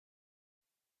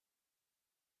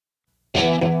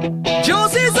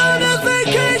Josie's on a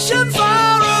vacation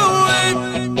far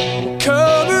away.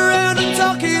 Come around and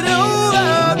talk it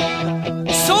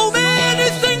over. So many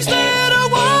things that I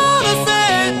wanna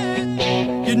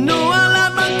say. You know I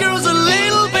like my girls a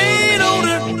little bit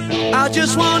older. I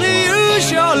just wanna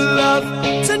use your love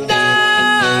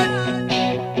tonight.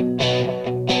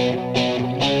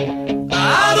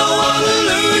 I don't wanna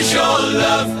lose your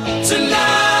love tonight.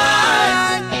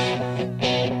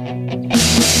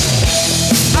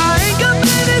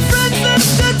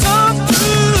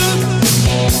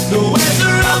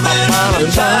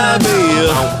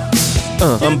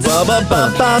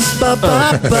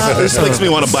 This makes me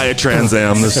want to buy a Trans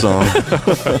Am, this song.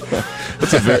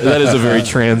 That is a very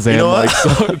Trans Am like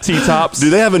song. T-Tops. Do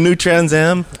they have a new Trans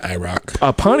Am? I rock.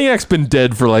 Pontiac's been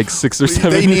dead for like 6 or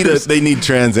 7 years. They need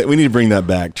Trans Am. We need to bring that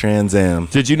back. Trans Am.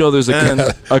 Did you know there's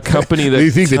a company that... Do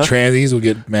you think the trannies will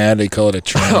get mad? They call it a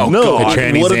trans. Oh, no. A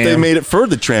trannies What if they am? made it for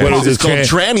the trans? What is It's it? called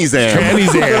Trannies Am.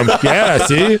 Trannies am. Yeah,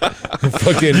 see?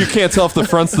 Fucking. You can't tell if the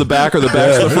front's the back or the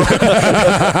back's the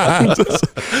front.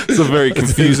 It's a very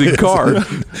confusing car.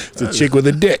 It's a chick with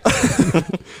a dick.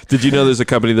 Did you know there's a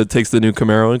company that takes the new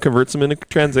Camaro and converts them into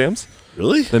Trans Ams?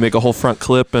 Really? They make a whole front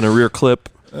clip and a rear clip.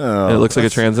 Oh, and it looks like a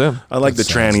Trans Am. I like the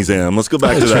Trannies Am. Let's go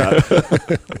back to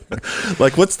that.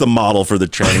 Like, what's the model for the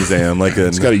Trannies Am? Like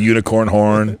It's got a unicorn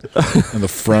horn in the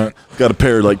front. got a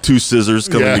pair of like two scissors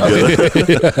coming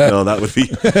together. No, that'd be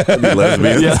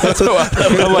lesbian. Yeah, that's what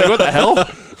I'm like, what the hell?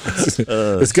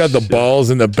 It's got the balls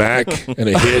in the back and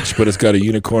a hitch, but it's got a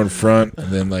unicorn front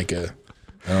and then like a,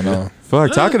 I don't know.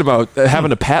 Fuck, talking about having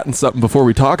to patent something before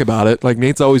we talk about it. Like,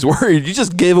 Nate's always worried. You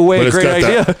just gave away a great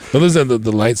idea.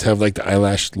 The lights have like the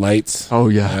eyelash lights. Oh,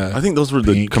 yeah. I think those were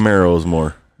the Pink. Camaros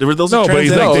more. Were those No, the but Trans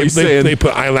he's Am? like, he's they saying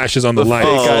put eyelashes on the light.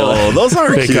 Oh, those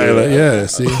aren't Fake cute. eyelash. Yeah,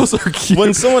 see. Those are cute.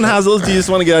 When someone has those, do you just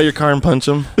want to get out of your car and punch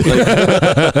them?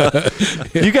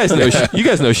 You guys know Shaggy.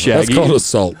 That's called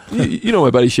assault. You know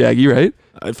my buddy Shaggy, right?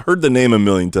 I've heard the name a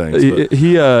million times. But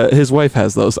He his wife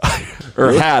has those,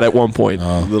 or had at one point.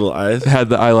 little eyes. Had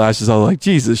the eyelashes. I was like,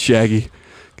 Jesus, Shaggy.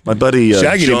 My buddy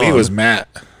Shaggy John, to me was Matt.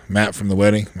 Matt from the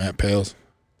wedding. Matt Pales.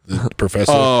 The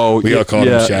professor. Oh, we all called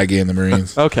yeah. him Shaggy in the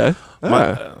Marines. Okay.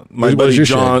 my What buddy was your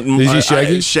John. Shaggy? Is he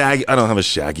Shaggy? Shaggy. I don't have a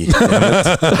Shaggy. Damn it.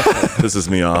 Pisses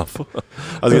me off. I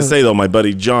was gonna say though, my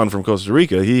buddy John from Costa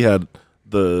Rica, he had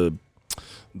the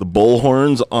bull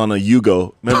horns on a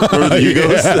Yugo. Remember the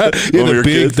Yugos? Yeah, When we were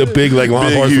kids? the big like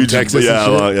Longhorn from Texas. Yeah,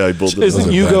 and shit. yeah. He built Isn't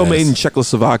are Yugo badass. made in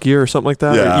Czechoslovakia or something like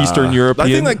that? yeah. Or Eastern European?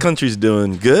 I think that country's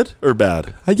doing good or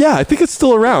bad. Yeah, I think it's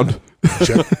still around.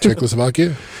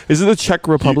 Czechoslovakia. Is it the Czech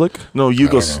Republic? No, don't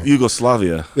know.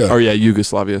 Yugoslavia. Yeah. Oh, yeah,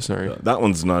 Yugoslavia, sorry. That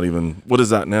one's not even. What is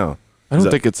that now? I don't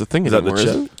that- think it's a thing Is that the anymore,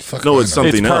 is it? Czech? Fuck, No, I it's don't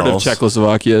know. something It's part else. of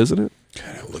Czechoslovakia, isn't it?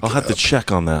 I'll have to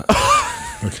check on that.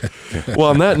 Well,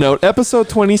 on that note, episode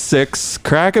 26,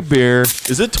 Crack a Beer,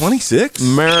 Is it 26?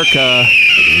 America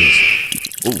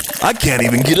I can't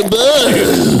even get a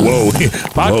buzz. Whoa.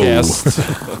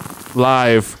 podcast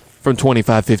live from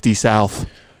 2550 South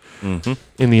in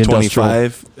the industrial.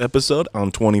 25 episode on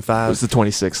It 25. was the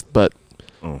 26th, but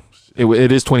Oh.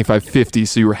 it is 2550,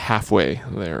 so you were halfway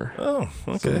there. Oh,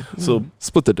 okay. So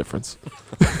Split the difference.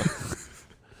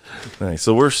 nice.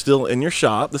 So we're still in your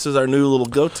shop. This is our new little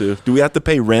go-to. Do we have to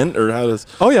pay rent, or how does?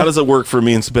 Oh, yeah. How does it work for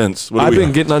me and Spence? What do I've we-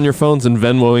 been getting on your phones and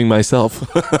Venmoing myself.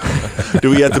 Do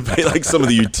we have to pay like some of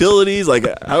the utilities? Like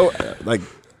how? Like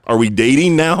are we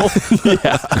dating now?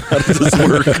 Yeah. How does this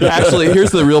work? Actually,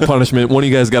 here's the real punishment. One of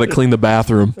you guys got to clean the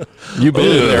bathroom. You've been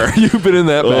in there. You've been in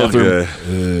that bathroom. Okay.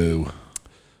 Ew.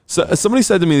 So somebody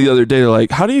said to me the other day, they're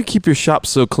like, how do you keep your shop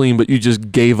so clean, but you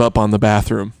just gave up on the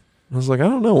bathroom? I was like, I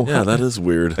don't know. Yeah, that is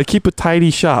weird. I keep a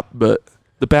tidy shop, but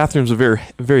the bathroom's a very,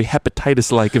 very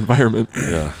hepatitis-like environment.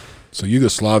 Yeah. So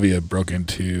Yugoslavia broke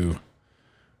into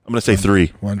I'm gonna say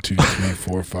 3. 1, 2, 3,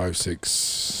 4, 5,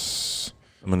 6,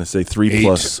 I'm gonna say 3 8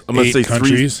 plus. I'm gonna eight say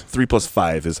countries. 3 plus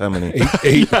 5 is how many?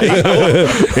 8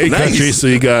 countries. So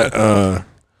you got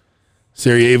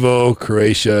Sarajevo,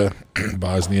 Croatia,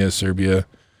 Bosnia, Serbia,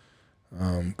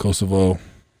 Kosovo,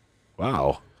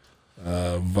 Wow.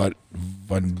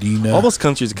 Vojvodina. All those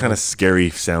countries are kind of scary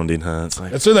sounding, huh? It's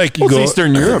like That's where like you Well, go. it's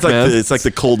Eastern Europe, it's like man. it's like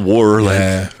the Cold War. Like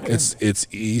Yeah, it's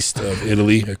east of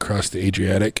Italy across the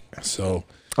Adriatic. So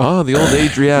Oh, the old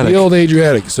Adriatic. the old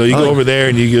Adriatic. So you Oh. go over there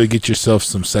and you go get yourself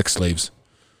some sex slaves.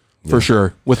 for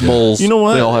sure. With moles. You know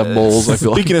what? They all have moles, I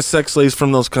feel Speaking of sex slaves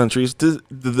from those countries, do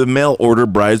the mail order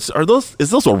brides, is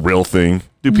those a real thing?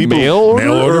 Do people Mail order?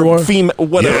 Mail order or one? female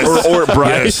whatever Yes. or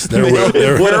brides? Yes,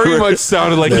 they're Very much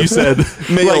sounded like you said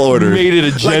Mail like order. made it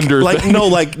a gender like thing. no,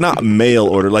 like not mail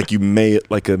order, like you mail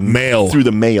like a Mail. through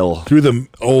the mail. through the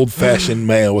old-fashioned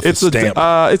mail with It's a stamp.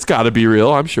 it's got to be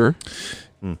real, I'm sure.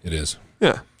 It is.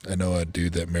 Yeah. I know a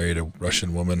dude that married a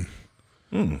Russian woman.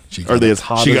 She Are got- they as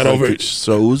hot? She as got like over it it.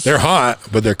 shows? They're hot,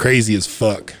 but they're crazy as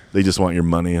fuck. They just want your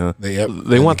money, huh? They They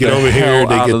get the over here. hell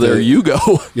They out get of there the, you go.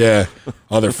 yeah.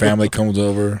 All their family comes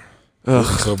over.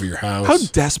 Looks over your house. How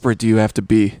desperate do you have to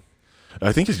be?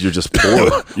 I think you're just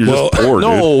poor. You're Well, just poor, dude.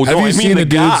 No, Have no, you I mean seen the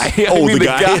the guy. dudes- I Oh, mean the the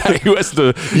guy? guy who has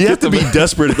to. You have to be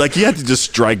desperate. Like you have to just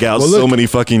strike out Well, so look- many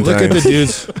fucking Look times. at the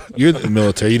dudes. You're in the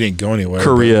military. You didn't go anywhere.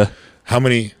 Korea. but How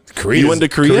many? Korea. You went to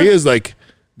Korea? Korea's like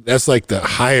that's like the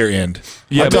higher end.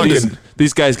 Yeah, I'm but talking.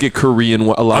 these guys get Korean. A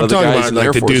lot I'm of the talking guys about in the like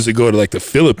Air the Force. dudes that go to like the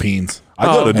Philippines. I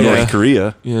go to Oh, North yeah.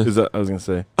 Korea. Yeah. Is that I was gonna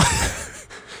say?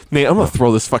 Nate, I'm gonna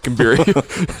throw this fucking beer at you.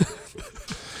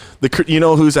 You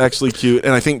know who's actually cute,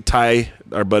 and I think Ty,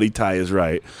 our buddy Ty, is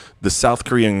right. The South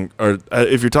Korean, or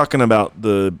if you're talking about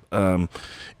the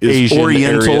is Asian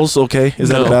Orientals, okay?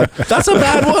 Is No. that bad? That's a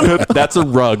bad one. That's a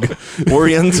rug.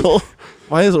 Oriental.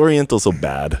 Why is Oriental so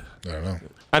bad? I don't know.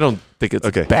 I don't think it's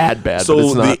Okay. bad, but So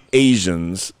it's not. the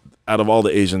Asians, out of all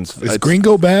the Asians, Is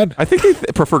Gringo bad? I think they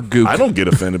prefer gook. I don't get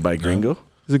offended by Gringo.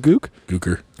 Is it gook?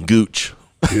 Gooker. Gooch.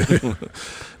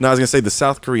 No, I was gonna say the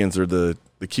South Koreans are the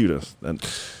cutest.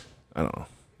 I don't know.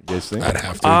 You guys think? I'd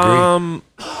have to agree.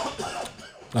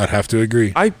 I'd have to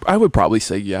agree. I would probably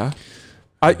say yeah.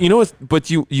 You know what? But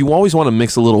you always want to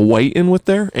mix a little white in with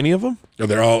there. Any of them? Oh,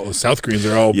 they're all South Koreans.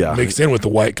 They're all Yeah. mixed in with the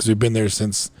white because we've been there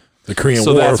since the Korean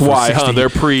So War. that's for why, huh? They're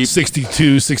pre-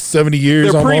 62, 70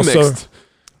 years They're almost. pre-mixed.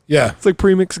 Yeah, It's like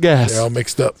premixed gas. they're all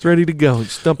mixed up. It's ready to go.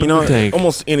 Just dump it You know, in the tank.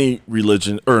 almost any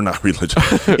religion, or not religion,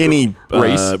 any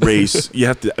race, you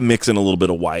have to mix in a little bit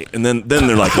of white, and then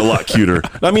they're like a lot cuter.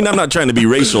 I mean, I'm not trying to be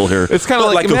racial here. It's kinda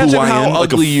but like- a imagine Hawaiian, how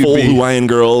like ugly a you'd full be. Hawaiian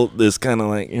girl is kind of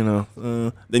like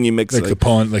then you mix Like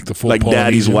like the full like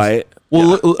daddy's Polynesians. white.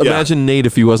 Well, Yeah. imagine Nate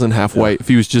if he wasn't half white. If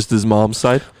he was just his mom's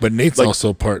side. But Nate's Like-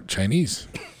 also part Chinese,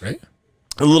 right?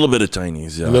 A little bit of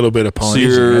Chinese. Yeah, A little bit of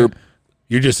Polynesian. you're- right?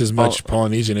 You're just as much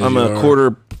Polynesian as I'm you a are.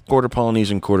 quarter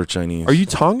Polynesian, quarter Chinese. Are you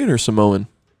Tongan or Samoan?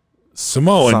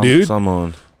 Samoan, dude.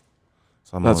 Samoan.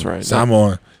 That's right.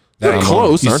 Samoan. They're That-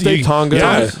 close, you aren't see- they? Tonga.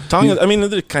 Yeah. Tonga. I mean,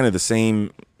 they're kind of the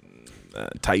same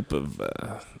type of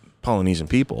Polynesian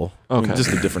people. I mean, Okay.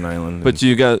 just a different island. But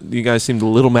you guys seemed a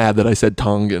little mad that I said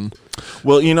Tongan.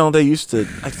 Well, they used to.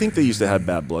 I think they used to have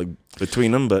bad blood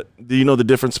between them. But do you know the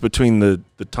difference between the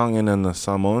Tongan and the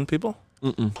Samoan people?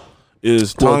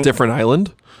 Is Well, Tonga different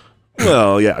island.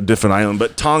 Well, yeah, different island.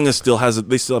 But Tonga still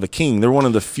they still have a king. They're one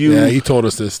of the few. Yeah, you told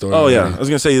us this story. Oh yeah, I already. was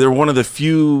gonna say they're one of the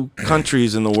few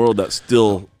countries in the world that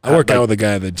still. I work like- out with a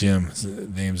guy at the gym. His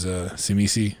name's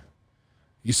Simisi.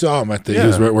 You saw him at the. Yeah. He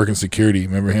was working security.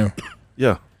 Remember him?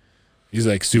 Yeah, He's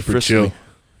like super Frisked chill. me.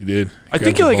 He did. I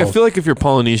think I feel like if you're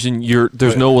Polynesian,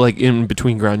 there's no like in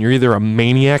between ground. You're either a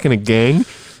maniac in a gang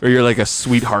or you're like a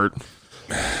sweetheart.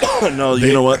 no,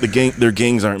 you know what? Their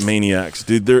gangs aren't maniacs,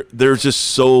 dude. They're just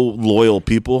so loyal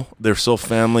people. They're so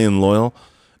family and loyal.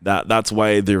 That's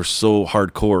why they're so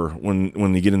hardcore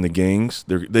when they get in the gangs.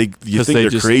 You 'Cause think they they're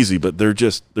just- crazy, but they're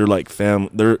like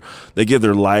they give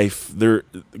their life. They're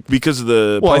because of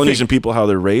the Well, I Polynesian think- people how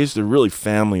they're raised. They're really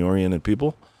family oriented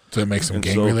people. So it makes him And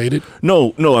gang so- related.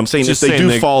 No, I'm saying Just if they saying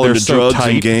do fall they're into so drugs tight.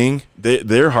 and gang,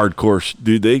 they're hardcore,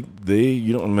 dude. They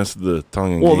you don't mess with the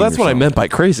tongue. Well, that's what I meant by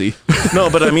crazy. No,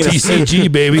 but I mean, TCG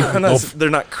baby. they're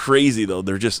not crazy though.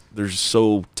 They're just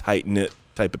so tight knit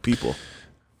type of people.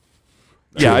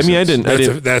 Yeah, I mean, I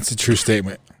didn't That's a true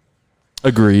statement.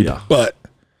 agreed. Yeah. But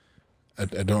I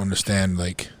don't understand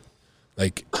like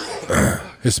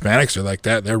Hispanics are like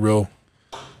that. They're real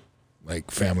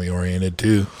like family oriented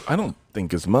too. I don't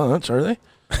think as much, are they?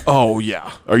 Oh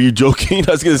yeah. Are you joking?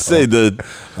 I was gonna say they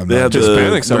have not.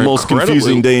 Hispanics the are most incredibly-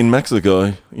 confusing day in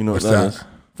Mexico. You know What's what that that? is?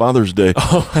 Father's Day.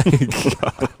 Oh my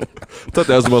god. I thought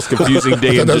that was the most confusing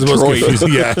day in That was the most Detroit.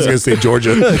 confusing. Yeah, I was gonna say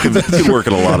Georgia. Could work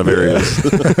in a lot of areas.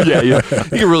 yeah, you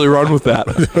can really run with that.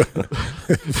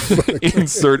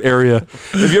 Insert area.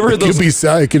 Have you ever heard It could those? be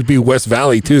South. It could be West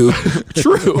Valley too.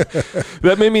 True.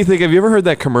 That made me think. Have you ever heard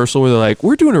that commercial where they're like,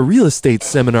 "We're doing a real estate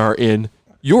seminar in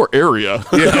your area.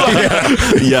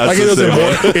 Yeah, Like it's it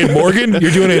the was same. in Morgan.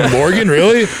 You're doing it in Morgan,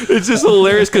 really? It's just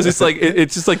hilarious because it's like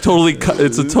it's just like totally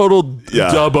it's a total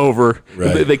Yeah. dub over.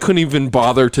 Right. They couldn't even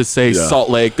bother to say Yeah. Salt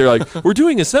Lake. They're like, we're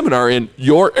doing a seminar in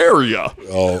your area.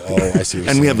 Oh, I see. What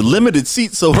And we have limited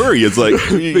seats, so hurry. It's like,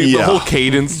 The whole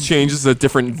cadence changes a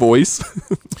different voice.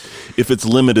 if it's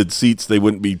limited seats, they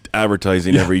wouldn't be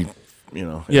advertising every,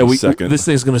 every second. this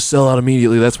thing's gonna sell out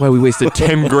immediately. That's why we wasted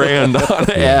 $10,000 on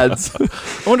ads.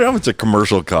 I wonder how much a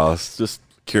commercial costs. Just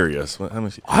curious. How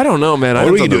much? I don't know, man. What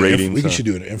do we on the do? ratings, We huh? should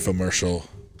do an infomercial.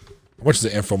 How much is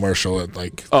an infomercial at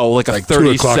like? like a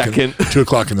 30-second. 2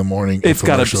 o'clock in the morning. It's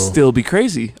got to infomercial. still be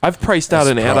crazy. I've priced out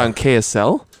That's an a ad pro. on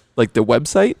KSL, like the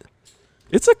website.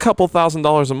 It's a couple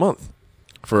 $1,000s a month,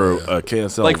 For a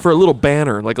KSL. like for a little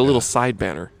banner, like a little side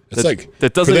banner. It's like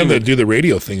that for doesn't them even. to do the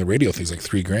radio thing. The radio thing's like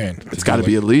 $3,000. It's got to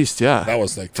be at least, yeah. That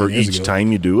was like for 10 years each ago.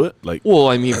 time you do it? Like, Well,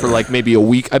 I mean, for like maybe a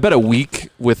week. I bet a week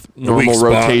with A week normal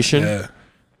spot, rotation yeah.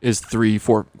 is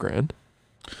 $3-4 grand.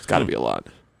 It's got to be a lot.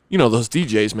 You know those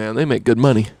DJs, man. They make good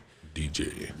money.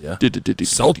 DJ. Yeah.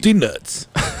 Salty nuts.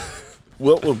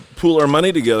 we'll pool our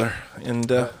money together.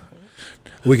 And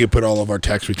We could put all of our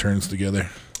tax returns together.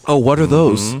 Oh, what are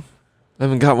those? I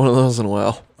haven't got one of those in a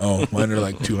while. Oh, mine are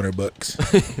like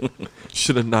 $200.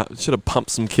 Should have pumped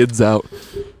some kids out.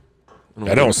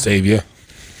 I don't save you.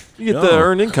 You get the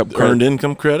earned income credit. earned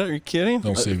income credit? Are you kidding?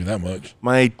 Don't save you that much.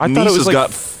 My I niece thought it was has like got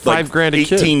 $5,000 a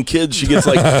kid. 18 kids. She gets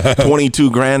like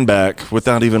 22 grand back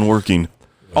without even working.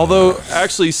 Although,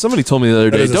 actually, somebody told me the other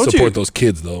That day, doesn't don't support you? those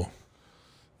kids though.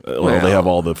 Well, Well. they have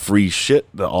all the free shit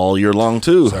all year long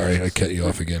too. Sorry, I cut you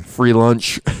off again. Free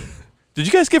lunch. Did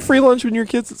you guys get free lunch when you were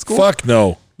kids at school? Fuck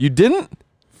no. You didn't?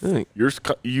 Hey,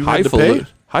 You had to pay.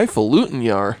 highfalutin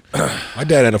you are. My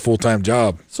dad had a full-time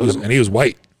job, and he was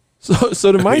white.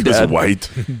 So did my He was dad. white.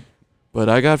 But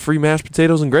I got free mashed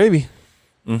potatoes and gravy.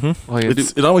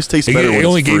 Mm-hmm. It always tastes better They when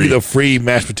only it's gave free. you the free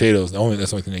mashed potatoes. That's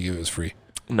the only thing they gave was free.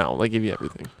 No, they give you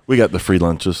everything. We got the free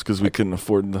lunches because we couldn't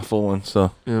afford the full one.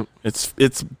 So Yeah. it's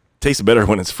tastes better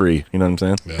when it's free. You know what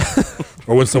I'm saying? Yeah.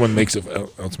 Or when someone makes it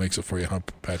for you, huh,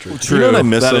 Patrick? True. You know what I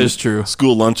miss? That on is true.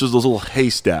 School lunches, those little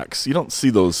haystacks. You don't see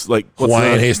those like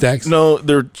Hawaiian haystacks? No,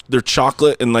 they're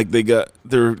chocolate and like they're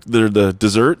the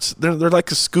desserts. They're like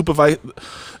a scoop of ice.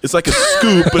 It's like a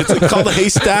scoop, but it's called a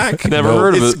haystack. Never No,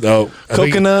 heard of it's it. No. I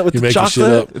think Coconut with you're the making shit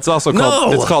chocolate. up. It's also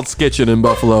called No. Skitchin in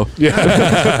Buffalo.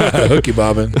 Yeah. Hooky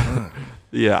bobbin.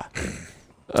 Yeah.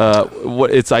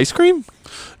 What? It's ice cream?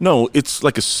 No, it's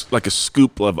like a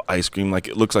scoop of ice cream. Like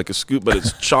it looks like a scoop, but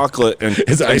it's chocolate and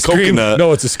Is it and ice cream? coconut.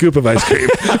 No, it's a scoop of ice cream.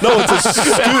 No, it's a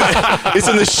scoop. It's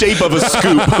in the shape of a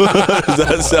scoop. Does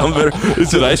that sound better?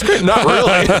 Is it ice cream? Not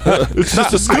really. It's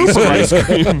just a scoop of ice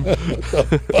cream.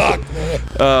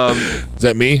 Is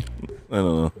that me? I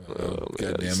don't know.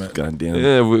 God damn it. God damn.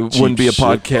 Yeah, we Cheap wouldn't be a shit.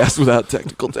 podcast without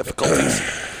technical difficulties.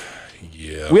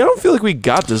 Yeah. I don't feel like we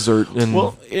got dessert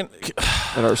Well,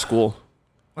 at our school.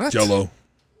 Jello.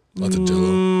 Lots of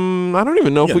Jello. I don't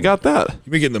even know if Yeah. we got that.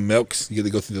 You been getting the milks? You get to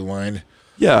go through the line.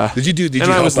 Yeah. Did you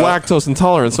And I was help out? lactose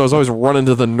intolerant, so I was always running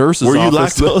to the nurse's were you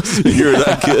office. lactose? You're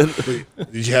that kid.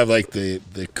 Did you have like the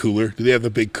cooler? Did they have the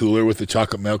big cooler with the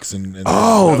chocolate milks and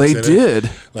Oh, milks they in it? did.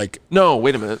 Like No,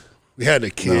 wait a minute. we had a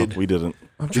No, kid. we didn't.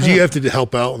 Did you have to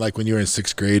help out like when you were in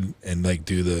 6th grade and like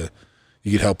you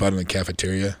could help out in the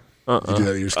cafeteria? Did you do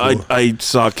that at your school? I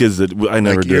saw kids that I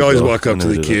never Like, did. you always though. walk I up to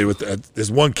never the did kid it. with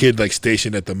there's one kid like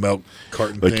stationed at the milk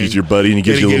carton Like thing. he's your buddy and he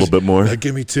gives you a little bit more. Like,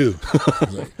 give me 2.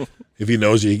 He's like, if he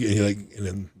knows you, and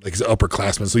then like he's an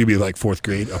upperclassman, so you'd be like 4th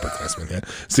grade upperclassman, yeah,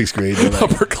 6th grade, they're like,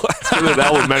 Upperclassmen in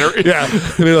elementary. yeah,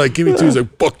 and they're like, give me 2. He's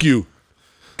like, fuck you.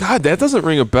 God, that doesn't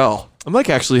ring a bell. I'm like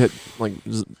actually like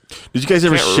Did you guys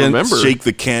ever Can't remember. shake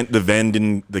the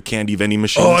candy vending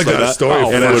machine? Oh, I got a story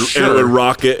for and that. it would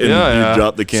rock it and Yeah. you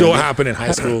drop the candy. So what happened in high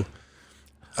school?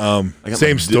 I got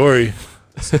Same my story.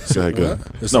 Go ahead.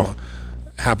 This No.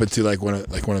 happened to like one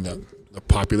of the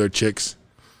popular chicks.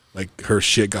 Like her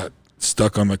shit got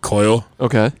stuck on the coil.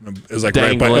 okay. It was like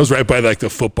Dangling. it was right by like the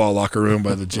football locker room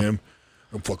by the gym.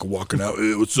 I'm fucking walking out.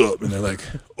 Hey, what's up? And they're like,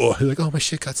 oh, my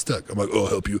shit got stuck. I'm like, oh, I'll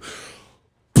help you.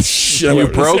 You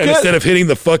broke and it? Instead of hitting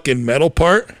the fucking metal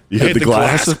part, You I hit the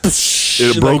glass?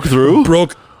 It broke like, through?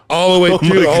 Broke all the way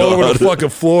through, my all over the God. fucking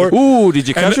floor. Ooh, did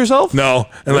you cut yourself? No,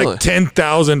 and Really? like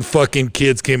 10,000 fucking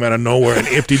kids came out of nowhere and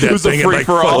emptied that was a thing in like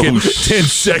free-for-all. fucking Oh, 10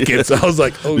 seconds. I was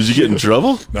like, oh, Did you shit. get in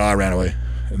trouble? No, I ran away.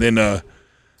 And then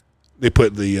they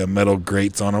put the metal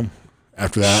grates on them,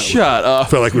 after that. Shut up.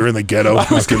 Felt like we were in the ghetto. I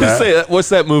was going to say, what's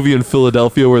that movie in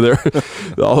Philadelphia where they're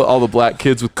all the black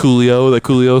kids with Coolio, the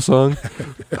Coolio song?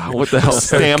 Oh, what the hell?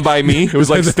 Stand By Me? It was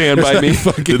like Stand By Me.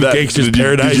 Fucking Gangster's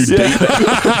Paradise.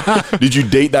 Did you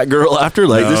date that girl after?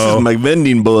 Like, this is my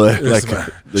vending boy. Like,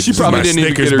 She probably didn't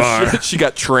even get her bar. shit. She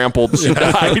got trampled. She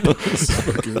died.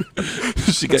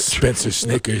 She got Spencer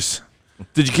Snickers.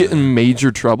 Did you get in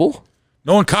major trouble?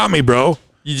 No one caught me, bro.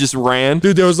 You just ran?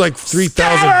 Dude, there was like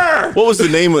 3,000. what was the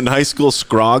name in high school?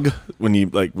 Scrog? When you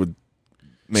like would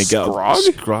make out.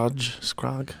 Scrog?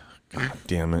 Scrog? God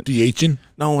damn it. DHing?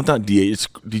 No, not DH.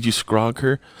 Did you scrog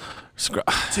her?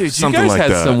 Dude, Something you guys like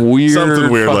had that. some weird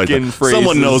like fucking that. phrases.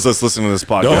 Someone knows us listening to this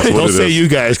podcast. Don't what say it is. you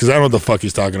guys, because I don't know what the fuck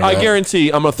he's talking about. I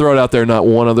guarantee, I'm going to throw it out there, not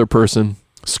one other person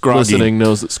Scrogging. listening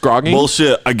knows that. Scrogging?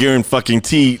 Bullshit. I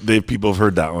guarantee people have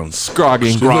heard that one.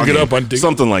 Scrogging. Look it up on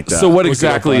Something like that. So what Look it up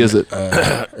exactly on, is it?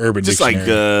 Urban Just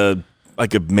Dictionary.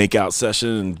 like a makeout session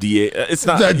and DA. It's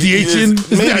not That DHing?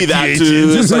 it's Maybe It's not that DHing.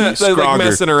 too. Just It's like Scrogger.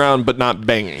 messing around but not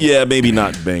banging. Yeah, maybe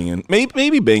not banging.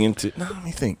 Maybe banging too. No, let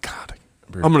me think. God,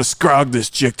 I'm going to scrog this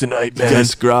chick tonight, man.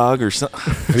 Scrog or something.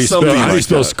 How do you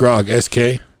spell Scrog?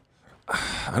 SK?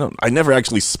 I don't. I never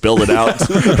actually spelled it out.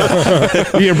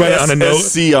 You write it on a note.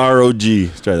 SCROG.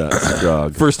 Let's try that.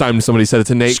 Scrog. First time somebody said it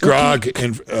to Nate. Scrog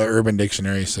in Urban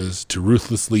Dictionary says to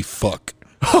ruthlessly fuck.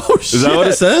 Oh, shit. Is that what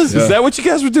it says? Is that what you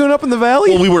guys were doing up in the valley?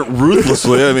 Well, we weren't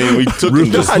ruthlessly. I mean, we took him.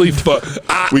 Ruthlessly fuck.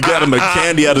 We got him a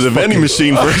candy out of the vending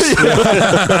machine first.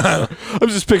 I'm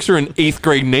just picturing 8th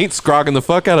grade Nate scrogging the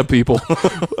fuck out of people.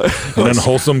 An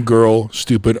unwholesome girl,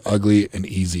 stupid, ugly, and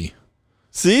easy.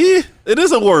 See, it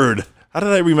is a word. How did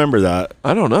I remember that?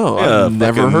 I don't know. Yeah, I've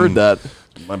never fucking- heard that.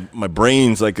 My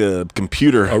brain's like a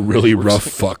computer. A really rough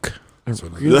fuck. That's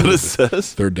what Is that what it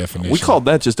says? third definition. We called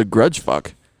that just a grudge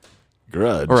fuck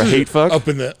Grudge. or a hate fuck. up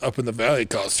in the valley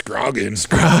called scrogging.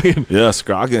 Yeah,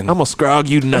 scrogging. I'm gonna scrog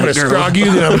you tonight, I'm gonna girl. scrog you,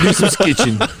 then I'm gonna do some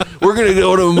skitching. We're gonna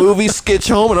go to a movie, sketch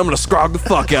home, and I'm gonna scrog the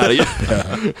fuck out of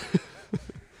you.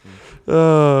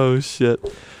 Oh shit.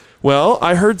 Well,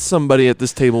 I heard somebody at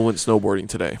this table went snowboarding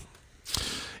today.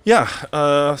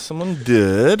 Yeah, someone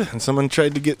did, and someone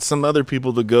tried to get some other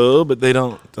people to go, but they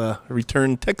don't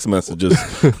return text messages.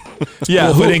 Yeah,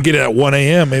 Well, if I didn't get it at 1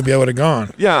 a.m., maybe I would have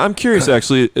gone. yeah. I'm curious,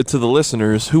 actually, to the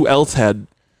listeners, who else had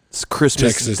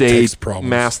Christmas Texas Day text problems.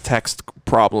 mass text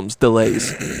problems,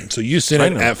 delays? So you sent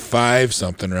it at 5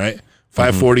 something, right?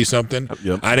 5:40 something.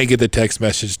 Yep. I didn't get the text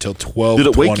message till 12. Did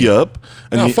it wake you up?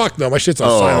 No, you- fuck no. My shit's on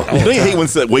Oh, silent. all the don't you hate time. when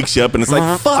that wakes you up and it's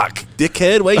like, fuck,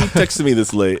 dickhead, why are you texting me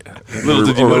this late? Little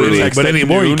did you know it was But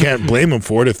anymore, you noon. can't blame them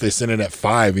for it if they sent it at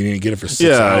 5. You didn't get it for 6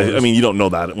 Yeah, hours. I mean, you don't know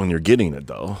that when you're getting it,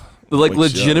 though. Like,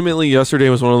 Wakes you up. legitimately, yesterday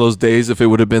was one of those days. If it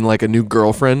would have been like a new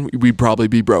girlfriend, we'd probably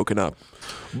be broken up.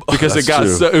 Because it That's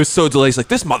got true. it was so delayed. It's like,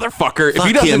 this motherfucker, if he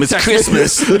Fuck doesn't him, it's text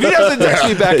Christmas. me, if he doesn't text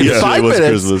me back in Yeah, 5 it was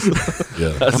minutes, Christmas. Yeah,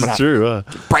 that's true.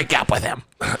 break up with him.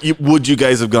 Would you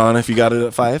guys have gone if you got it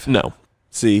at 5? No,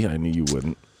 See, I knew you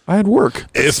wouldn't. I had work.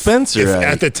 if Spencer,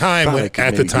 at the time, thought I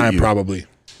could maybe get you. probably.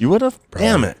 You would have?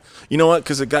 Damn it. You know what?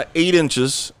 Because it got 8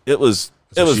 inches. It was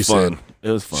what she fun. said.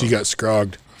 It was fun. She got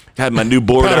scrogged. Had my new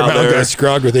board Powder out Mountain there. got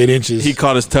scrogged with 8 inches. He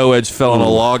caught his toe edge, fell on a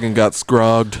log, and got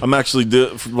scrogged. I'm actually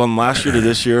from last year to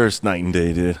this year. It's night and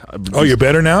day, dude. Oh, you're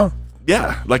better now?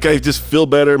 Yeah, like I just feel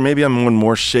better. Maybe I'm in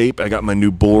more shape. I got my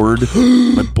new board.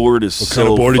 My board is so kind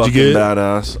of board did you fucking get?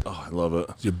 badass. Oh, I love it.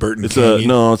 Your Burton It's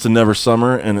Canyon? it's a Never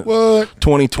Summer, and What?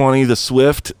 2020 the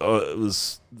Swift.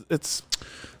 It's.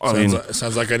 I mean,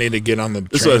 Sounds like I need to get on the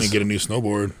This train was- and get a new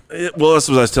snowboard. well, that's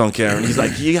what I was telling Karen. He's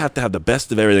like, you have to have the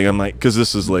best of everything. I'm like, because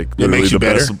this is like It literally makes you the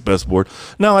better? best board.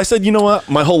 No, I said, you know what?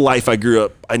 My whole life I grew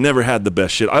up, I never had the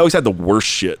best shit. I always had the worst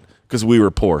shit because we were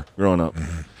poor growing up.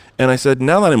 Mm-hmm. And I said,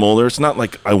 now that I'm older, it's not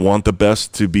like I want the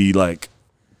best to be like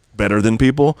better than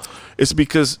people. It's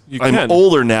because I'm can.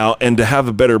 older now, and to have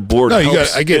a better board. No, you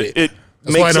helps. got. I get it. It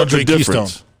That's makes why I don't up the drink Keystone.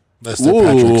 difference. That's the Whoa,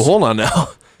 Patrick's. hold on now.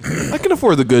 I can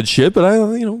afford the good shit,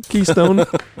 but Keystone.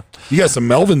 You got some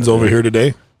Melvins over here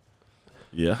today.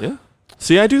 Yeah. Yeah.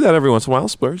 See, I do that every once in a while,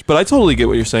 splurge. But I totally get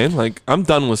what you're saying. Like, I'm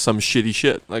done with some shitty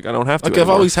shit. Like, I don't have to. Like I've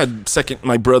anymore. always had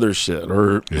my brother's shit,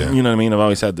 or Yeah. you know what I mean. I've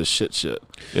always had this shit.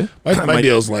 Yeah. My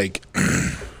deal's like,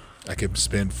 I could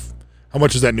spend. How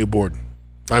much is that new board?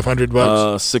 $500.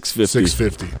 $650.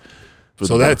 $650. For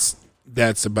So the-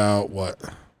 that's about what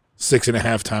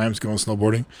 6.5 times going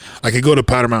snowboarding. I could go to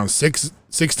Powder Mountain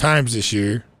six times this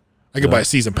year. I could buy a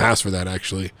season pass for that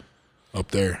actually.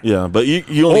 Up there. Yeah, but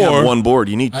you only Or- have one board.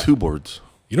 You need 2 boards.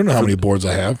 You don't know how many boards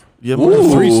I have. You have I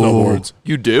have 3 snowboards.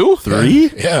 You do?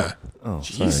 3? Yeah. Oh,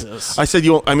 Jesus. I said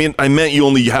I meant you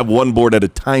only have one board at a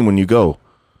time when you go.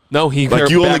 No, he Like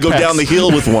you only go down the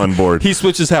hill with one board. He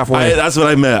switches halfway. That's what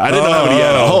I meant. I didn't know how many he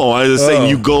had at home. I was just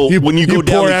saying when you go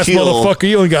down poor the ass hill. motherfucker,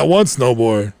 you only got one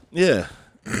snowboard. Yeah.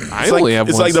 I only have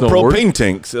It's one like the snowboard. propane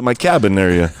tanks at my cabin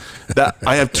area. That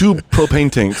I have 2 propane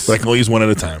tanks. So I can only use one at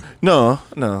a time. No.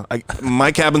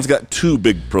 My cabin's got 2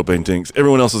 big propane tanks.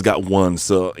 Everyone else has got 1.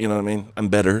 So you know what I mean. I'm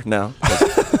better now.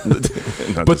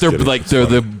 No, But they're kidding. like they're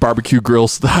the barbecue grill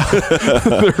style.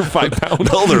 They're 5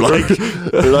 pound. No,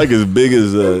 they're like as big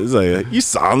as it's like you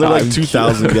saw them. They're like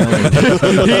 2,000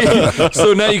 gallons.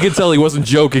 So now you can tell he wasn't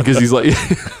joking because he's like,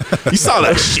 You saw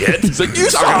that shit. he's like,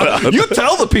 you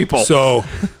tell the people. So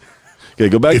Okay,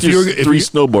 go back If to your you're- if 3 you-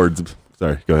 snowboards.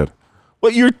 Sorry, go ahead.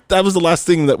 That was the last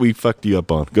thing that we fucked you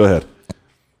up on. Go ahead.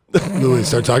 Louis,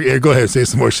 start talking. Here, go ahead, say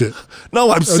some more shit.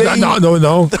 No, I'm saying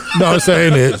No, I'm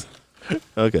saying it.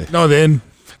 Okay. No, then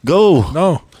Go.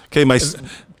 no, Okay,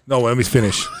 no. Let me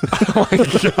finish.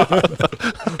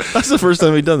 that's the first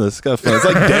time we've done this. It's kind of fun. It's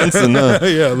like dancing.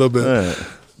 Yeah, a little bit. All right.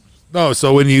 No,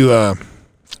 so when you,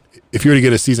 if you were to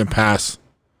get a season pass,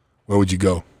 where would you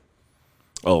go?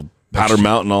 Oh, Powder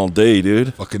Mountain all day,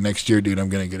 dude. Fucking next year, dude. I'm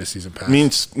gonna get a season pass.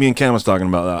 Me and Cam was talking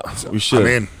about that. We should. I'm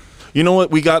in. You know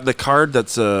what? We got the card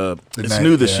that's it's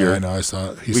new this year. I know. I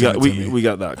saw it. He We sent got it to me. we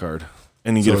got that card,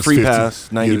 and you So get a it's free 50 pass,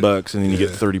 $90, and then you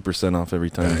get yeah. 30% off every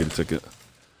time you get a ticket.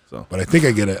 But I think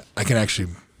I can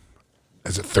actually.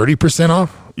 Is it 30%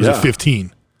 off? Or is Yeah. it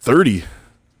 15? 30,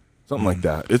 something like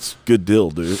that. It's a good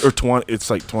deal, dude. Or 20. It's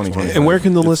like 20. And where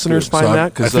can the It's listeners good. find So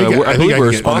that? Because I think I believe I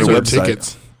we're can get on sponsored their underwear website.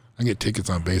 tickets. I get tickets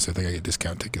on base. I think I get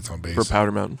discount tickets on base. for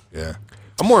Powder Mountain. Yeah.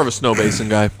 I'm more of a snow basin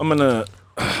guy. I'm gonna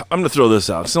throw this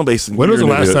out. Snow Basin. When was the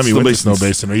you're gonna last do it. time you went to Snow Basin's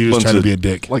Basin? Or are you just bunch trying to of- be a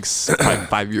dick? Like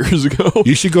 5 years ago.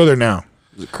 You should go there now.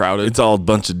 Was it crowded? It's all a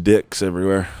bunch of dicks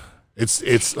everywhere.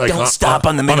 It's like Don't stop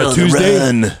on the middle a of Tuesday. the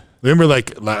run. Remember,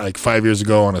 like 5 years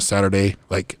ago on a Saturday,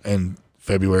 like in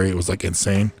February, it was like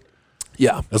insane.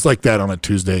 yeah. It's like that on a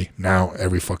Tuesday now,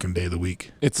 every fucking day of the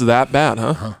week. It's that bad,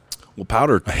 huh? Well,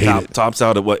 Powder hate it. tops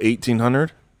out at what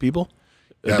 1,800 people.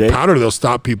 A Yeah, day? Powder, they'll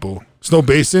stop people. Snow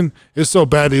Basin is so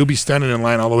bad, you'll be standing in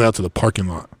line all the way out to the parking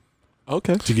lot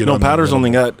Okay. to get No, on that Powder's little- only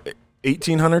got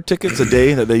 1,800 tickets a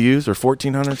day that they use, or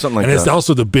 1,400, something like And it's that.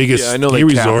 also the biggest Yeah, I know ski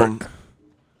they cap resort, 'em.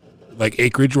 like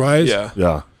acreage wise. Yeah.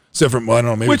 Yeah. Except for, well, I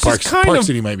don't know, maybe Which is Park kind of-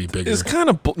 City might be bigger. It's kind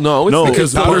of no. It's No,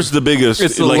 because because Powder's the biggest.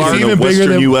 It's the like large- in the Even bigger Western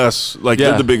than- U.S. Like Yeah.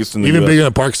 they're the biggest in the even U.S. bigger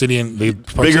than Park City and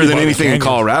bigger than anything in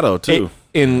Colorado too.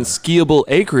 in skiable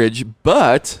acreage,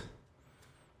 but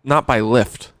not by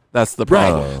lift. That's the Right.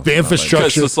 problem. The Because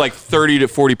infrastructure. it's like 30 to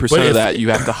 40% But of if- that you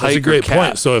have to hike. That's a great or cap.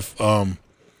 point. So if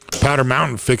Powder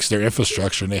Mountain fixed their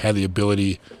infrastructure and they had the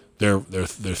ability, their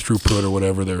throughput or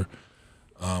whatever, to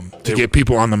get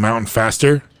people on the mountain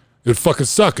faster, it would fucking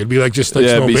suck. It'd be like just like yeah,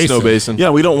 Snow it'd be Basin. Snow Basin. Yeah,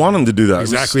 we don't want them to do that.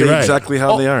 Exactly Stay right. Exactly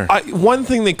how they are. One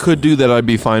thing they could do that I'd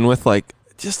be fine with, like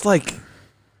just like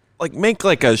make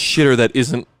like a shitter that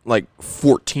isn't like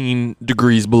 14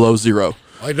 degrees below zero.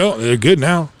 I don't. They're good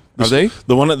now. Are they?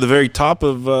 The one at the very top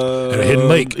of Hidden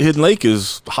Lake. Hidden Lake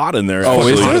is hot in there. Oh, is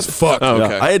actually. it? Hot as fuck. Oh, Yeah,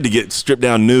 okay. I had to get stripped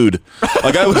down nude.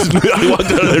 Like I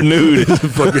walked out of there nude.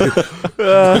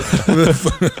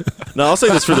 No, I'll say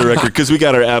this for the record because we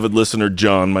got our avid listener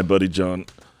John, my buddy John.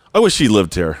 I wish he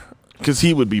lived here because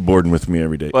he would be boarding with me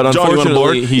every day. But John, you wanna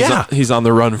board? unfortunately, he's on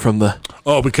the run from the.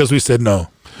 Oh, because we said no.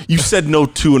 You said no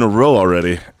 2 in a row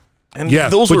already. And Yeah,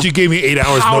 those but were you gave me 8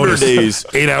 hours powder notice. days.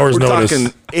 8 hours We're notice.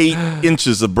 talking 8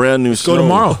 inches of brand new snow. Go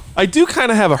tomorrow. I do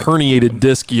kind of have a herniated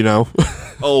disc, you know,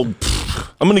 Oh,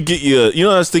 I'm gonna get you. You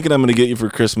know, I was thinking I'm gonna get you for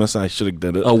Christmas. I should have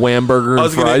did it. a Whamburger I and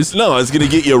was gonna, fries. no, I was gonna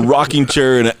get you a rocking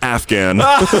chair and an Afghan.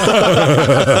 I'm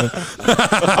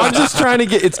just trying to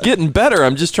get. It's getting better.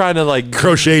 I'm just trying to like.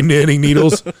 Crochet knitting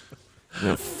needles.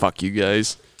 Oh, fuck you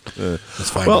guys. That's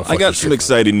fine. Well, Don't I fuck got your some shit.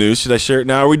 exciting news. Should I share it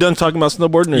now? Are we done talking about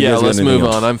snowboarding? Or you Yeah, guys got let's anything move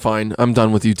else? on. I'm fine. I'm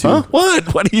done with you two. Huh?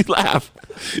 What? Why do you laugh?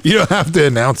 You don't have to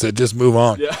announce it. Just move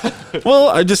on. Well,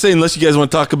 I'm just saying, unless you guys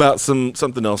want to talk about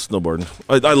something else snowboarding.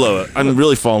 I love it. I'm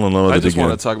really falling in love with I it just again.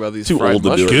 want to talk about these Too fried old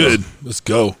to do it. mushrooms. Good. Let's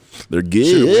go. They're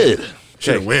good.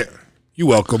 Should have went. You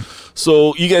welcome.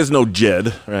 So you guys know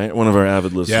Jed, right? One of our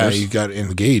avid Yeah, listeners. you got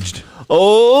engaged.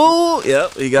 Oh,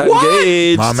 yep. He got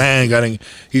engaged. My man got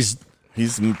He's.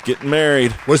 He's getting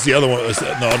married. What's the other one?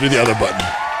 No, I'll do the other button.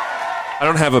 I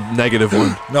don't have a negative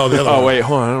one. No, the other Oh one. wait,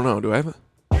 hold on. I don't know. Do I have it?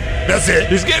 That's it.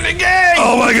 He's getting engaged.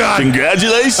 Oh my God.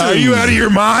 Congratulations. Are you out of your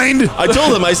mind? I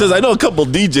told him, I says, I know a couple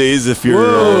DJs if you're,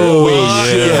 Whoa,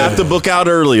 you yeah. have to book out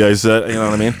early. I said, you know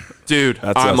what I mean? Dude,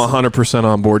 That's I'm us. 100%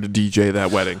 on board to DJ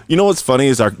that wedding. You know what's funny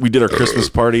is we did our Christmas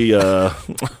party. Nice.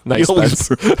 we always-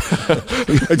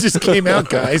 Bets. It just came out,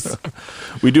 guys.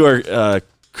 we do our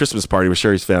Christmas party with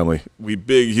Sherry's family.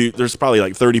 There's probably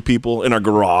like 30 people in our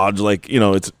garage. Like, you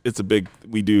know, it's a big,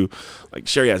 we do, like,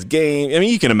 Sherry has game. I mean,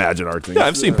 you can imagine our thing. Yeah,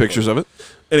 I've seen pictures of it.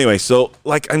 Anyway, so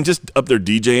like I'm just up there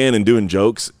DJing and doing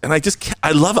jokes, and I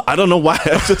don't know why,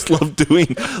 I just love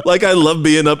doing, like, I love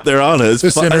being up there on it. It's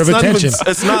the center of attention.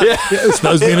 It's not. It's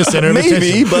not being a center of attention.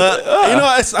 Maybe, but you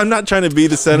know, I'm not trying to be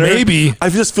the center. Maybe. I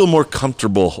just feel more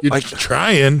comfortable. You're Like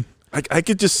trying. I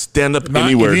could just stand up Not,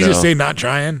 anywhere did you now. just say not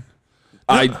trying?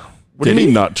 What do you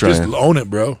mean not trying? Just own it,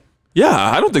 bro. Yeah,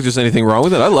 I don't think there's anything wrong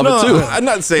with it. I love it too. I'm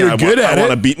not saying You're good at I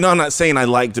want to it. be. No, I'm not saying I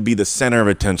like to be the center of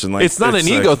attention. Like, It's not an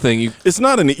ego thing. It's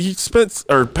not an. Spence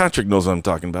or Patrick knows what I'm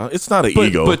talking about. It's not an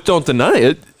ego. But don't deny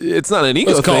it. It's not an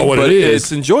ego Let's call it thing, what but it is.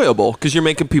 it's enjoyable because you're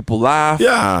making people laugh.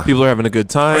 Yeah. People are having a good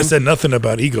time. I said nothing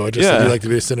about ego. I just said Yeah. you like to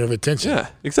be the center of attention. Yeah,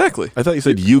 exactly. I thought you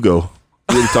said Yugo.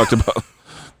 We already talked about.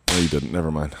 No, you didn't. Never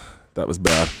mind. That was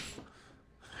bad.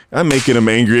 I'm making him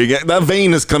angry again. That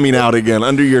vein is coming out again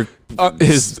under your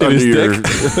His under your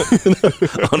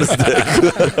dick, on his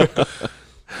dick.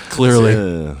 clearly.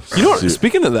 Yeah. You know what?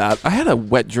 Speaking of that, I had a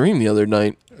wet dream the other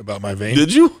night. About my vein.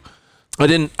 Did you? I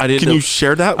didn't. Can you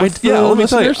share that with let me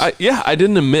tell you. listeners? I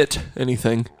didn't emit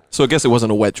anything, so I guess it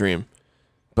wasn't a wet dream.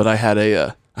 But I had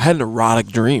an erotic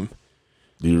dream.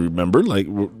 Do you remember? Like,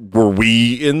 were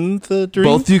we in the dream?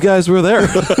 Both you guys were there.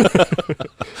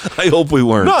 I hope we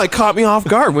weren't. No, it caught me off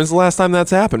guard. When's the last time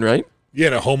that's happened? Right? You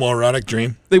had a homoerotic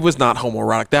dream? It was not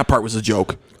homoerotic. That part was a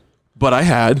joke. But I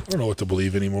had I don't know what to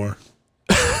believe anymore.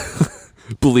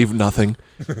 believe nothing.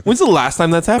 When's the last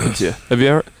time that's happened to you? Have you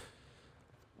ever?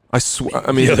 I swear.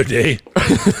 I mean, The other day. All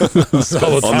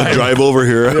the On the time. drive over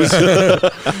here, I was-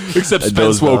 except Spence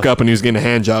dozed woke off. up and he was getting a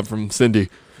hand job from Cindy.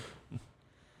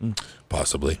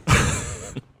 Possibly.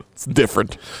 It's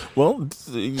different. well,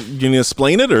 you can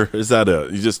explain it, or is that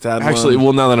it? You just had Actually, one?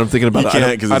 well, now that I'm thinking about You it, can't I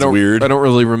don't- 'cause I it's don't- weird. I don't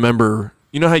really remember.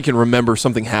 You know how you can remember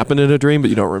something happened in a dream, but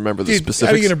you don't remember the Dude, how are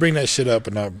specifics? you going to bring that shit up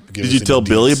and not give Did us you any tell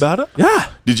Billy deets? about it? Yeah.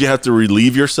 Did you have to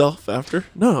relieve yourself after?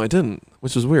 No, I didn't,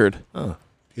 which was weird. You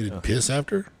didn't piss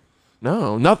after?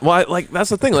 No, not why. Like that's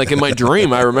the thing. Like in my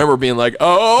dream, I remember being like,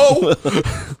 "Oh,"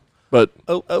 but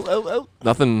Oh.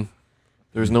 nothing.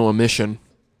 There's no omission.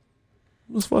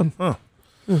 It was fun. Well,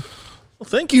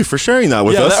 thank you for sharing that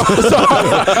with Yeah, us.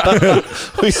 that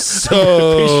was We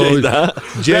appreciate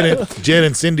that. Jen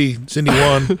and Cindy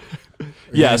won.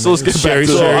 yeah. So let's get Sherry- back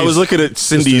to So Sherry's I was looking at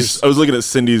Cindy's. sisters. I was looking at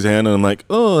Cindy's hand, and I'm like,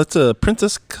 "Oh, it's a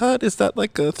princess cut. Is that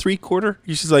like a 3/4?"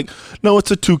 She's like, "No,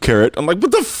 it's a 2 carat." I'm like,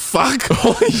 "What the fuck?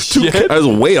 Holy shit. I was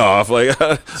way off. Like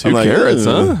 2 carats,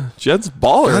 huh? Jed's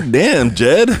baller. God damn,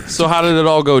 Jed. So how did it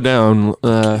all go down?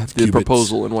 The Cubits.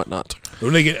 proposal and whatnot.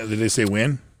 When did they say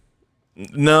when?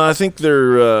 No, I think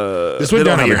they're. This went they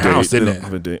don't down at have your a date. house, They didn't don't it?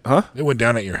 have a date. Huh? It went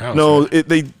down at your house. No,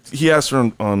 right? he asked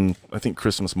her on I think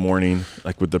Christmas morning,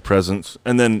 like with the presents,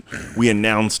 and then we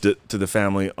announced it to the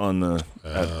family on the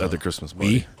at the Christmas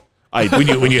party.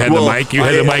 When you had the mic, you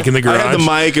had the mic in the garage. I had the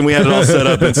mic, and we had it all set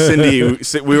up. And Cindy,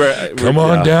 we were Come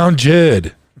on yeah. down,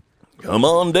 Jed. Come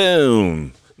on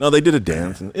down. No, they did a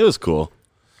dance, and it was cool.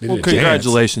 They Well, did a dance.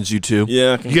 congratulations, you two.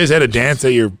 Yeah. You guys had a dance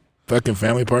at your fucking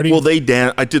family party? Well, they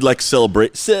danced. I did like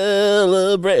celebrate,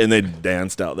 and they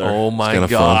danced out there. Oh It's my kinda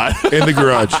god. fun. in the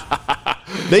garage.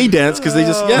 They danced because they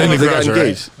just In the they garage, got right?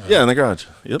 engaged. Yeah, in the garage.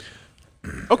 Yep.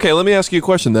 Okay, let me ask you a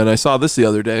question then. I saw this the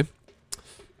other day.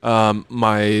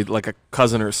 My like a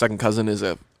cousin or a second cousin is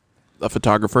a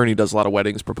photographer and he does a lot of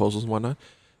weddings, proposals and whatnot.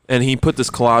 And he put this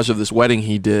collage of this wedding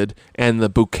he did, and the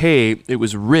bouquet, it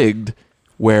was rigged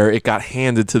where it got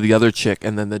handed to the other chick,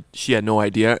 and then she had no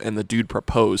idea, and the dude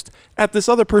proposed at this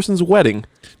other person's wedding.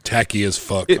 Tacky as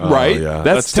fuck. Right? yeah. That's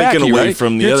That's taken tacky, away right?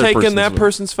 from the You're other taking person's that wedding.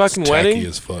 person's fucking Tacky wedding?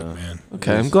 as fuck, man.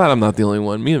 Okay, I'm glad I'm not the only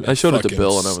one. I showed it to Fucking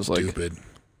Bill, and I was like, stupid.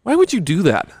 why would you do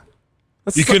that?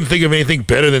 That's You couldn't think of anything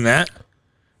better than that?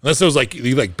 Unless it was like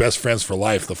you like best friends for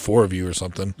life, the four of you or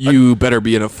something. You better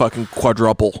be in a fucking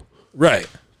quadruple, Right.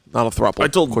 not a throuple. I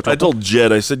told Quadruple.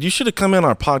 Jed, I said you should have come in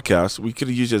our podcast. We could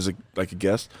have used you as a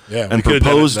guest, Yeah, we and could have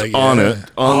done it, proposed like, on yeah.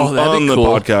 it on that'd be the cool.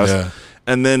 podcast. Yeah.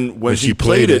 And then when When she she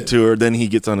played played it it. to her, then he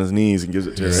gets on his knees and gives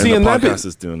it to her. See, and the and podcast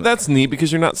is doing it. that's neat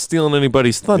because you're not stealing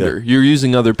anybody's thunder. Yeah. You're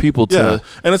using other people to. Yeah,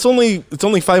 and it's only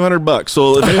 $500.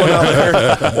 So if anyone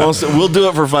out there wants to, we'll do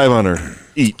it for $500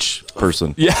 each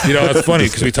person. Yeah. You know, that's funny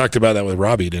because we talked about that with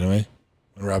Robbie, didn't we?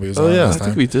 When Robbie was on yeah. I last think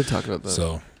time. we did talk about that.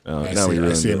 So Oh, I now we see, I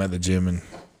ruined see him it. at the gym and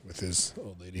with his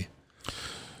old lady.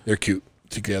 They're cute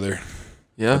together.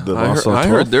 yeah, The I Lost on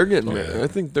heard 12? they're getting Oh, married. yeah. I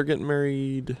think they're getting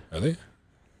married. Are they?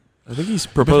 I think he's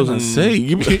proposing. Say she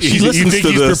you listens think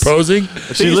to he's this. proposing? I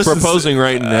think he's proposing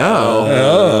right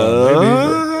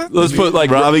now. Let's put like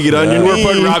Robbie, get on your We're knee.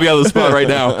 putting Robbie on the spot right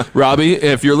now. Robbie,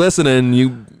 if you're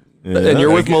listening, and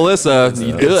you're with Melissa,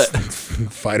 you do it.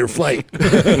 Fight or flight.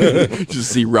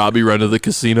 Just see Robbie run to the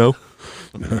casino,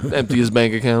 empty his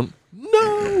bank account.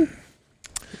 No.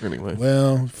 Anyway,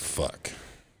 Well, fuck.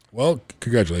 Well,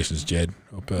 congratulations, Jed.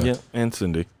 Hope, Yeah, and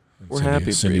Cindy. we're Cindy- happy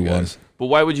for Cindy you won. guys. But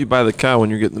why would you buy the cow when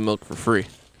you're getting the milk for free?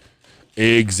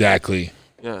 Exactly.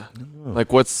 Yeah.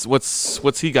 Like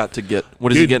what's he got to get?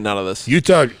 What is he Dude, getting out of this?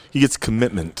 Utah He gets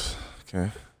commitment.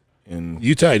 Okay. And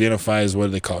identifies what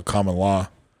do they call it, common law.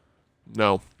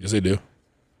 No. Yes, they do.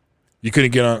 You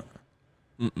couldn't get on.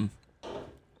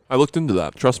 I looked into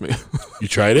that. Trust me. You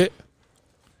tried it.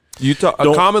 Utah, a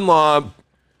Don't- common law.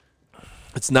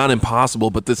 It's not impossible,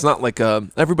 but it's not like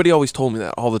everybody always told me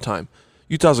that all the time.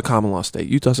 Utah's a common law state.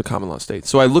 Utah's a common law state.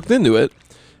 So I looked into it,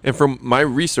 and from my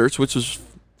research, which was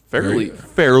fairly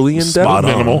in spot depth, on.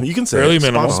 Minimal. You can say Fairly it.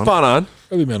 minimal. spot on.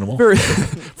 Really minimal. Very,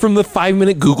 from the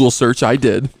 5-minute Google search I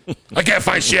did, I can't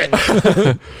find shit.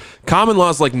 common law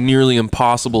is like nearly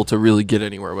impossible to really get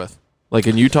anywhere with. Like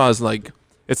in Utah, is like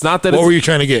it's not that. What it's, were you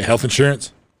trying to get? Health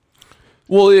insurance?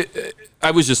 well,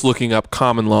 I was just looking up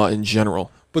common law in general.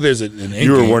 But there's an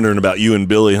You were wondering about you and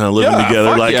Billy, huh? Living Yeah, together.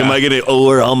 fuck Like, yeah. am I going to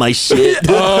owe all my shit?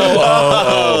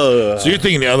 So you're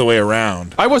thinking the other way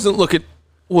around. I wasn't looking.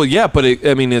 Well, yeah, but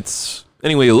it's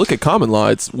any way you look at common law,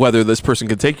 it's whether this person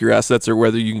can take your assets or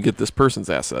whether you can get this person's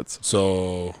assets.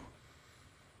 So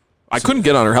I couldn't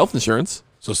get on her health insurance,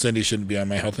 Cindy shouldn't be on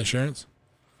my health insurance?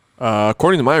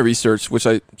 according to my research, which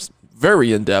I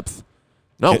very in depth.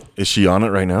 No, Is she on it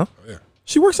right now?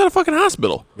 she works at a fucking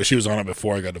hospital. But she was on it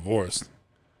before I got divorced. So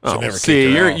I Oh, never see,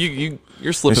 kicked her you're off. you're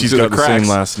And slipping she's through got the the cracks. same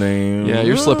last name. Yeah,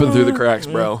 you're slipping through the cracks,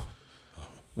 bro.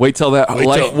 Wait till that.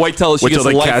 Wait till she Wait gets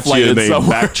till they life catch you flighted and they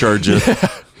somewhere. back charge you.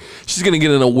 She's gonna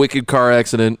get in a wicked car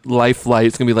accident, life flight.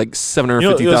 It's gonna be like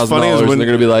 $750,000, You know what's funny is and when- they're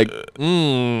gonna be like,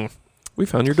 "We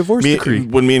found your divorce decree."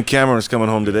 When me and Cameron was coming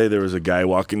home today, there was a guy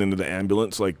walking into the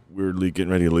ambulance, like we were getting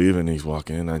ready to leave, and he's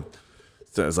walking in. I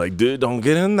was like, dude, don't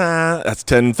get in that. That's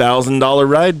 $10,000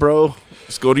 ride, bro.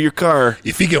 Just go to your car.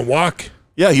 If he can walk,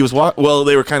 Yeah, he was well,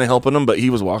 they were kind of helping him, but he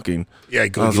was walking. yeah,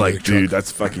 go I was get like, your truck. dude,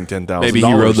 that's fucking $10,000. Maybe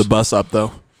he rode the bus up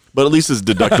though. But at least his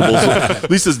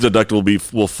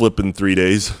deductible will flip in 3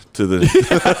 days to the.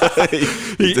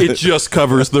 It just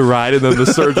covers the ride, and then the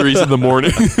surgery's in the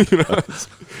morning. You know, it's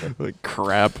like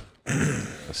crap.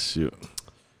 Shoot.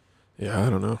 Yeah, I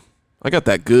don't know. I got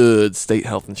that good state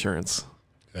health insurance.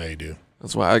 Yeah, you do.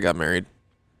 That's why I got married.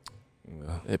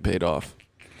 It paid off.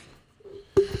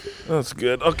 That's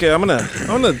good. Okay, I'm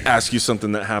gonna ask you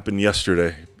something that happened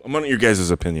yesterday. I want your guys'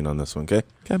 opinion on this one, okay?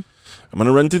 Okay. I'm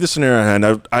gonna run through the scenario,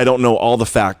 and I don't know all the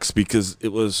facts because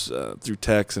it was through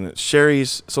text, and it's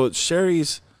Sherry's. So it's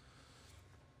Sherry's.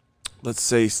 Let's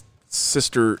say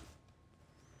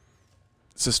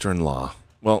sister-in-law.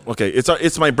 Well, okay,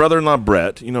 it's my brother-in-law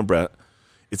Brett. You know Brett.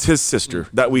 It's his sister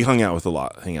that we hung out with a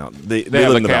lot. They They live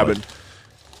have a in the valley. cabin.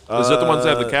 Is that the ones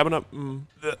that have the cabin up?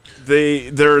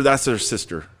 Mm. That's their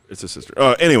sister. It's a sister.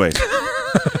 Anyway,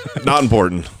 not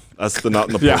important. That's the not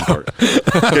important part.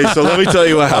 Okay, so let me tell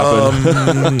you what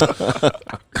happened.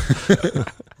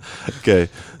 Okay,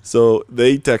 so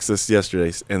they texted us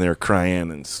yesterday, and they're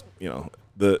crying, and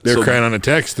They're crying on a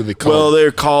text. Did they call? Well,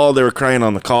 they were crying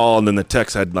on the call, and then the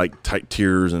text had like tight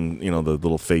tears and the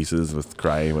little faces with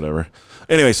crying, whatever.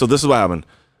 Anyway, so this is what happened.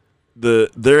 They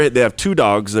have 2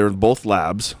 dogs. They're both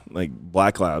labs, like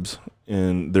black labs,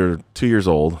 and they're 2 years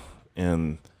old.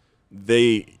 And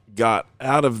they got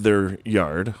out of their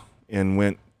yard and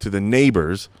went to the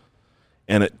neighbors,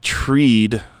 and it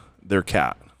treed their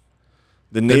cat.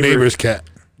 The neighbor's cat.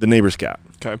 The neighbor's cat.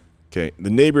 Okay. Okay. The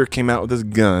neighbor came out with his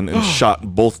gun and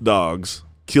shot both dogs,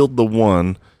 killed the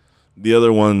one. The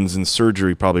other one's in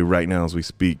surgery probably right now as we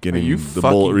speak, getting you the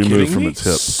bullet fucking removed kidding from me? its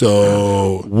hip.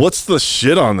 So What's the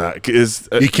shit on that?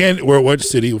 you can't. What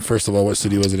city? First of all, what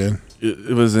city was it in?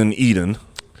 It was in Eden.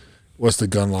 What's the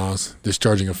gun laws?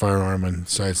 Discharging a firearm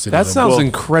inside city. That limits. sounds Well,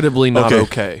 incredibly not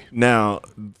okay. Now,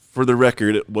 for the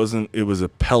record, it wasn't. It was a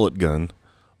pellet gun,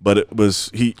 but it was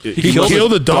He killed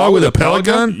killed a dog with a pellet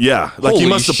gun. Yeah, like he Holy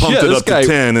must have pumped shit, it this up guy- to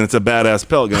 10, and it's a badass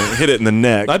pellet gun. It hit it in the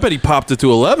neck. I bet he popped it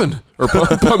to 11 or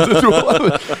pumped it to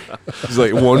 11. He's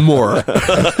like, one more.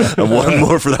 And one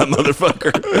more for that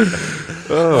motherfucker.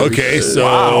 Okay,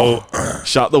 so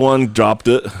Shot the one, dropped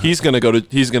it. He's gonna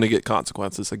get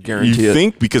consequences. I guarantee You it.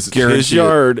 think because it's Guarantee his it.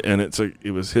 yard and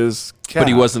it was his cat. But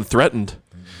he wasn't threatened.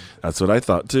 That's what I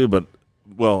thought too. But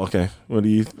well, okay.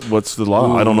 What's the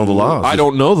law? I don't know the law. I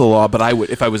don't know the law, but I would,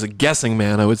 if I was a guessing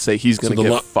man, I would say he's gonna the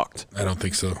get law- fucked. I don't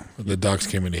think so. The dogs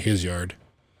came into his yard.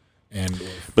 And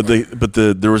But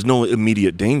there was no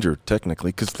immediate danger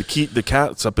technically because the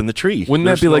cat's up in the tree. Wouldn't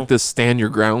There's that be no- like the stand your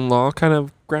ground law kind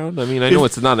of ground? I mean, I know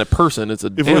it's not a person; it's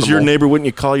a. If it was your neighbor, wouldn't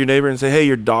you call your neighbor and say, "Hey,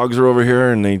 your dogs are over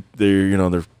here," and they're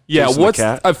Yeah, chasing the what's?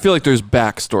 cat? I feel like there's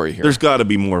backstory here. There's got to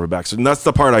be more of a backstory, and that's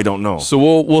the part I don't know. So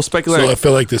we'll speculate. so I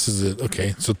feel like this is it.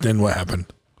 Okay, so then what happened?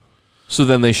 So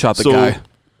then they shot the So- guy.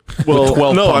 Well,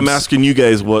 12 no, I'm pumps. asking you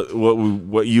guys what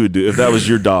you would do if that was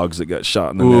your dogs that got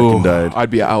shot in the neck and died, I'd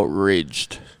be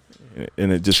outraged.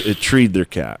 and it treed their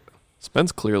cat.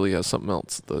 Spence clearly has something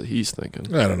else that he's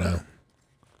thinking. I don't know.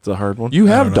 It's a hard one. You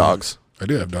have don't know. dogs, I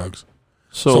do have dogs.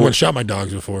 so Someone shot my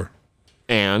dogs before.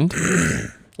 and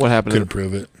what happened? Couldn't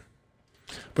prove it.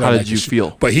 But How I'm did like, you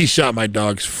feel? But he shot my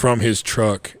dogs from his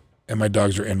truck, and my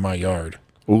dogs are in my yard.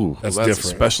 Ooh, That's, That's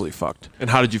different. especially fucked. And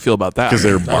how did you feel about that? because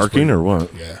they were was barking pretty- or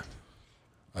what? Yeah,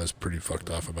 I was pretty fucked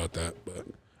off about that, but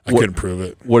I What- couldn't prove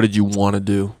it. What did you want to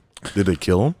do? Did they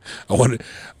kill him? I wanted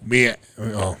me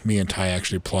and Ty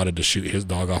actually plotted to shoot his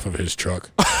dog off of his truck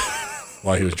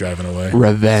while he was driving away.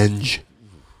 Revenge.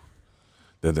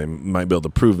 That they might be able to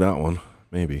prove that one.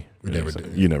 Maybe We never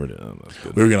did. You never did. Oh, that's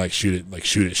good. We were gonna shoot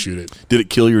it. Did it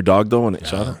kill your dog though when it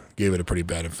shot him? Gave it a pretty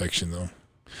bad infection though.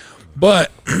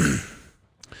 But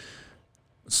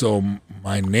so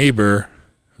my neighbor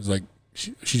was like,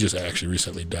 she just actually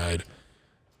recently died.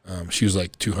 She was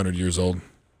like 200 years old,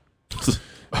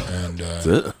 and That's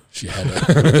it. she had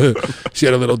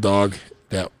a little dog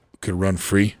that could run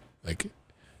free. Like it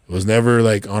was never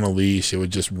like on a leash. It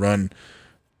would just run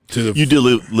to the. You did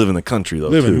live in the country though.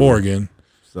 live too, in Morgan.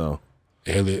 So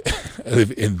I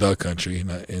live in the country,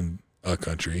 not in a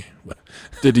country. But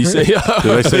Did he say? did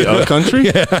I say a country?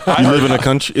 You live in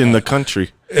the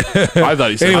country. I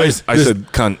thought he said. Anyways, I said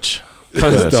cunch.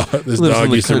 this dog Lives in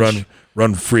the used to country.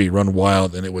 run free, run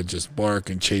wild, and it would just bark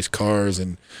and chase cars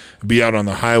and be out on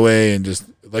the highway and just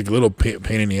like a little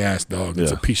pain in the ass dog.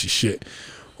 It's a Yeah. piece of shit.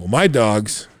 Well, my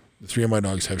dogs, the three of my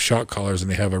dogs have shock collars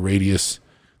and they have a radius.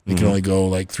 They can only go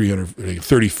like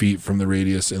 30 feet from the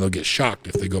radius, and they'll get shocked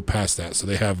if they go past that. So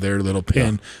they have their little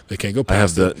pin. They can't go I have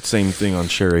past it. that same thing on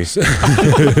Sherry.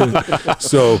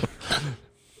 So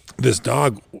this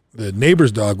dog, the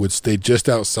neighbor's dog, would stay just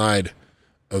outside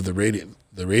of the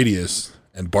radius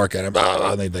and bark at him.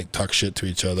 And they'd like talk shit to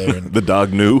each other. And The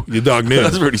dog knew. the dog knew.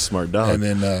 That's a pretty smart dog. And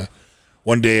then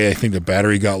one day, I think the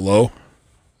battery got low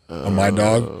on my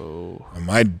dog. And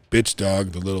my bitch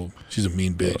dog, she's a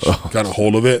mean bitch, got a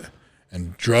hold of it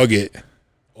and drug it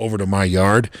over to my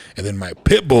yard. And then my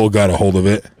pit bull got a hold of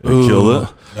it. They killed it.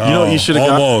 No, You know what you should have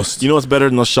got? almost. You know what's better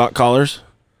than those shot collars?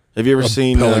 Have you ever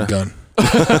seen Pellet gun.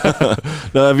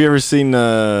 No, have you ever seen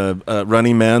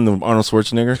Running Man, the Arnold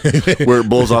Schwarzenegger, where it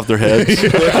blows off their heads?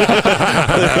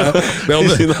 They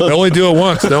only do it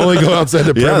once. They only go outside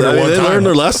the perimeter I mean, one they time. learn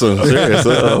their lesson.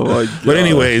 Seriously. Oh my God. But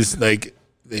anyways, like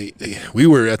we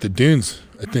were at the dunes,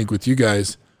 I think, with you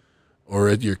guys, or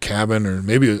at your cabin, or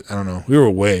maybe I don't know. We were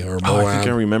away or Oh, Moab, I think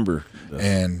I remember.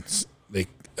 and they,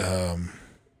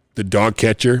 the dog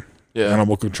catcher, Yeah.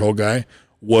 animal control guy,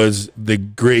 was the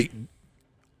great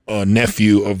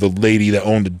nephew of the lady that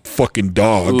owned the fucking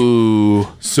dog. Ooh.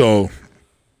 So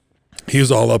he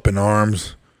was all up in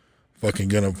arms,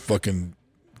 gonna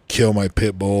kill my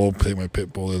pit bull, take my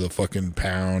pit bull to the fucking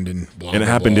pound, and blah, And it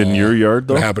blah, happened in blah. your yard,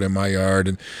 though? It happened in my yard,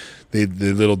 and the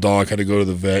little dog had to go to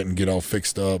the vet and get all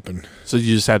fixed up, and So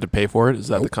you just had to pay for it? Is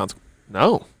that the consequence?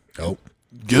 No. nope.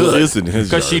 Good. It is in his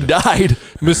Because she yard. died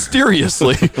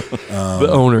mysteriously. The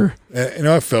owner. You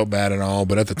know, I felt bad and all,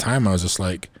 but at the time I was just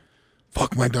like,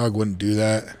 fuck, my dog wouldn't do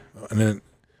that. And then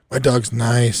my dog's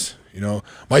nice. You know,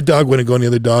 my dog wouldn't go on the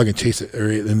other dog and chase it,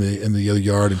 or in the other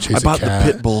yard and chase I a bought the cat.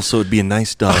 pit bull so it'd be a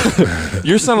nice dog.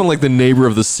 You're sounding like the neighbor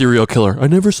of the serial killer. I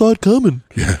never saw it coming.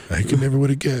 Yeah, I could never would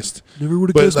have guessed. Never would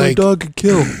have But, guessed my like- dog could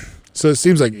kill. So it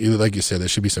seems like you said, there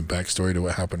should be some backstory to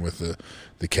what happened with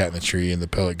the cat in the tree and the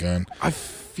pellet gun. I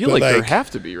feel But, like there like- have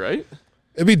to be, right?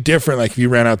 It'd be different, like if you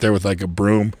ran out there with like a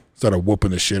broom, started whooping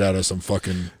the shit out of some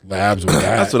fucking labs with that.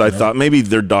 That's what I thought. Maybe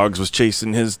their dogs was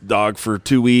chasing his dog for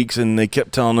 2 weeks, and they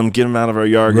kept telling him, "Get him out of our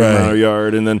yard, get him out of Right. our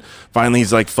yard." And then finally,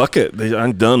 he's like, "Fuck it,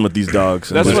 I'm done with these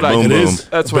dogs." And That's just what I- boom, it boom. is.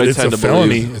 That's what But I it's tend a to felony.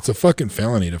 believe. It's a fucking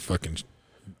felony to fucking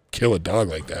kill a dog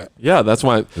like that. Yeah, that's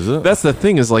why. Is it? That's the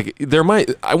thing is like there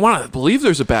might. I want to believe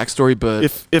there's a backstory, but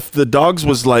If the dogs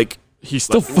was like he's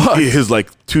still fucked. his like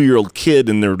 2-year-old kid,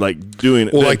 and they're like doing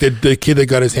it, Well, like the kid that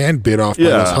got his hand bit off by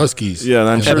Yeah. those huskies. yeah,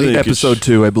 I'm sure they could Episode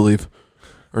 2, I believe.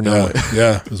 Or no? Yeah,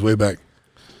 yeah, it was way back.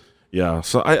 Yeah,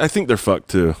 so I think they're fucked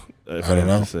too. If I don't have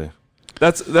know. to say.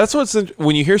 That's what's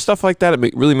when you hear stuff like that,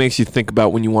 it really makes you think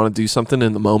about when you want to do something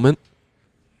in the moment.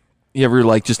 You ever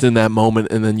like just in that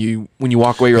moment, and then when you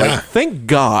walk away, you're Yeah. like, thank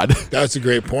God That's a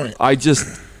great point. I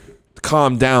just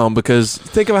calmed down, because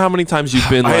think of how many times you've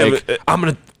been I like, have- I'm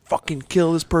gonna fucking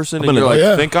kill this person, and gonna- you're like,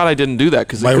 Oh, yeah. thank God I didn't do that,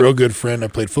 because My real good friend I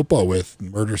played football with,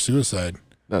 murder-suicide.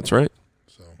 that's right.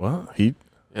 What? He?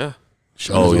 Yeah.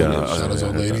 Shot his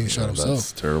old lady, shot That's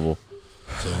himself. terrible.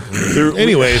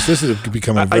 Anyways, this is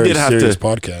becoming a I very did have serious to-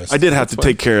 podcast. I did have to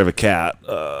take care of a cat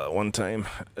one time.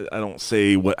 I don't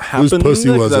say what happened. pussy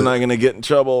was because I'm it? not going to get in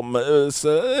trouble. It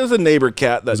was a neighbor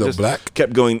cat that Was it just black?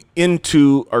 kept going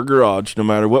into our garage. No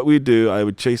matter what we do, I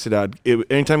would chase it out.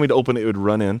 Anytime we'd open it, it would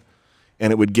run in.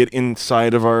 And it would get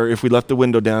inside of if we left the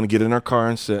window down, get in our car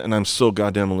and sit. And I'm so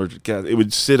goddamn allergic to cats. It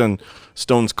would sit on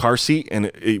Stone's car seat,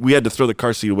 and we had to throw the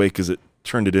car seat away because it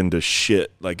turned it into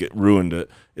shit. Like, it ruined it.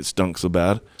 It stunk so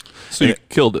bad. So you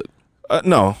killed it.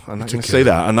 No, I'm not going to say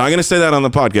that. I'm not going to say that on the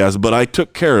podcast, but I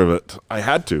took care of it. I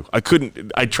had to. I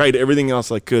couldn't. I tried everything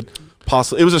else I could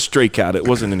possibly. It was a stray cat. It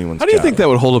wasn't anyone's cat. How do you think that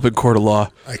would hold up in court of law?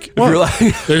 If you're like,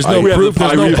 There's no proof.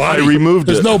 There's no body. I removed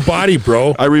There's it. no body,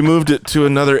 bro. I removed it to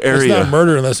another It's area. not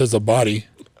murder unless it's a body.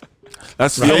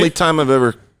 That's Right? the only time I've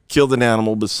ever killed an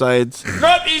animal besides.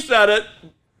 not he said it.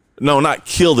 No, not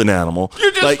killed an animal.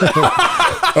 You just like,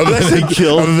 Other I say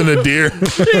kill? Other than a deer.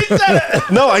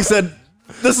 no, I said.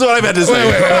 This is what I've had to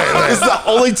say. This is the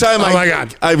only time my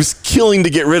God. I was killing to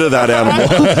get rid of that animal.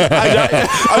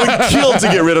 I would kill to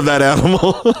get rid of that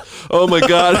animal. Oh my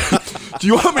God. Do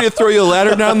you want me to throw you a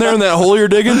ladder down there in that hole you're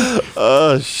digging?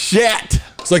 Shit.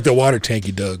 It's like the water tank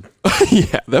you dug.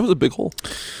 Yeah, that was a big hole.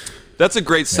 That's a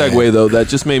great segue, though. That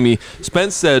just made me.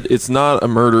 Spence said it's not a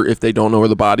murder if they don't know where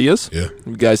the body is. Yeah.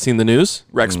 You guys seen the news?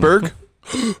 Rexburg?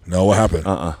 No, what happened?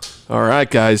 Uh-uh. All right,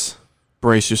 guys.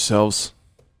 Brace yourselves.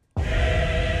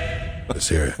 Let's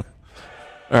hear it.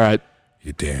 All right.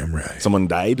 You're damn right. Someone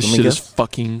died. This Let me shit is guess?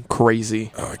 fucking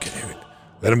crazy. Oh, I can't hear it.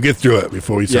 Let him get through it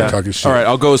before we start talking shit. All right,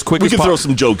 I'll go as quick We as can throw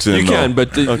some jokes in. You though. can,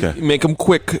 but Okay. make them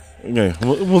quick. Okay,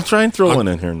 we'll try and throw one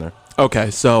in here and there.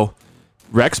 Okay, so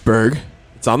Rexburg,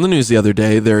 it's on the news the other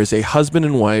day. There is a husband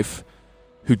and wife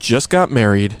who just got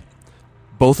married.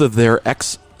 Both of their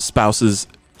ex-spouses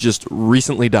just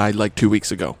recently died like 2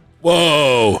 weeks ago.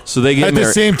 Whoa. So they get At the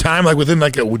married. same time, like within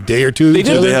like a day or two. They each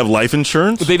did. Do other? they have life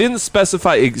insurance? They didn't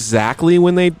specify exactly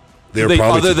when they were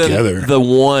probably other together. than the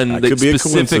one That that could be a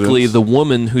specifically coincidence. the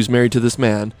woman who's married to this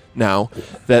man now,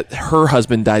 that her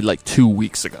husband died like 2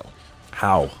 weeks ago.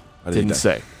 How? I Didn't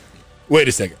say. Wait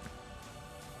a second.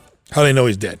 How do they know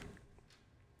he's dead?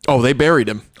 Oh, they buried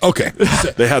him. Okay.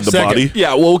 They had the Second. body.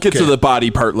 Yeah, we'll get to Okay. the body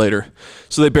part later.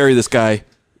 So they bury this guy.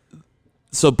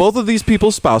 So both of these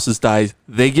people's spouses died.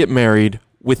 They get married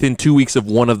within 2 weeks of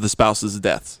one of the spouses'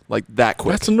 deaths. Like that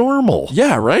quick. That's normal.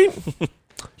 Yeah, right?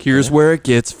 Here's where it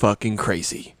gets fucking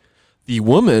crazy. The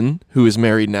woman who is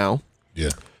married now Yeah.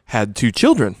 had 2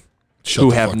 children Shut who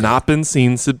the have fuck not up. been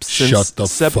seen since Shut the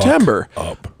September. fuck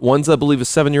up. One's, I believe, a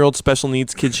 7-year-old special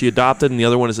needs kid she adopted, and the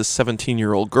other one is a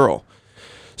 17-year-old girl.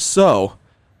 So,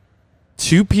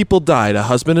 2 people died, a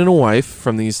husband and a wife,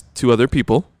 from these 2 other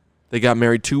people. They got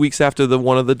married 2 weeks after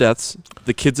one of the deaths.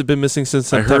 The kids have been missing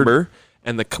since I heard- September.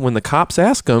 And when the cops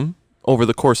ask them over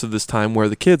the course of this time where are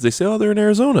the kids, they say, oh, they're in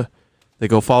Arizona. They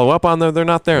go follow up on them. They're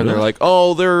not there. And they're like,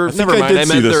 oh, they're think never I mind. did I see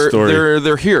meant this story.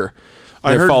 they're here.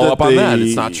 I They heard follow that up on that.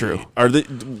 It's not true. Are they?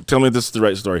 Tell me this is the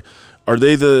right story. Are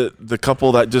they the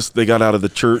couple that just they got out of the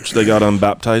church, they got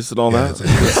unbaptized and all Yeah,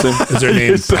 that? Is their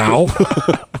name Powell?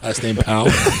 Last name Powell?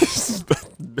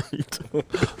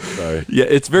 Sorry. Yeah,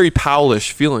 it's very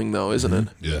Powell-ish feeling, though, isn't it?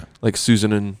 Yeah. Like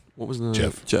Susan and what was the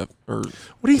Jeff. Or What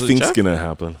do you Was it think's Jeff? gonna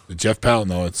happen? Jeff Powell?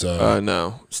 No, it's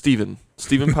no, Stephen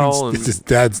Powell and his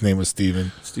dad's name was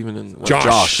Steven. Stephen and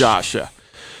Josh. Josh. Yeah.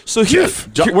 So here,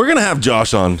 We're gonna have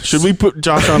Josh on. Should we put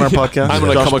Josh on our podcast? I'm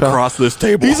gonna Josh come Powell? across this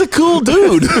table. He's a cool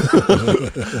dude.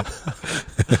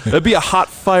 That'd be a hot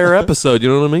fire episode. You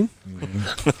know what I mean?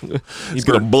 He's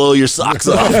gonna blow your socks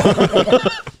off.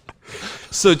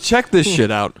 So check this shit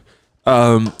out.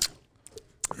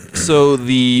 So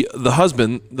the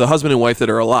husband and wife that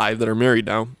are alive, that are married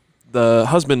now, the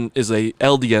husband is a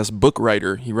LDS book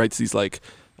writer. He writes these like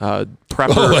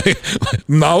prepper,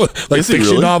 Like Is he fiction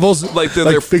really? novels? like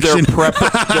they're fiction. prep.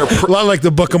 They're A lot like the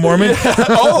Book of Mormon.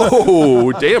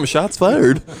 oh damn! Shots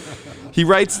fired. He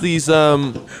writes these.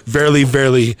 Verily,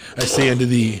 verily, I say unto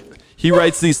thee. He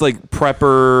writes these like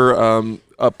prepper,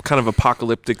 kind of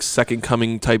apocalyptic second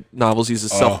coming type novels. He's a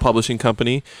self-publishing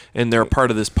company, and they're a part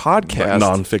of this podcast.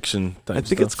 Nonfiction. Type I think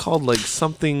stuff. it's called like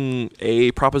something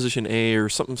Proposition A, or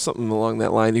something along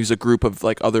that line. He was a group of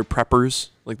like other preppers,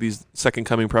 like these second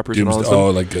coming preppers and all this Doomsday.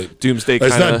 Oh, stuff. like a, Doomsday. it's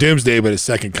Kinda, not Doomsday, but it's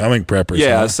Second Coming preppers.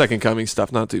 yeah, huh? second coming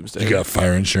stuff, not Doomsday. You got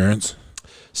fire insurance.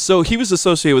 So he was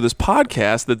associated with this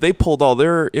podcast that they pulled all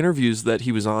their interviews that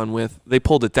he was on with. They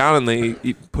pulled it down and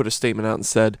he put a statement out and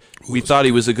said, "We thought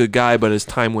he was a good guy, but as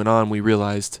time went on, we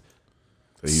realized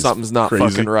something's not crazy.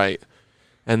 fucking right."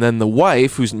 And then the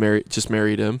wife, who's just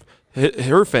married him,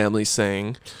 her family's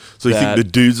saying, So you think that- the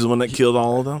dude's the one that killed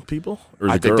all of them people, or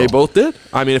the I think girl? they both did.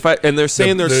 I mean, and they're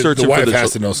saying they're searching the wife for the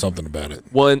has to know something about it.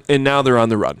 one, and now they're on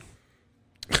the run.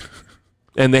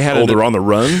 And they had Oh, they're on the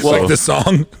run. Like So- the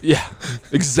song. Yeah,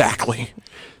 exactly.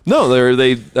 No,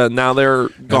 now they're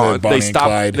gone. Bonnie and Stopped.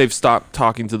 Clyde. They've stopped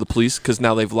talking to the police because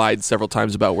now they've lied several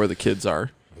times about where the kids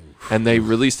are, and they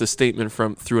released a statement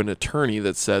through an attorney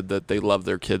that said that they love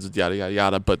their kids, yada yada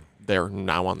yada, but they're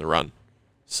now on the run.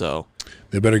 So,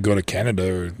 They better go to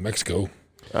Canada or Mexico.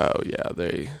 oh yeah,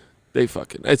 they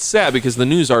fucking. It's sad because the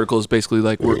news article is basically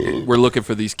like we're looking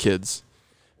for these kids.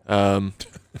 I'm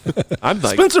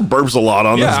like, Spencer burps a lot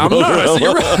on yeah, this. I'm program. nervous.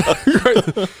 You're right.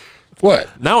 You're right.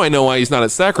 What? Now I know why he's not at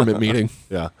sacrament meeting.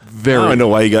 Yeah. Very. Now I know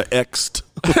why you got X'd.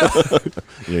 Yeah,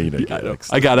 you didn't get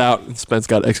X'd. I got out and Spence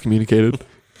got excommunicated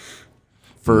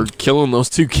for killing those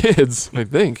two kids, I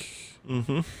think.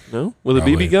 Mm-hmm. No? With a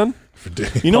Probably. BB gun?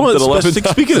 You know Pumped it what? 11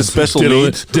 Speaking of special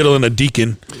needs, Diddling a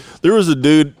deacon. there was a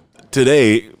dude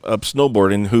today up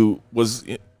snowboarding who was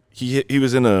he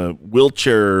was in a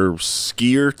wheelchair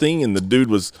skier thing, and the dude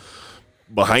was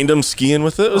behind him skiing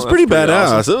with it. It was that's pretty pretty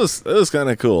badass. It was kind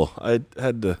of cool. I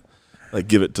had to like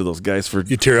give it to those guys for.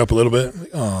 You tear up a little bit.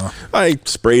 Like, aw. I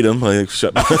sprayed them. I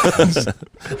shut.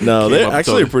 No, they up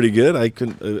actually to- are pretty good.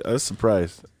 I was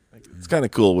surprised. It's kind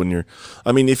of cool when you're.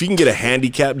 I mean, if you can get a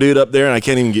handicap dude up there, and I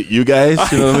can't even get you guys.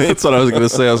 You know what I mean? That's what I was going to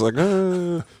say. I was like, Just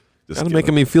kind of kidding.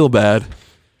 making me feel bad.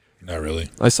 Not really.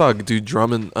 I saw a dude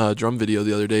drum video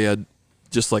the other day. He had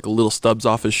just like little stubs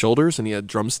off his shoulders, and he had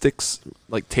drumsticks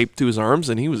like taped to his arms,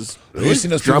 and he was You seen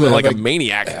those people drumming that like have, a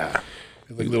maniac.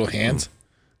 like little hands?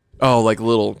 Oh, like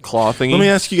little claw thingy. Let me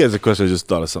ask you guys a question. I just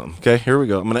thought of something. Okay, here we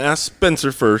go. I'm going to ask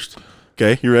Spencer first.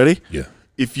 Okay, you ready? Yeah.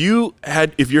 If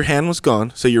your hand was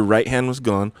gone, say your right hand was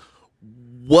gone,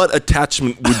 what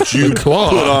attachment would you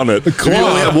claw. put on it? If you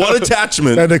only have one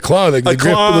attachment. And the claw, like the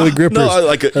grippers. No,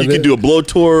 like you could do a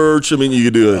blowtorch. I mean, you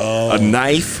could do a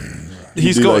knife.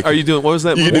 He's do going. like- Are you doing? What was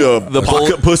that? You could do a the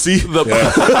pocket pussy. The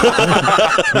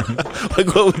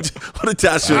Like what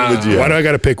attachment would you Why have? do I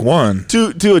got to pick one?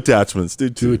 Two attachments,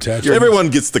 dude. Two attachments. Everyone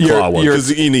gets the You're- claw one you're-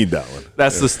 because you need that one.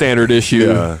 That's the standard issue.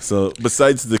 Yeah. So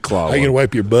besides the claw I can one,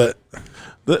 wipe your butt.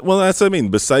 well, that's what I mean.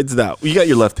 Besides that, you got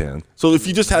your left hand. So if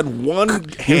you just had one You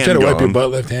hand try to wipe your gone,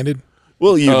 butt left-handed?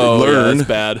 well, you'd Oh, learn. yeah, that's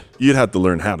bad. You'd have to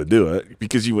learn how to do it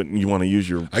because you wouldn't. You want to use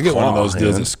your. I get one of claw those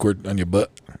deals hand. that squirt on your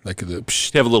butt. Like the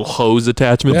psh. You have a little hose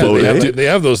attachment. Yeah, to they, it. have, they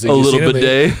have those things. A You little seen them?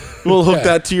 bidet. Well, hook Yeah.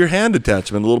 that to your hand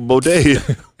attachment, a little bidet.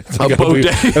 A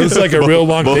bidet. It's like a real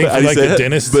long thing How for do you like say the it?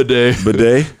 dentist. Bidet.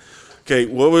 bidet. Okay,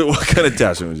 what kind of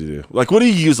attachment would you do? Like, what do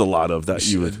you use a lot of that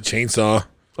you would? Chainsaw.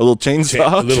 A little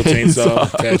chainsaw. A little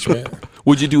chainsaw attachment.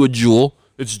 Would you do a jewel?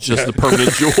 It's just a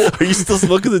permanent jewel. Are you still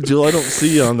smoking the jewel? I don't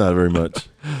see you on that very much.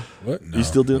 What? No. You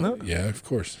still doing that? Yeah, of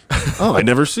course. Oh, I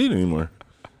never see it anymore.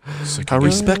 Sick How you,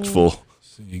 respectful.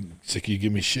 you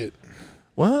give me shit.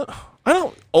 What? I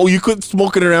don't. Oh, you quit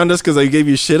smoking around us because I gave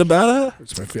you shit about it?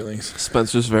 Hurts my feelings.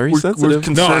 Spencer's very We're sensitive.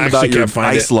 concerned No, I about actually your can't find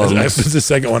ice it. lungs. It's the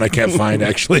second one I can't find,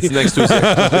 actually. It's next to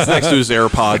his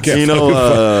AirPods. You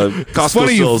know, It's Costco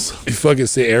funny you sells. fucking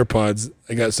say AirPods.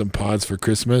 I got some pods for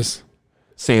Christmas.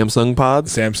 Samsung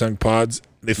pods. Samsung pods.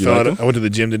 They You fell like out. 'em? I went to the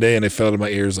gym today and they fell out of my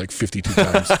ears like 52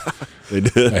 times. They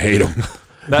did. I hate them.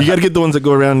 You got to get the ones that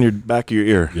go around your back of your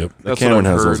ear. Yep. That's Cameron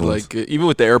what I've has heard. those ones. Like even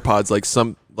with the AirPods,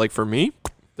 like for me,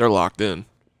 they're locked in.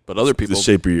 But other people, The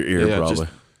shape of your ear, yeah, probably.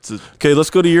 just- Okay,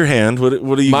 let's go to your hand. What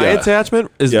do you my got?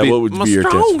 attachment is Yeah, what would my be your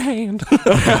strong hand.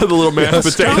 the little mashed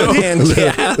potato.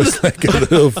 It's like a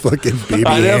little fucking baby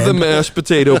I'd have the hand. mashed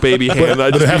potato baby hand.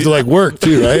 I'd But I have to like work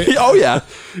too, right? oh yeah,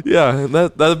 yeah. And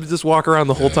that'd just walk around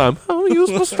the whole time. I'll use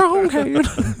my strong hand.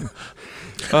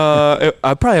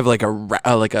 I'd probably have like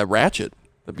a ratchet.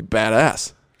 That'd be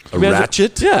badass. A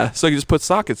ratchet? Yeah. So I can just put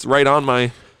sockets right on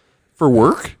my for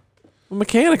work. I'm a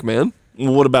mechanic, man.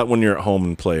 Well, what about when you're at home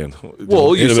and playing?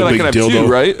 Well, you It'll said be I a can have big two, dildo.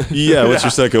 right? Yeah, what's your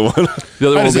second one? The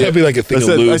other I one. just Will that'd be, be like a thing of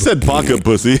lube. I said pocket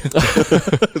pussy.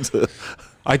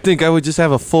 I think I would just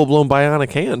have a full blown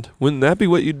bionic hand. Wouldn't that be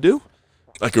what you'd do?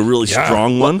 Like a really Yeah.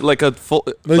 strong one? Like a full.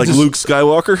 Like just- Luke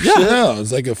Skywalker? Yeah, shit? no,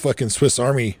 it's like a fucking Swiss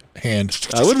Army hand.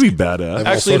 That would be badass. all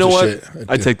Actually, you know what? sorts of shit.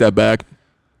 I'd take that back.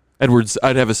 Edwards.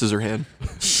 I'd have a scissor hand.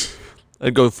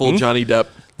 I'd go full Johnny Depp.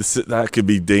 That could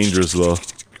be dangerous, though.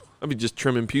 I'd be just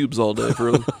trimming pubes all day for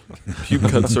a pube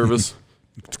cut service.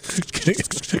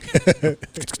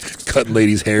 Cut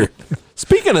ladies' hair.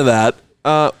 Speaking of that,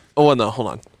 Oh no, hold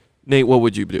on, Nate. What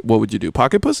would you do? What would you do?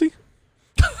 Pocket pussy?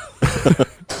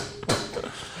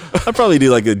 I'd probably do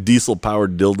like a diesel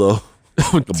powered dildo,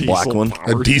 like a black one.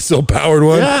 A diesel powered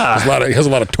one. Yeah. It has a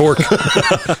lot of torque.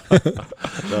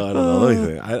 No, I don't know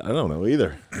anything. I don't know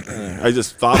either. I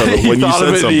just thought of it when you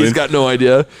said something. He's got no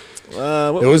idea. What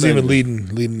It was wasn't I-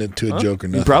 even leading into a joke or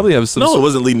nothing. You probably have some. No, it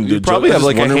wasn't leading to. You probably have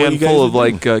like a handful of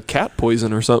like. like cat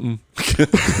poison or something.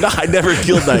 No, I never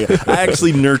killed that. I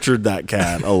actually nurtured that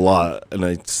cat a lot, and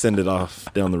I sent it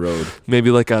off down the road.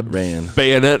 Maybe like a Ran.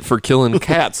 bayonet for killing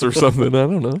cats or something. I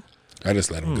don't know. I just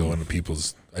let them go into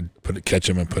people's. I'd catch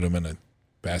them and put them in a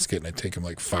basket, and I'd take them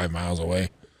like 5 miles away.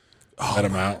 Let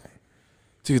them out.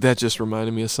 Dude, that just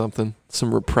reminded me of something.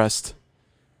 Some repressed.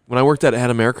 When I worked at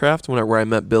Adam Aircraft, where I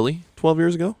met Billy 12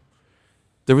 years ago,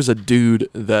 there was a dude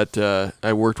that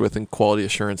I worked with in quality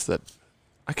assurance that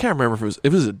I can't remember if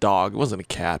it was a dog. It wasn't a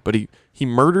cat, but he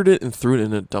murdered it and threw it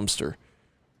in a dumpster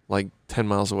like 10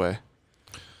 miles away.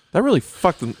 That really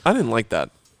fucked him. I didn't like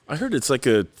that. I heard it's like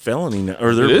a felony now,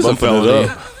 or they're It is a bumping felony. it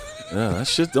up. Yeah, that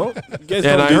shit don't. You guys And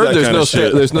don't I do heard that there's kind no of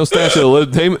shit. there's no statute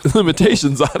of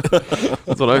limitations on it.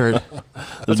 That's what I heard.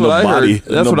 That's no what I body. heard.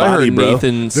 That's No what I body, heard. bro.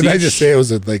 Nathan. Didn't I just Seach, say it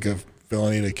was like a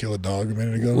felony to kill a dog a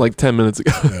minute ago? like 10 minutes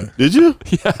ago? Did you?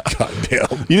 God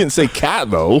damn. You didn't say cat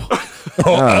though.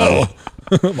 Oh,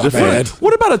 my bad.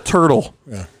 What about a turtle?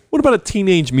 Yeah. What about a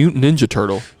teenage mutant ninja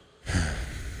turtle?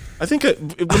 I think.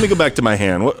 Let me go back to my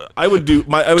hand. What I would do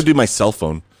my cell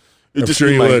phone. It'd I'm just sure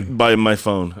be you would. by my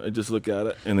phone. I just look at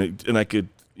it, and I could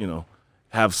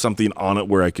have something on it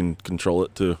where I can control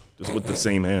it too, just with the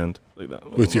same hand like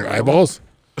that. With your eyeballs?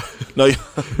 No,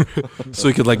 So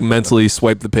you could like mentally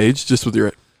swipe the page just with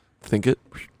your think it.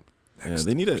 yeah,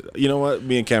 they need a. You know what?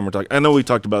 Me and Cam were talking. I know we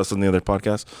talked about this on the other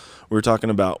podcast. We were talking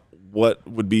about what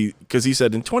would be, because he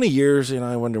said in 20 years,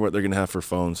 I wonder what they're going to have for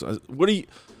phones. What do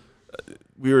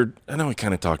you? I know we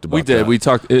kind of talked about. We did. that. We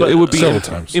talked. It, But it would be several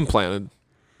times. implanted.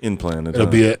 implanted.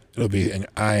 It'll be an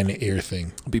eye and an ear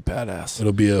thing. It'd be badass.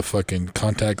 It'll be a fucking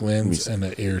contact lens and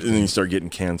an ear and then thing. you start getting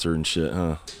cancer and shit,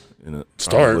 huh? In it,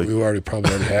 Start. probably. We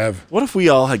probably already have. What if we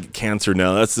all had cancer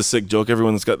now? That's the sick joke.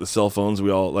 Everyone's got the cell phones.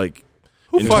 We all like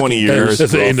in fucking 20 cares? years.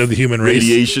 That's the end of the human race.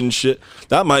 Radiation shit.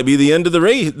 That might be the end of the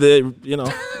race.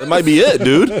 That might be it,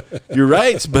 dude. You're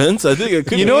right, Spence. I think it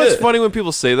could. You know be what's it. funny when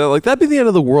people say that? Like that'd be the end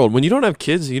of the world. When you don't have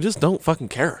kids, you just don't fucking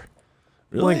care.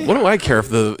 Really? Like, what do I care if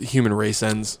the human race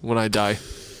ends when I die,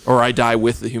 or I die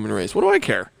with the human race? What do I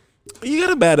care, You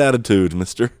got a bad attitude,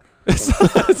 Mister.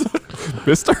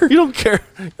 Mister? You don't care.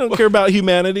 You don't care about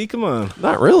humanity. Come on.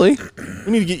 Not really.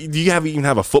 We need to get. Do you even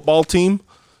have a football team?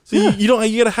 So you don't.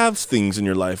 You got to have things in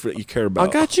your life that you care about.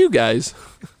 I got you guys.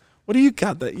 What do you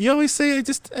got? That you always say. I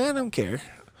don't care.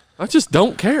 I just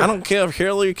don't care. I don't care if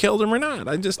Hillary killed him or not.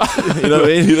 I just, you know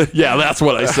what I mean? Yeah, that's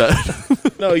what I said.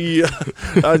 No,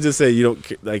 I would just say you don't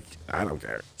care. Like, I don't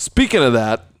care. Speaking of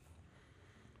that,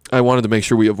 I wanted to make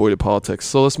sure we avoided politics.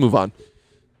 So let's move on.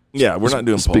 Yeah, we're not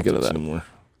doing Speaking politics of that.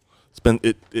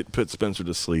 anymore. It puts Spencer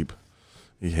to sleep.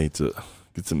 He hates it.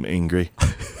 Gets him angry.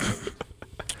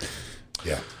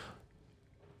 Yeah.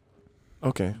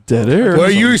 Okay. Dead air.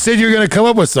 Well, you said you were going to come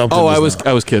up with something. Oh, just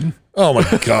now. I was kidding. Oh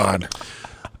my God.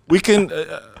 We can.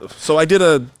 So I did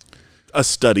a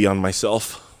study on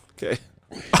myself. Okay.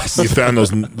 You found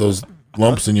those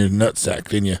lumps in your nutsack,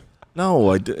 didn't you?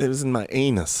 No, it was in my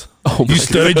anus. Oh You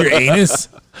studied your anus?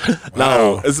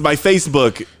 No, Wow. it's my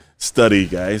Facebook study,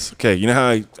 guys. Okay, you know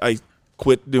how I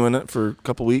quit doing it for a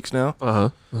couple weeks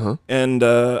now, and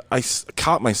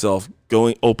caught myself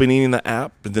opening the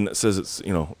app, and then it says it's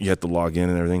you have to log in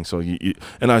and everything. So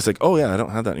and I was like, oh yeah, I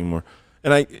don't have that anymore,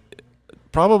 and I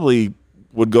probably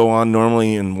would go on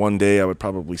normally in one day. I would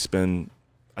probably spend,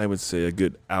 I would say, a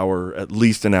good hour, at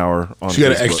least an hour on. So you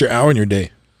got an Facebook. extra hour in your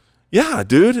day. Yeah,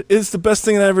 dude, it's the best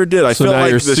thing I ever did. I So felt now like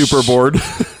you're the super bored.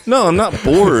 No, I'm not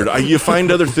bored. You find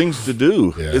other things to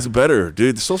do. Yeah. It's better,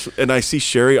 dude. And I see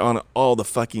Sherry on it all the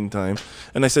fucking time.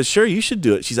 And I said, Sherry, you should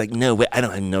do it. She's like, no, wait, I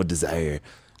don't have no desire.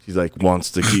 She's like,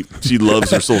 wants to keep. She loves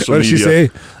her social What did media. she say?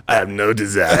 I have no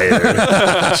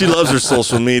desire. She loves her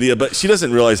social media, but she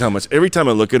doesn't realize how much. Every time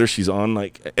I look at her, she's on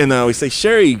and I always say,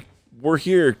 Sherry, we're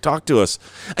here. Talk to us.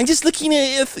 I'm just looking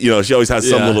at it. She always has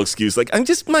some Yeah. little excuse like, I'm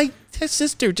just my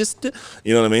sister. Just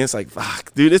you know what I mean? It's like,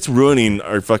 fuck, dude, it's ruining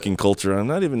our fucking culture. I'm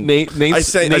not even. Nate I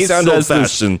sound says old this.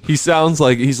 fashioned. He sounds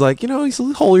like he's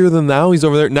holier than thou. He's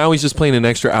over there now. He's just playing an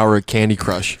extra hour of Candy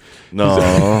Crush. No,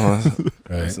 Right.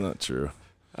 that's not true.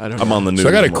 I don't. I'm on the news. So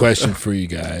I got a question for you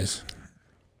guys.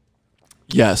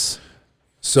 Yes.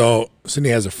 So Cindy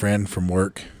has a friend from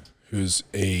work who's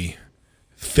a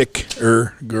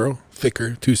thicker girl,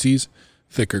 thicker, 2 C's,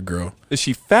 thicker girl. Is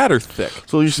she fat or thick?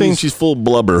 So you're saying she's full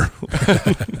blubber?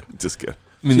 Just kidding.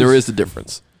 I mean, there is a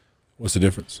difference. What's the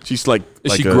difference? She's like.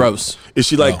 Is she gross? Is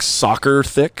she like No. soccer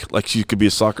thick? Like she could be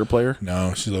a soccer player?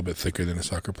 No, she's a little bit thicker than a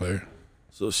soccer player.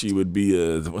 So she would be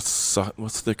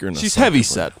what's thicker than a She's soccer heavy player?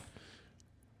 set.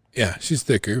 Yeah, she's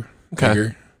thicker, Okay.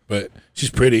 bigger, but she's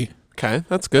pretty. Okay,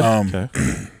 that's good. Okay.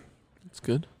 That's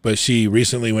good. But she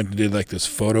recently went and did like this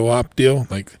photo op deal.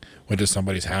 Like went to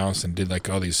somebody's house and did like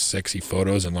all these sexy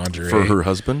photos and lingerie. For her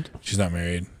husband? She's not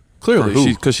married. Clearly, For who?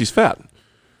 because she's fat.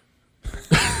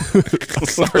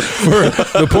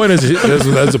 The point is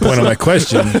that's the point of my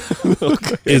question.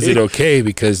 Is it okay?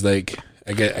 Because like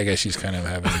I guess she's kind of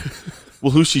having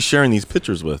Well, who's she sharing these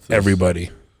pictures with?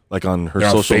 everybody. Like on her They're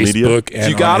on social media? Facebook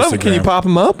and You got on them? Can you Instagram. pop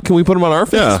them up? Can we put them on our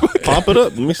Yeah. Facebook? Pop it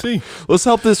up. Let me see. Let's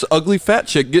help this ugly fat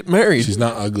chick get married. She's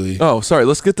not ugly. Oh, sorry.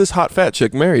 Let's get this hot fat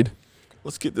chick married.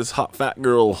 Let's get this hot fat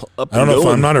girl up I don't and know if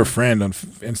going. I'm not her friend on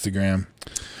Instagram.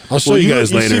 I'll show Well, you guys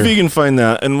See if later. you can find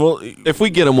that. And we'll. If we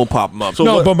get them, we'll pop them up. So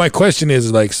No, what- but my question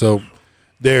is like, so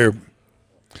they're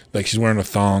like she's wearing a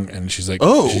thong and she's like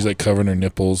she's like covering her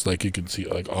nipples, like you can see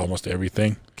like almost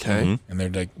everything, okay. and they're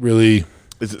like really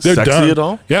Is it they're sexy done at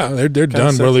all? Yeah, they're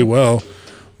done sexy. really well,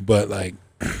 but like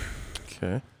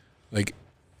Okay.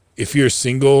 if you're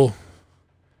single,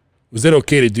 was it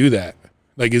okay to do that?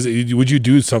 Like, would you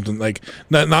do something like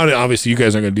not obviously you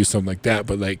guys aren't gonna do something like that,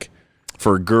 but like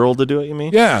For a girl to do it, you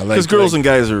mean? yeah, like Because girls and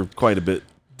guys are quite a bit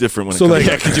different when So, it comes like-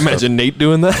 to Yeah, could you imagine Nate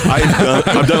doing that?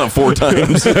 I've done it 4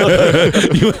 times.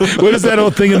 what is that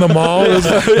old thing in the mall? It was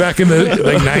back in the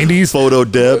like 90s? Photo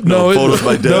Deb. No, photos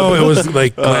by Deb. No, it was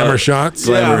like glamour shots.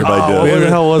 Glamour by Deb. what the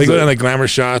hell was they go it? down like glamour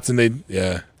shots and they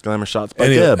Glamour shots by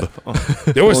Any- Deb. Oh,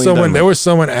 There was Only someone. done There was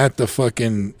someone at the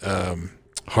fucking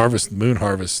Harvest Moon,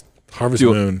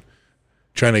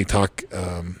 trying to talk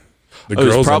the It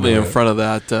girls. was probably into in it. front of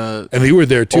that and you were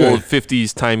there too, old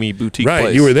 50s timey boutique right?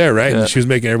 place. You were there, right? Yeah. And she was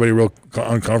making everybody real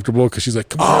uncomfortable because she's like,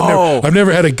 "Come on, Oh. I've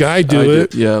never had a guy do I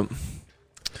it." did, yeah.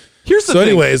 Here's the So, thing.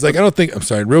 anyways, like I don't think I'm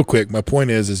sorry. Real quick, my point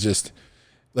is just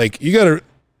like you gotta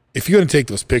if you're gonna take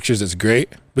those pictures, it's great,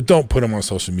 but don't put them on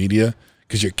social media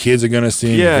because your kids are gonna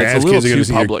see them, Yeah, your it's a little grandkids are gonna too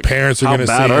see, public. your parents are How gonna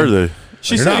see. bad are them. they?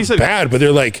 She They're said, not he said bad, but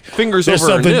they're like fingers there's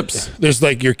over her something. nips. There's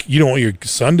like you don't want your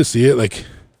son to see it, like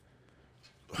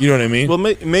you know what I mean? Well,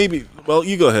 maybe. Well,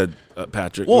 you go ahead,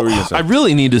 Patrick. Well, what were you gonna say? I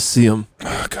really need to see him.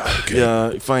 Oh, God, okay.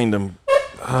 Yeah, find them.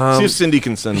 See if Cindy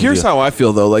can send them. Here's to you. how I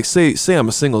feel though. Like, say I'm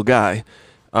a single guy.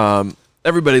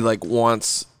 Everybody like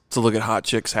wants to look at hot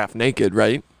chicks half naked,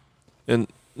 right? And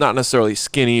not necessarily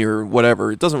skinny or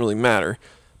whatever. It doesn't really matter.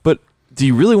 But do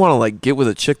you really want to like get with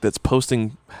a chick that's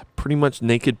posting pretty much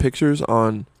naked pictures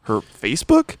on her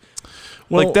Facebook?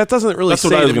 Well, like that doesn't really that's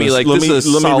what I say was to me gonna like say. this is a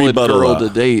Let me solid rebuttal girl that.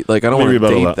 to date. Like I don't Let me want to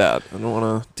date rebuttal that. I don't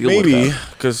want to deal with Maybe that.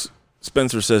 because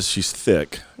Spencer says she's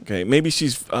thick. Okay, maybe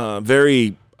she's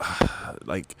very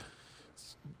like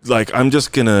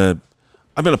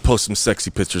I'm gonna post some sexy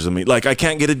pictures of me. Like I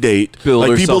can't get a date. Build her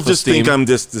like people just self-esteem. think I'm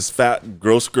just this fat,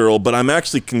 gross girl, but I'm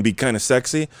actually can be kind of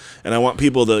sexy. And I want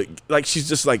people to like. She's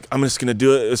just like I'm just gonna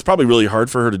do it. It's probably really hard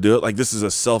for her to do it. Like this is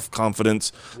a self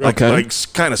confidence. Like Okay. like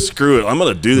kind of screw it. I'm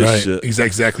gonna do this Right, shit.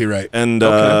 exactly right. And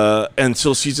and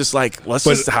so she's just like, let's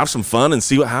But- just have some fun and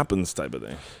see what happens, type of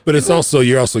thing. But it's also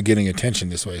you're also getting attention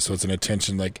this way, so it's an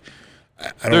attention like I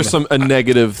don't There's know. a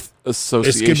negative It's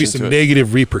association. gonna be to some it.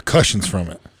 negative repercussions from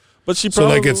it. But she So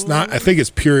probably like it's not. I think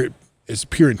it's pure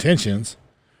intentions.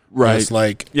 right. It's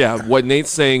like Yeah, what Nate's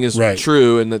saying is Right.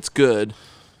 true and that's good.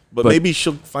 But maybe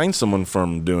she'll find someone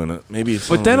from doing it. Maybe.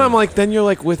 But then I'm like, then you're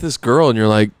like with this girl and you're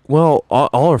like, well,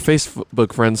 all her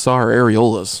Facebook friends saw her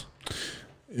areolas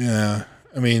yeah.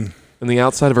 I mean, and the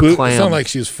outside of her but clam. it's not like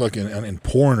she was fucking in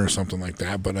porn or something like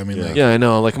that. But I mean, like, yeah, I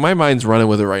know. Like my mind's running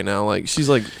with it right now. Like she's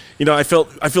like, I feel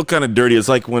kind of dirty. It's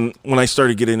like when I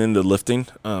started getting into lifting,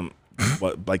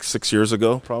 like 6 years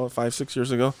ago, probably 5-6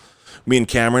 years ago. Me and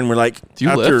Cameron were like, Do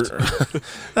you lift?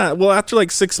 Well, after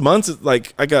like 6 months, it's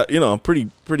like I got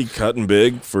pretty cut and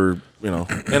big for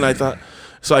and I thought.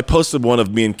 So I posted one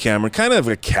of me and Cameron, kind of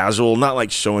a casual, not like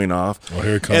showing off. Oh,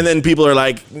 here it comes. And then people are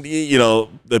like, they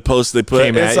put.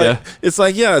 Came it's at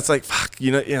like, ya. it's like, fuck,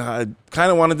 I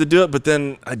kind of wanted to do it, but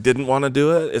then I didn't want to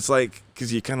do it. It's like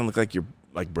because you kind of look like you're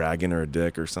like bragging or a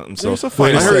dick or something. So There's a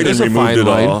fine I line. hurried There's and a removed fine it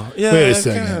line. all. Yeah, Wait a kinda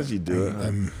second. as you do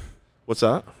it. What's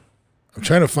that? I'm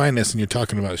trying to find this, and you're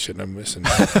talking about shit, and I'm missing.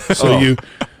 So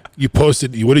You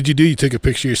posted. What did you do? You took a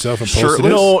picture of yourself and posted it.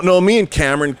 No, me and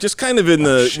Cameron just kind of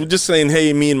just saying,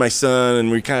 hey, me and my son, and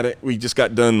we just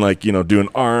got done doing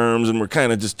arms, and we're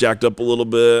kind of just jacked up a little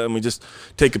bit, and we just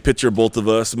take a picture of both of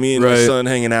us, me and my son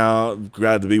hanging out,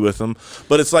 glad to be with him.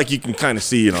 But it's like you can kind of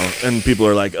see, and people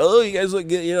are like, oh, you guys look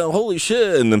good, holy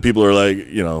shit, and then people are like,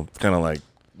 kind of like,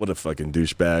 what a fucking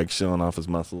douchebag showing off his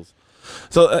muscles.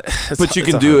 So, but you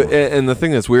can do it, and the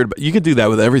thing that's weird, but you can do that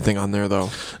with everything on there, though.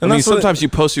 And sometimes you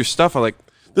post your stuff. I like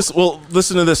this. Well,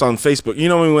 listen to this on Facebook.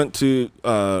 We went to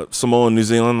Samoa, New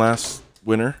Zealand last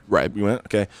winter. Right. We went.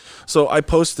 Okay. So I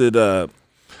posted a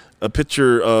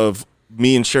picture of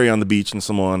me and Sherry on the beach in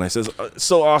Samoa, and I says, "It's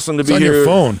so awesome to be on here." Your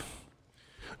phone.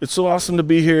 It's so awesome to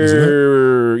be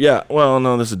here. Yeah. Well,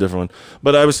 no, this is a different one.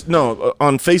 But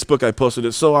on Facebook I posted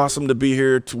it's so awesome to be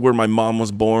here to where my mom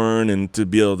was born and to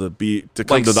be able to come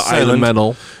like to the sentimental.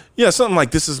 island. Yeah, something like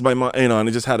this is my mom, and I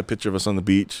just had a picture of us on the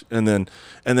beach. And then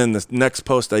the next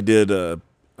post I did we're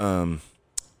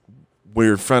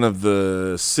in front of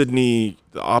the Sydney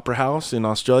Opera House in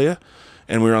Australia,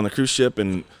 and we were on the cruise ship,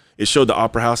 and it showed the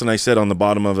Opera House, and I said on the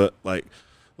bottom of it like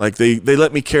they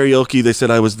let me karaoke. They said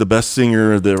I was the best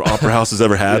singer the Opera House has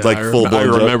ever had. Full blown. I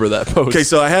remember that post. Okay,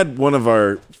 so I had one of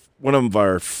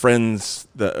our friends,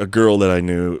 a girl that I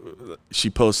knew.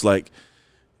 She posts like,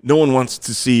 no one wants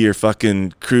to see your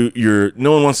fucking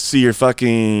no one wants to see your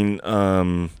fucking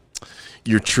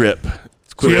your trip.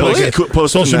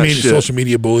 Social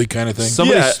media bully kind of thing.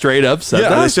 Somebody straight up said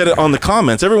that. Yeah, they said it on the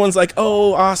comments. Everyone's like,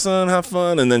 "Oh, awesome, have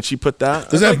fun," and then she put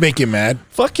that. Does that make you mad?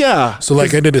 Fuck yeah! So I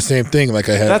did the same thing.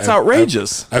 That's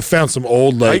outrageous. I found some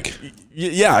old I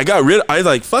got rid. I was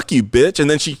like, "Fuck you, bitch!" And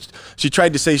then she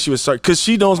tried to say she was sorry because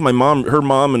she knows my mom, her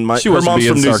mom, and her mom's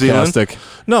from New Zealand.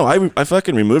 No, I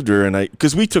fucking removed her, and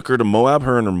because we took her to Moab,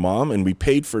 her and her mom, and we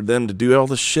paid for them to do all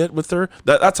the shit with her.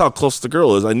 That's how close the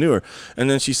girl is. I knew her, and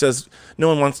then she says, "No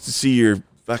one wants to see your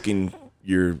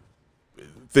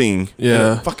thing."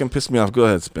 Yeah, it fucking pissed me off. Go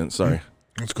ahead, Spence. Sorry.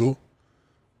 That's cool.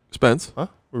 Spence, huh?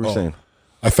 What were we saying?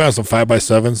 I found some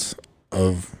 5x7s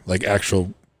of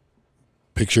actual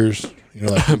pictures.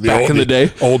 Back in the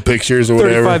day, old pictures or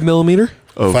whatever. 35 millimeter.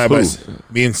 Oh,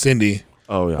 me and Cindy.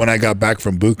 Oh yeah. When I got back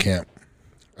from boot camp,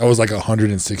 I was like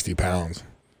 160 pounds.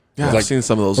 Yeah, I've seen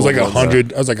some of those. I was like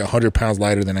 100. I was like 100 pounds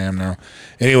lighter than I am now.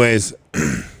 Anyways,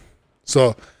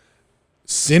 so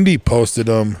Cindy posted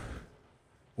them.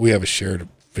 We have a shared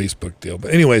Facebook deal,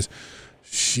 but anyways,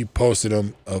 she posted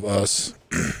them of us,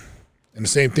 and the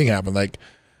same thing happened. Like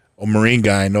a Marine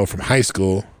guy I know from high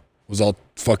school was all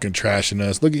fucking trashing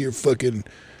us. Look at your fucking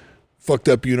fucked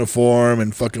up uniform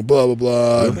and fucking blah blah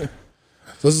blah. So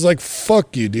this is like,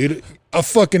 fuck you, dude. I'll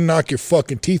fucking knock your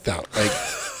fucking teeth out.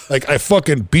 Like I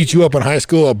fucking beat you up in high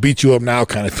school. I'll beat you up now,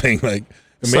 kind of thing. Like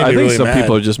it made me really some mad.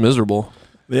 people are just miserable.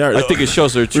 They are. I think it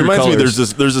shows their true Reminds colors.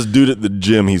 me, there's this dude at the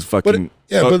gym. He's fucking.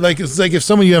 But it's like if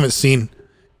someone you haven't seen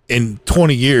in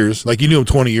 20 years, like you knew him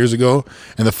 20 years ago,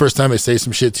 and the first time they say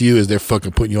some shit to you is they're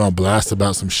fucking putting you on blast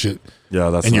about some shit. Yeah,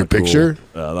 that's in not your cool. picture.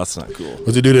 Yeah, that's not cool.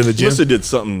 Was the dude in the gym? Must have did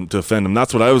something to offend him.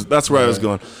 That's where I was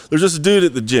going. There's just a dude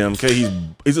at the gym. Okay,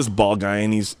 he's this bald guy,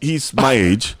 and he's my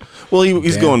age. Well,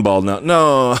 he's going bald now.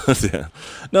 No,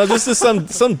 no, this is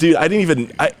some dude.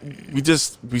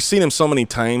 We've seen him so many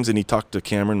times, and he talked to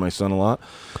Cameron, my son, a lot.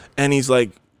 And he's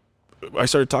like, I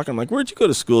started talking. I'm like, where'd you go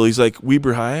to school? He's like,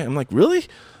 Weber High. I'm like, really?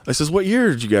 I says, what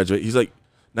year did you graduate? He's like,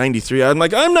 93. I'm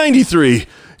like, I'm 93.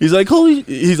 He's like,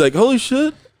 holy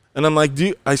shit. And I'm like,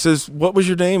 I says, what was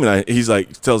your name? And he's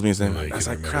like, tells me his name. I was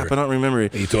like, crap, I don't remember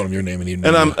it. And you told him your name, and you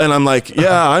and I'm like,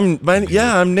 yeah, I'm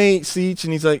Nate Seach,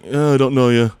 and he's like, I don't know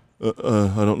you.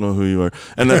 I don't know who you are,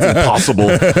 and that's impossible.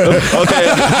 Okay,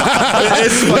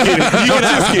 it's fucking. You can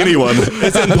ask anyone.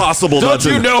 It's impossible. Don't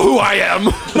you know who I am?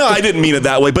 No, I didn't mean it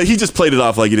that way, but he just played it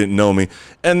off like he didn't know me,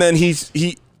 and then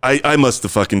I must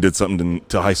have fucking did something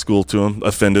to high school to him,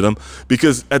 offended him,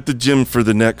 because at the gym for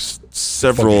the next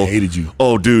several, hated you.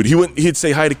 Oh, dude, he'd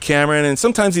say hi to Cameron, and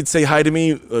sometimes he'd say hi to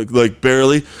me, like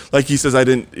barely, like he says I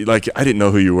didn't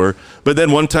know who you were. But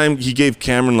then one time he gave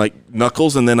Cameron like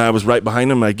knuckles, and then I was right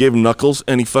behind him. I gave him knuckles,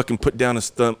 and he fucking put down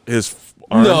his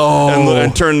arm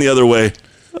and turned the other way.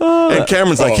 And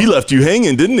Cameron's like, he left you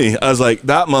hanging, didn't he? I was like,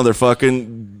 that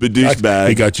motherfucking douchebag.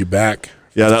 He got you back.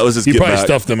 Yeah, that was his He get probably back.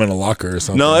 stuffed him in a locker or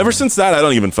something. No, ever since that, I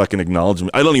don't even fucking acknowledge him.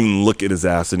 I don't even look at his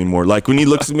ass anymore. Like, when he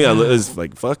looks at me, it's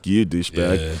like, fuck you,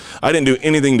 douchebag. Yeah. I didn't do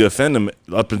anything to offend him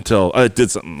up until I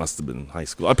did something. Must have been in high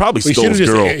school. I probably stole his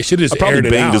girl. I probably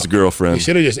banged his girlfriend. He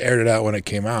should have just aired it out when it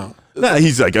came out. Nah,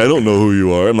 he's like, I don't know who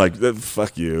you are. I'm like,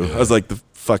 fuck you. Yeah. I was like the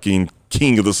fucking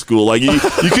king of the school. Like you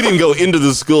couldn't even go into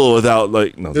the school without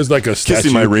like no, There's like a statue.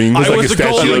 kissing my ring. There's I like was a the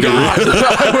statue golden of god. him.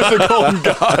 I was the golden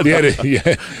god. He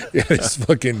had his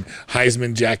fucking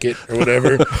Heisman jacket or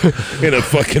whatever in a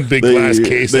fucking big glass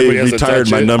case. They Everybody has to retired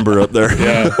touch my it. number up there.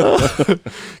 Yeah.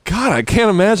 God, I can't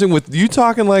imagine with you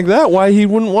talking like that why he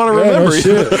wouldn't want to remember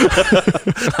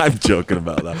you. I'm joking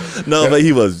about that. No, but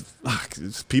he was.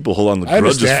 People hold on to I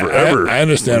grudges understand. forever. I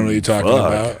understand what you're talking Fuck.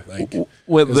 about. Like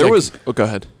When It's there like- was, oh, go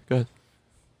ahead.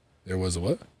 there was a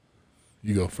what?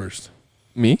 You go first.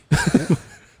 Me?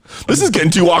 This is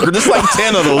getting too awkward. There's like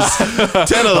 10 of those. 10 of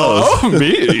those. Oh,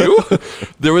 me? You?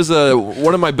 There was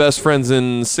one of my best friends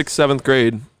in 6th, 7th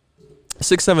grade.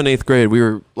 6th, 7th, 8th grade. We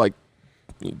were like,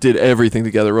 did everything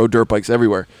together, rode dirt bikes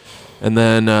everywhere. And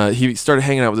then he started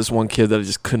hanging out with this one kid that I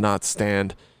just could not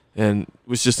stand and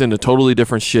was just into totally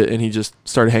different shit. And he just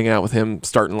started hanging out with him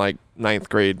starting like 9th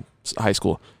grade, high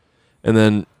school. And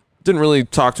then didn't really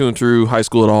talk to him through high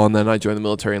school at all. And then I joined the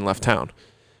military and left town.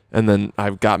 And then I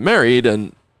got married,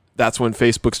 and that's when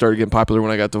Facebook started getting popular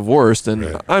when I got divorced. And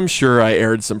Right. I'm sure I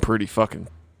aired some pretty fucking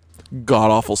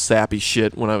god-awful sappy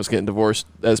shit when I was getting divorced,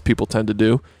 as people tend to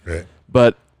do. Right.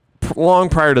 But long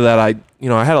prior to that, I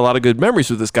had a lot of good memories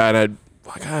with this guy, and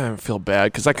I feel bad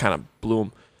because I kind of blew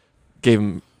him, gave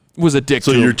him, was a dick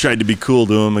So to him. you're trying to be cool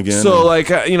to him again. So like,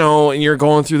 and you're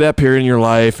going through that period in your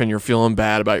life and you're feeling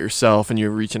bad about yourself and you're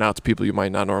reaching out to people you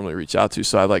might not normally reach out to.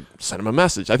 So I like sent him a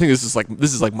message. I think this is like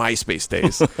MySpace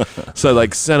days. So I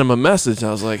like sent him a message. And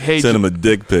I was like, hey, send him a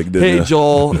dick pic, didn't hey you?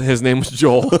 Joel, his name was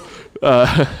Joel.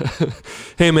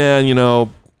 Hey man,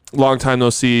 long time no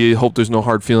see. Hope there's no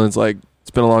hard feelings. Like,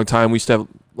 it's been a long time. We used to have a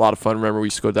lot of fun. Remember, we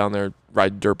used to go down there,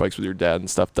 ride dirt bikes with your dad and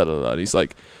stuff. Da da da. And he's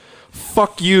like,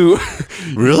 fuck you.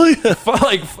 Really?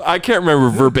 Like, I can't remember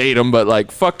verbatim, but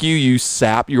like, fuck you, you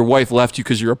sap. Your wife left you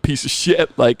because you're a piece of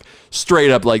shit. Like,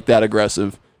 straight up, like that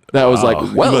aggressive. That was like,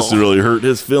 You well, must have really hurt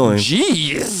his feelings.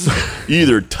 jeez. You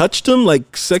either touched him,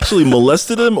 like sexually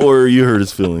molested him, or you hurt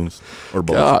his feelings, or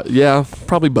both. Yeah,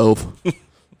 probably both.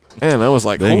 Man, I was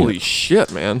like, Dang holy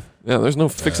shit, man. Yeah, there's no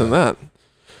fixing that.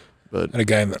 I had a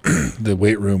guy in the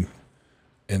weight room,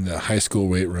 in the high school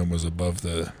weight room, was above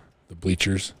the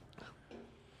bleachers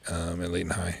at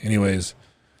Layton High. Anyways,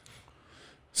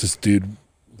 this dude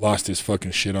lost his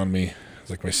fucking shit on me. It was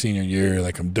like my senior year.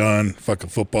 Like, I'm done. Fucking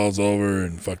football's over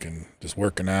and fucking just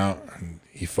working out. And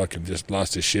he fucking just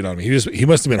lost his shit on me. He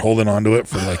must have been holding on to it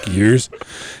for like years.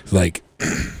 Like,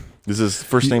 Does his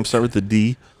first name start with the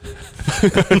D?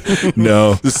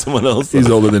 no. Is someone else? He's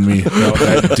older than me. No,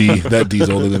 that D's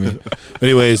older than me.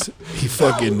 Anyways, he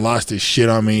fucking lost his shit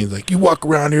on me. He's like, you walk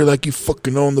around here like you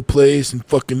fucking own the place and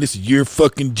fucking this is your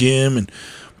fucking gym and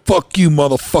fuck you,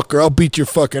 motherfucker. I'll beat your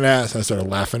fucking ass. I started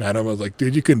laughing at him. I was like,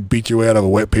 dude, you couldn't beat your way out of a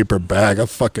wet paper bag. I'll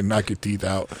fucking knock your teeth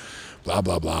out. Blah,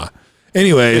 blah, blah.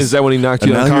 Anyways. Is that when he knocked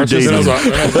you And now you're unconscious? dating.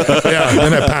 then I was like, yeah,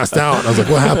 then I passed out. And I was like,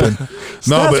 what happened?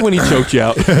 That's when he choked you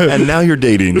out. And now you're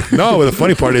dating. No, but the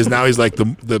funny part is now he's like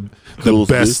the Coolest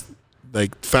best.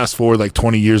 Like, fast forward like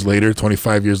 20 years later,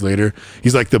 25 years later,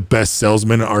 he's like the best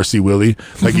salesman at RC Willie.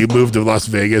 Like, he moved to Las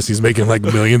Vegas. He's making like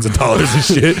millions of dollars and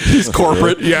shit. He's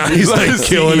corporate. Yeah, he's He's like like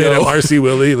killing it at CEO. RC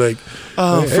Willie. Like,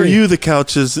 For you, the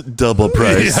couch is double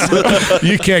price.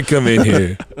 you can't come in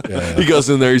here. Yeah. He goes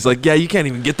in there. He's like, yeah, you can't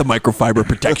even get the microfiber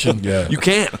protection. Yeah. You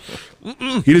can't.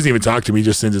 He doesn't even talk to me. He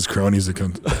just sends his cronies to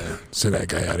come send that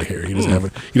guy out of here. He doesn't have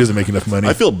it. He doesn't make enough money.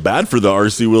 I feel bad for the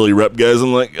RC Willie rep guys.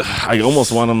 I'm like, I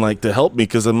almost want them like to help me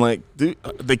because I'm like, dude,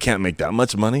 they can't make that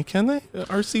much money, can they?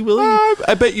 RC Willie?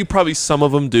 I bet you probably some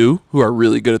of them do who are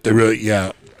really good at They their really,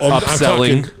 yeah. I'm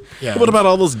upselling. talking- yeah. What about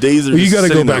all those days? Well, you got to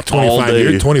go back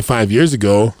 25 25 years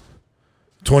ago,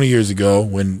 20 years ago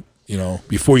when,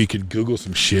 before you could Google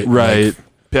some shit. Right. Like,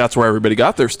 That's where everybody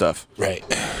got their stuff. right.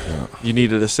 You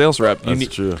needed a sales rep. You That's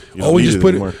need, true. You Oh, don't we need just it put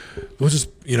anymore. it, we'll just,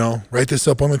 write this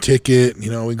up on the ticket.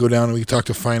 We go down and we talk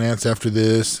to finance after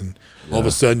this. And all of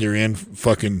a sudden you're in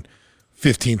fucking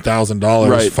 $15,000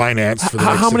 Right. finance for the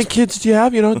next how many 6 kids do you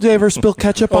have? Do they ever spill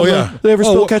ketchup Oh, on yeah. the? They ever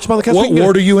spill ketchup on the couch? What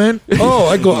ward are you in? Oh,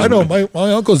 I know.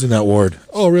 My uncle's in that ward.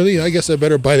 Oh, really? I guess I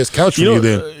better buy this couch from you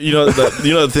then. You know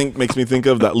the thing makes me think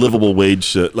of that livable wage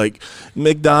shit. Like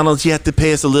McDonald's, you have to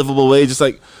pay us a livable wage. It's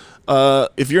like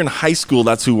if you're in high school,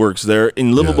 that's who works there.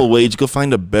 In livable wage, go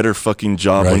find a better fucking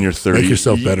job Right. when you're 30. Make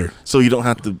yourself better. so you don't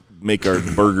have to make our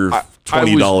burger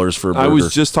 $20 for a burger. I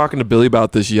was just talking to Billy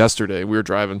about this yesterday. We were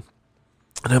driving,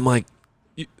 and I'm like,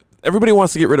 everybody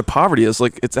wants to get rid of poverty. It's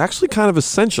like it's actually kind of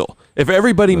essential. If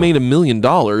everybody made $1 million,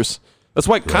 That's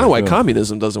why why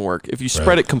communism doesn't work. If you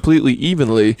spread it completely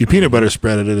evenly, You peanut butter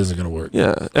spread it isn't going to work.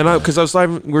 yeah. And because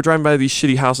we're driving by these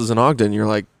shitty houses in Ogden, and you're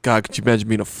like, God, could you imagine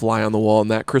being a fly on the wall in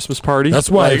that Christmas party?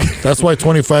 That's why. That's why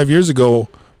 25 years ago,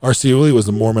 R.C. Willey was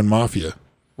the Mormon Mafia.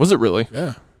 Was it really?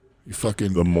 Yeah, you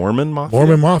fucking The Mormon Mafia?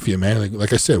 Mormon Mafia, man.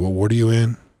 Like I said, what ward are you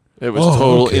in? It was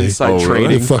total okay. inside Oh, really?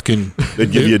 trading. They fucking.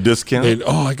 They'd give you a discount?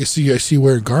 I can see. I see you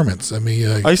wearing garments. I mean,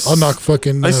 I'll knock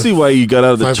fucking. I see why you got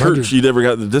out of the 500. church. You never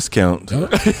got the discount.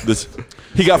 This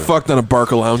He got fucked on a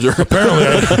Barca lounger. Apparently,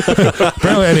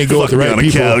 I didn't go with the right on a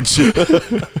people. couch.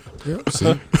 Yeah,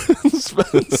 see?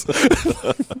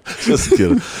 Just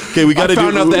kidding. Okay, we got to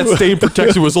found out that stain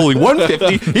protection was only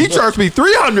 $150. He charged me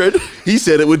 $300. He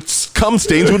said it would cum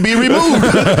stains would be removed.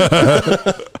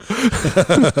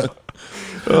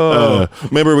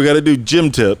 Remember, we got to do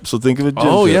gym tip. So think of a gym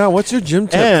Oh tip. yeah, what's your gym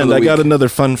tip? And for the I got week? another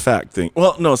fun fact thing.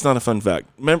 Well, no, it's not a fun fact.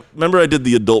 Remember I did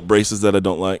the adult braces that I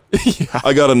don't like?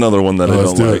 I got another one that I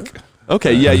let's don't do like. it.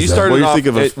 Okay, yeah, you that? started What do you off. think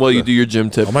of a- Well, you do your gym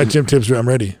tip. All my gym tips. I'm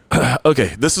ready.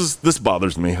 Okay, this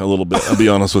bothers me a little bit. I'll be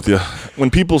honest with you. When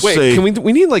people Wait, say, can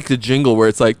we need like the jingle where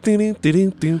it's like ding,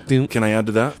 ding, ding, ding, can I add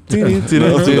to that? ding, Can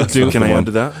I add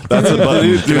to that? That's a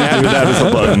button. Can I add to that as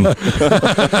a button?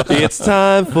 It's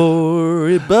time for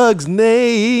It Bugs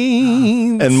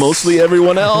Nate. And mostly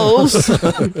everyone else.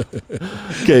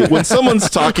 Okay, when someone's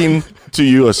talking to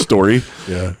you a story,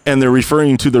 Yeah. and they're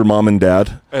referring to their mom and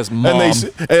dad, As mom.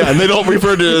 and they don't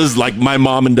refer to it as like my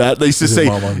mom and dad. They just say,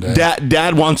 mom and dad.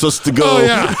 Dad wants us to go. Oh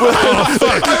yeah. Oh,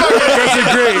 fuck.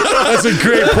 That's a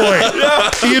great point.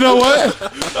 You know what?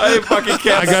 I fucking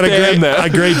can't I got a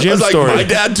great gym It's like, story. my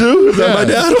dad too? Is that my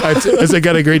dad? I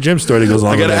got a great gym story that goes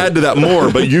along I got to with that. add to that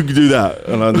more, but you can do that.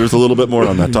 And there's a little bit more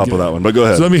on that top of that one. But go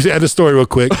ahead. So let me add the story real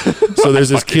quick. So there's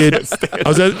this kid.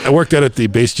 I worked out at the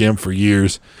base gym for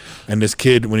years, and this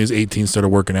kid, when he was 18, started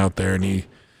working out there, and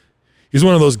he's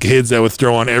one of those kids that would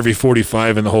throw on every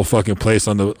 45 in the whole fucking place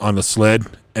on the sled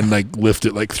and like lift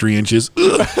it like 3 inches.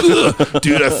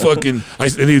 Dude,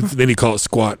 then he call it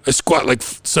squat. I squat like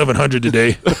 700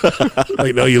 today.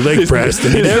 Like, no, you leg pressed.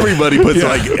 and everybody puts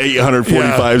like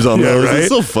 845s on Yeah, those. right? It's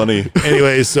so funny.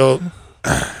 Anyway, so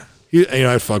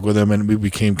I fuck with him, and we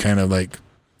became kind of like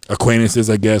acquaintances,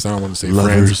 I guess. I don't want to say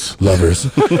friends, lovers.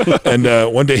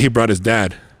 And one day he brought his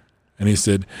dad, and he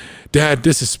said, "Dad,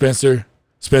 this is Spencer.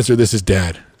 Spencer, this is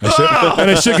Dad."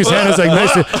 And I shook his hand. I was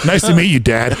like, nice to meet you,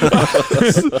 Dad.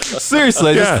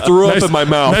 Seriously, I just threw up in my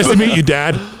mouth. Nice to meet you,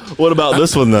 Dad. What about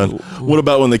this one then? What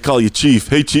about when they call you Chief?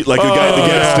 Hey, Chief, like the guy at the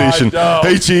gas station. no.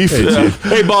 Hey, Chief.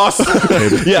 Hey, boss.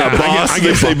 Yeah, boss. I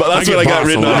get Say, that's I what I get got boss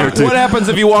written a on lot. here too. What happens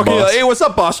if you walk in? Boss. Like, hey, what's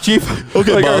up, boss? Chief?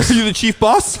 Okay, Like, boss. Are you the chief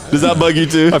boss? Does that bug you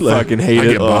too? I fucking hate I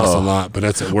it. get boss a lot, but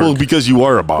that's at work. Well, because you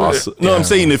are a boss. No, Yeah. I'm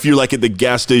saying if you're like at the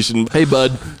gas station. Hey,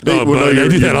 bud. No, well, bud, I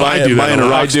do that. I do that buying a a lot.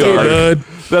 rock I do star. it.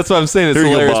 That's what I'm saying. It's Here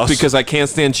you go, hilarious boss. because I can't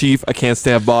stand chief. I can't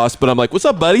stand boss. But I'm like, what's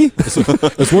up, buddy?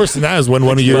 It's worse than that is when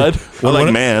one of your Bud. I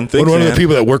like man. when Thanks, one of man. the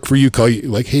people that work for you call you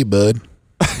like, "Hey, bud."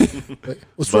 Like,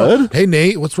 what's wrong? Hey,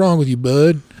 Nate. What's wrong with you,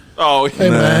 bud? Oh, Hey,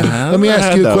 man. Let me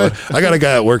ask you a question. I got a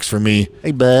guy that works for me.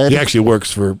 Hey, bud. He actually works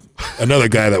for another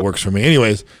guy that works for me.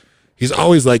 Anyways, he's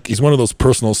always like, he's one of those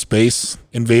personal space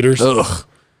invaders. Ugh.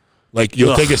 Like,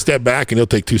 you'll take a step back and he'll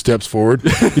take 2 steps forward.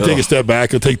 You take a step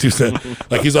back, he'll take 2 steps.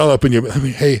 Like, he's all up in your.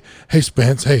 Hey,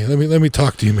 Spence. Hey, let me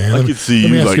talk to you, man. I could see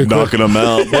you like knocking them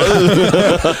out.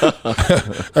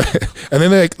 And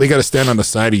then they got to stand on the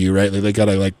side of you, right? They got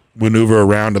to like maneuver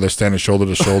around, or they're standing shoulder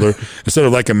to shoulder. Instead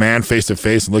of like a man face to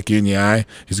face and look you in the eye,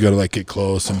 he's got to like get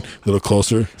close and a little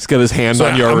closer. he's got his hand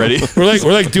on you already. We're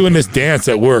like doing this dance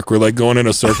at work. We're like going in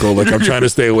a circle. Like, I'm trying to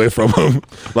stay away from him.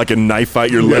 Like a knife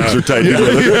fight, your legs Yeah. are tight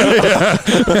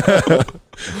together.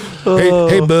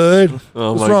 Hey, bud.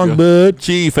 Oh What's my wrong, God. bud?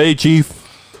 Chief, hey, chief.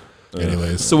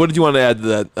 Anyways, So what did you want to add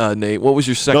to that, Nate? What was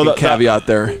your second that- caveat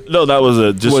there? No, that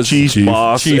was just Chief,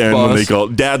 boss, Chief and boss. when they call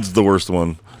Dad's the worst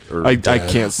one. Or I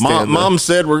can't stand that. Mom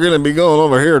said we're gonna be going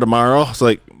over here tomorrow. It's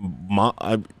like, Mom,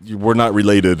 we're not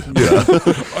related.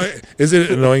 is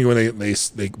it annoying when they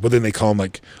but then they call him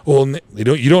like, well,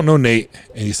 you don't know Nate,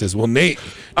 and he says, well, Nate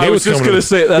I was just coming going to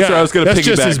say, that's what I was going to That's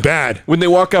piggyback. just as bad. When they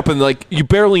walk up and like, you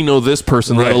barely know this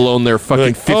person, let Right. alone their fucking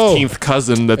Like, oh. 15th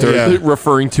cousin that they're Yeah.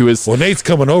 referring to as. Well, Nate's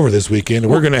coming over this weekend,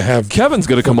 and we're gonna have Kevin's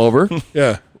going to come over.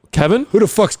 yeah. Kevin? Who the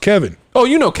fuck's Kevin? Oh,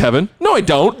 you know Kevin. No, I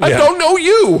don't. I Yeah. don't know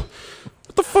you.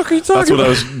 What the fuck are you talking That's what about? I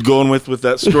was going with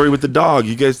that story with the dog.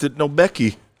 You guys didn't know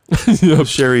Becky.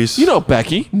 Sherry's You know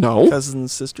Becky. No. cousin,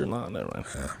 sister-in-law. Never mind.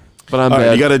 But I'm All bad.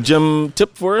 right, you got a gym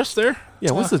tip for us there?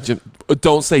 yeah, what's the gym?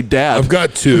 Don't say dad. I've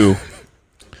got 2.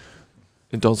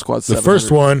 And don't squat The 700.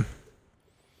 first one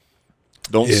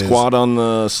Don't is- squat on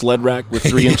the sled rack with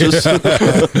 3 inches.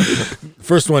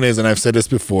 First one is, and I've said this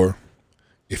before,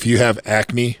 if you have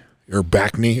acne or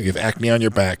back knee, you have acne on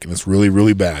your back and it's really,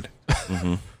 really bad,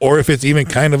 or if it's even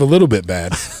kind of a little bit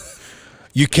bad,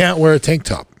 you can't wear a tank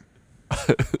top.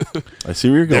 I see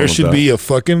where you're going. There with should that. be a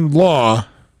fucking law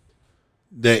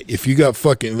that if you got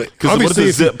fucking, like, Because what if the if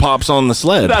you- zip pops on the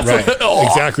sled? right,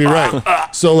 exactly right.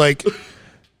 So like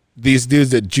these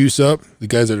dudes that juice up, the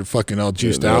guys that are fucking all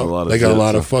juiced they got a out, lot of they got a zits,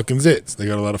 lot of huh? fucking zits. They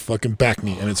got a lot of fucking back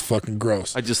knee, and it's fucking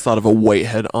gross. I just thought of a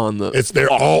whitehead on the. They're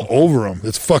all over them.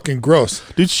 It's fucking gross.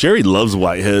 Dude, Sherry loves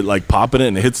Whitehead. Like popping it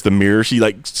and it hits the mirror. She's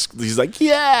like,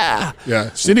 yeah.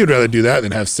 Yeah, Cindy would rather do that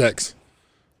than have sex.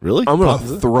 Really? I'm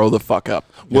gonna throw the fuck up.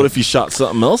 What if you shot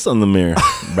something else on the mirror?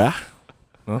 Bah.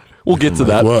 We'll get to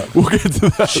that. What? We'll get to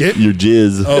that. Shit. Your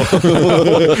jizz.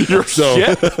 Your So-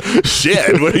 shit.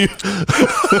 Shit. What, are you,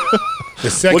 The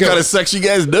second, what kind of sex you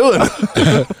guys doing?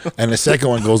 and the second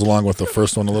one goes along with the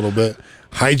first one a little bit.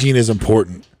 Hygiene is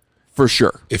important. For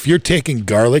sure. If you're taking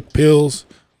garlic pills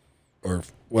or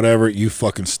whatever, you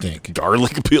fucking stink.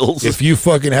 Garlic pills. If you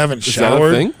fucking haven't that a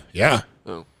showered, thing? yeah,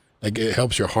 Oh. like it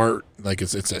helps your heart. Like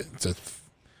it's a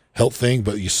health thing,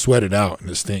 but you sweat it out and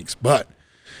it stinks. But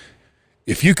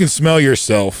if you can smell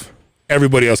yourself,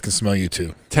 everybody else can smell you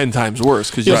too. 10 times worse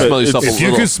because you Yeah, but smell yourself a If you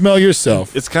little. can smell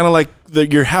yourself, it's kind of like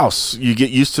your house. You get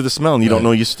used to the smell and you don't Right.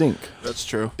 know you stink. That's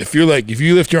true. if you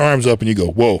lift your arms up and you go,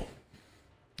 whoa,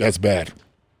 that's bad.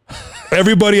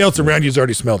 Everybody else around you's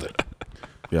already smelled it.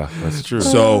 Yeah, that's true.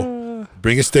 So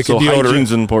bring a stick So of deodorant.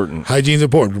 hygiene's important. Hygiene's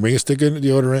important. Bring a stick of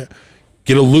deodorant.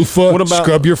 Get a loofah. What about-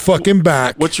 scrub your fucking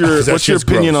back? What's your 'cause that What's your shit's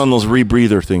opinion gross. on those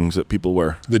rebreather things that people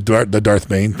wear? the Darth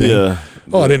Bane thing? Yeah.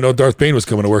 Oh, I didn't know Darth Bane was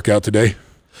coming to work out today.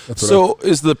 That's what So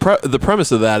is the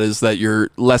premise of that is that you're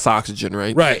less oxygen,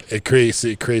 right? right. It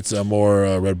creates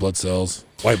more red blood cells,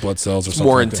 white blood cells, or something.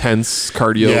 More like that. intense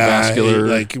cardiovascular.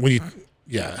 like when you,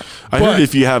 yeah, I heard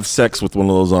if you have sex with one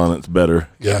of those on, it's better.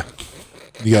 yeah.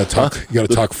 You gotta talk. You gotta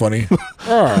talk funny.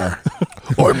 Arr.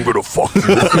 I'm gonna fuck you.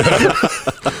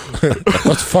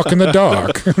 Let's fuck in the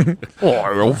dark.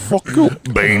 I'll fuck you.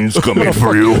 Bane's coming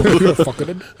for you.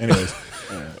 Anyways,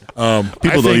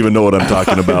 People don't even know what I'm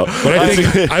talking about. But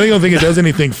I don't think it does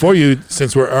anything for you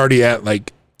since we're already at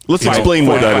like Let's explain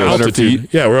what that is. 500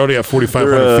 feet. Yeah, we're already at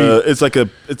 4,500 feet.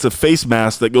 It's a face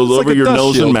mask that goes It's over like a your dust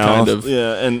nose shield, and mouth. kind of.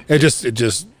 Yeah, and It just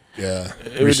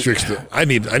restricts the. I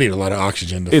need a lot of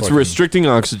oxygen. To It's fucking- restricting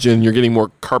oxygen. You're getting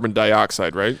more carbon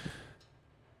dioxide, right?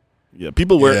 yeah,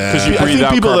 people wear Yeah. Because you I think breathe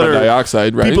out people carbon that are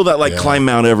dioxide, right? people that like Yeah. climb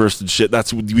Mount Everest and shit.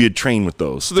 That's we had trained with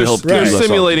those. so to they're, help they're give less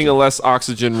simulating oxygen. a less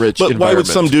oxygen-rich But why environment.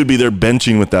 would some dude be there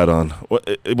benching with that on? What,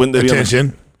 wouldn't they be on the-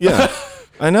 attention Yeah,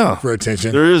 I know. for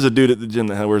attention. There is a dude at the gym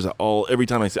that wears it all every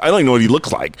time I see. I don't even know what he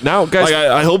looks like. Now, guys, Like,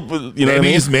 I hope you know what I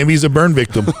mean. Maybe he's a burn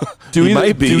victim. do he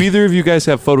might be. either of you guys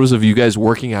have photos of you guys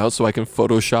working out so I can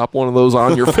Photoshop one of those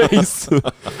on your face? Can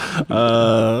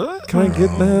I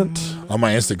get that? On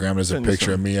my Instagram, there's a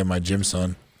picture of me and my gym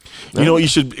son. You know what you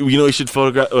should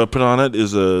photograph put on it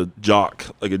is a jock,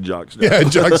 like a jock strap. Yeah,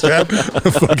 jockstrap.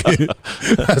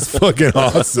 That's fucking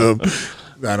awesome.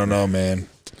 I don't know, man.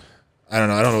 I don't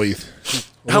know what you.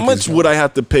 How much would I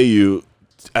have to pay you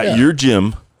at Yeah. your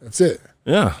gym? That's it.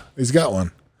 Yeah. He's got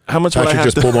one. How much would I Patrick have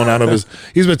just to? pulled one out of his.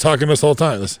 He's been talking this whole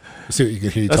time. Let's see what you can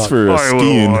hear. You That's talk. for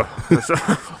skiing.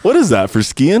 What is that for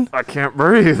skiing? I can't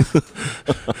breathe.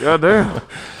 God damn.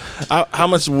 How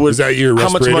much would? Is that your How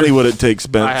much respirator? money would it take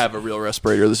spent? I have a real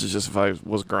respirator. This is just if I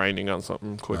was grinding on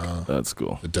something quick. That's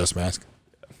cool. the dust mask.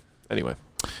 Anyway.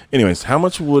 Anyways, how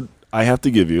much would I have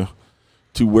to give you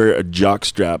to wear a jock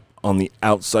strap on the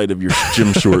outside of your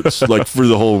gym shorts, like for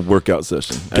the whole workout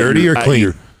session? At Dirty your- or at clean?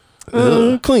 your-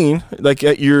 clean, like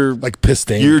at your Like piss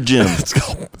stain. your gym.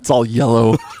 It's all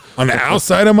yellow. on the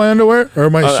outside of my underwear or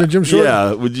my gym shorts.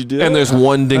 Yeah, would you do that? And there's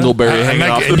one dingleberry hanging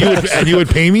off the back. and you would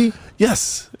pay me.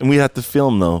 yes, and we have to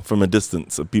film though from a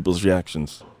distance of people's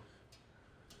reactions.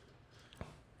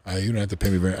 You don't have to pay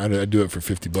me very. I'd do it for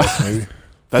 $50 maybe.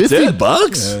 That's it.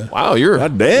 $50? Wow, you're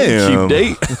God damn.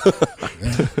 cheap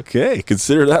date. Okay,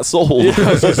 consider that sold. Yeah,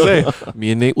 I was gonna say,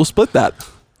 me and Nate will split that.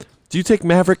 Do you take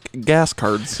Maverick gas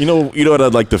cards? You know what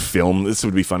I'd like to film. This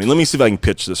would be funny. Let me see if I can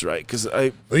pitch this right, because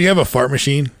You have a fart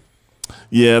machine.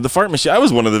 yeah, the fart machine. I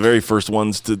was one of the very first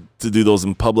ones to do those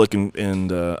in public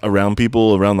and around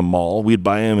people around the mall. We'd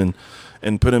buy them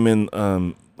and put them in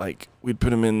like we'd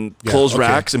put them in clothes okay.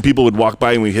 racks, and people would walk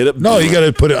by and we hit it. No, you got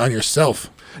to put it on yourself.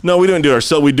 No, we don't do it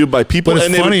ourselves. We do it by people, But it's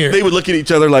and funnier. they would look at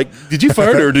each other like, "Did you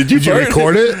fart or did you Did you fart?"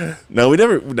 record it? No, we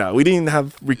never. No, we didn't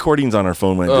have recordings on our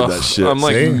phone when I did that shit. I'm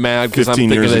like See? mad because I'm 15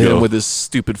 thinking years of ago. him with his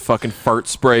stupid fucking fart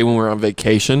spray when we were on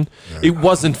vacation. It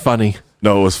wasn't funny.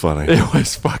 No, it was funny. It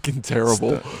was fucking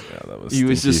terrible. Yeah, that was. He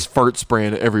was stinky. just fart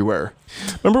spraying everywhere.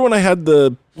 Remember when I had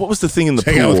what was the thing in the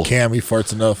Hang out pool? with Cam. He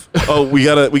farts enough. Oh, we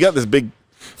got this big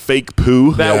fake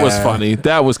poo. That was Yeah. funny.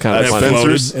 That was kind of That's funny.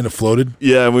 Spencer's? And it floated.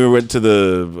 Yeah, we went to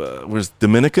the where's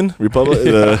Dominican Republic.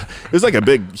 It was like a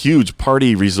big, huge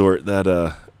party resort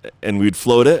that, and we'd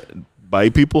float it, buy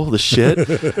people the shit.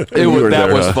 That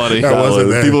was funny. That wasn't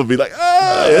there. People would be like,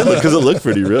 because it looked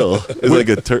pretty real. It was like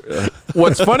a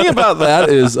What's funny about that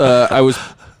is I was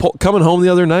coming home the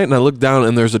other night and I looked down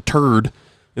and there's a turd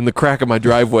in the crack of my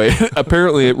driveway.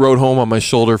 Apparently, it rode home on my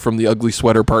shoulder from the ugly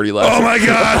sweater party last Oh night. my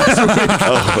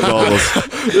god! all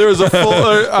those. There was a full.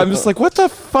 I'm just like, what the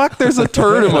fuck? There's a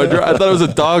turd in my driveway. I thought it was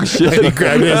a dog shit. And he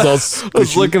grabbed it. It was all I was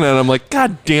squishy. looking at it. I'm like,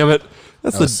 God damn it.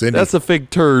 was Cindy. That's a fake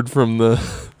turd from the.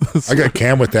 I got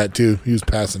Cam with that too. He was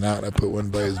passing out. I put one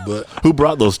by his butt. Who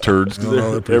brought those turds? don't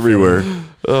know, they're pretty Everywhere.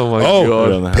 Oh my Oh, god.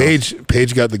 around the house.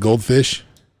 Paige got the goldfish.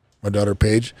 My daughter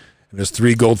Paige, and there's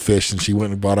 3 goldfish, and she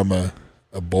went and bought him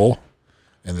a bowl,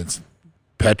 and it's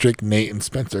Patrick, Nate, and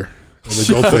Spencer. With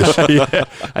the goldfish. Yeah.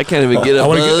 I can't even get a I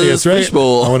want to get. buzz That's right.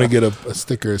 fishbowl. I want to get a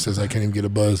sticker that says I can't even get a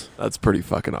buzz. That's pretty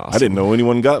fucking awesome. I didn't know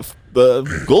anyone got the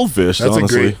goldfish. That's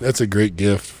honestly. That's a great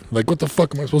gift. Like, what the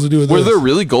fuck am I supposed to do with Were this? there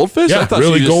really goldfish? Yeah, I thought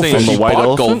really she was just saying goldfish. she From the white bought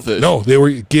elephant? goldfish. No, they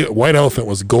were white elephant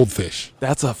was goldfish.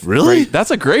 That's a Really?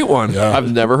 That's a great one. Yeah.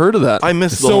 I've never heard of that. I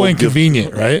missed It's the so whole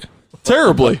inconvenient, right?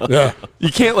 Terribly. Yeah. You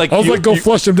can't like. I was you, like, go you,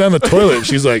 flush them down the toilet.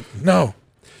 She's like, no.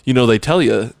 you know, they tell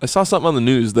you. I saw something on the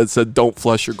news that said don't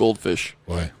flush your goldfish.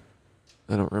 Why?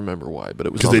 I don't remember why, but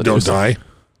it was Because on they the don't news. die.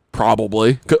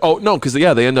 Probably. Oh no, because they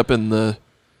end up in the.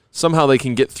 Somehow they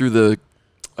can get through the.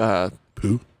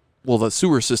 Poo. Well, the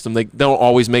sewer system. They don't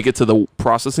always make it to the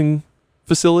processing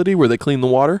facility where they clean the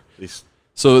water.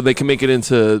 So they can make it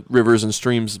into rivers and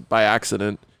streams by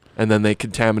accident, and then they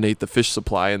contaminate the fish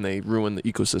supply and they ruin the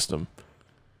ecosystem.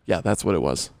 Yeah, that's what it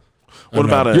was. What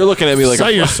about You're looking at me like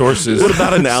Cite your sources. What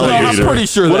about an alligator? I'm pretty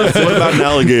sure that What about an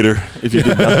alligator? If you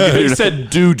did they said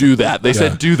do that. They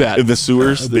said do that. in the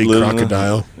sewers, A they big live in the-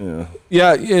 crocodile. Yeah.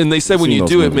 Yeah, and they said when Seen you those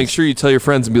do it, movies. make sure you tell your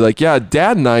friends and be like, "Yeah,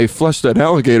 Dad and I flushed an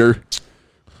alligator."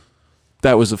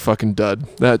 That was a fucking dud.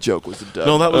 That joke was a dud.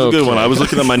 No, that was a good one. Okay. I was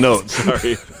looking at my notes.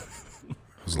 Sorry. It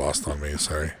was lost on me.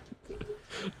 Sorry.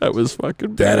 That was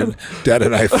fucking bad. Dad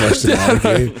and I flushed an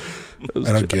alligator.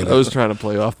 I don't get I was it. trying to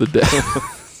play off the dad.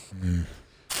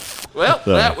 Well,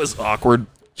 that was awkward.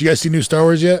 Did you guys see new Star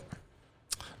Wars yet?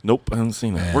 Nope, I haven't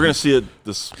seen it. Man. We're gonna see it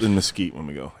in Mesquite when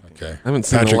we go. Okay. I haven't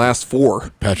seen the last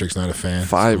 4, Patrick's not a fan.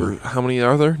 5, It's or how many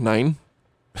are there? 9?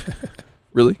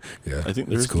 Really? cool. Yeah. I think it's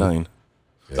there's cool. 9.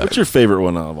 Yeah. What's your favorite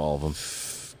one out of all of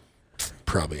them?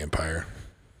 Probably Empire.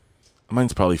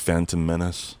 Mine's probably Phantom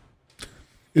Menace.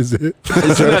 Is it? Isn't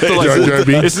that the, Jar Jar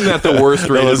Binks? isn't that the worst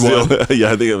That rated was the one? only- yeah,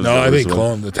 I think it was. No, the I think worst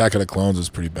one. Attack of the Clones is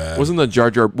pretty bad. Wasn't the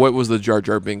Jar Jar? What was the Jar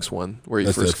Jar Binks one where he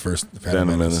That's the first? first Phantom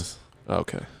Menace.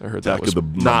 Okay, I heard Attack that was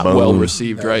of the not Bone. well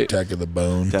received. Right? Attack of the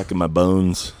Bone. Attacking my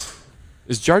bones.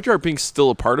 Is Jar Jar Binks still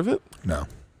a part of it? No.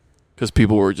 Because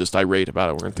people were just irate about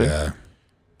it, weren't they? Yeah.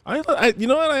 I you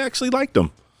know what? I actually liked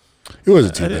them. It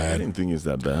wasn't too I bad. didn't think it was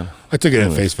that bad. I took it at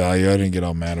Anyways. face value. I didn't get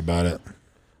all mad about it.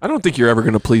 I don't think you're ever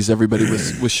going to please everybody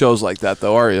with shows like that,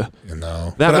 though, are you? You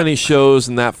know. That But many shows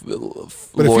and that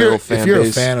But loyal if fan you're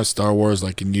base. a fan of Star Wars,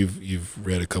 like, and you've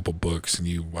read a couple books and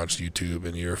you watch YouTube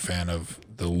and you're a fan of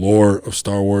the lore of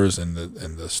Star Wars and the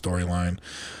storyline,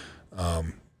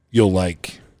 you'll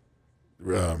like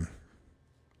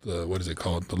the what is it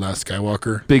called? The Last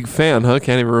Skywalker. Big fan, huh?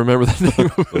 Can't even remember the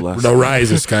name of it. The, last, The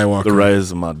Rise of Skywalker. the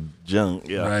rise of my junk.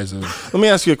 Yeah. Rise of Let me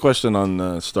ask you a question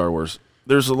on Star Wars.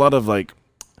 There's a lot of like,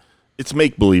 it's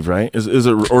make believe, right? Is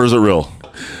it or is it real?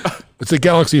 It's a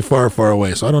galaxy far, far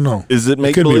away, so I don't know. Is it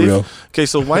make could be believe? real. Okay,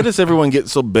 so why does everyone get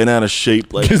so bent out of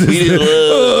shape? Like 'Cause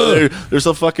it's- they're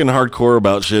so fucking hardcore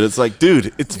about shit. It's like,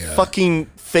 dude, it's Yeah. fucking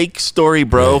fake story,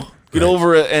 bro. Right, Get right.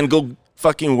 over it and go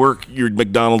fucking work your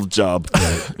McDonald's job.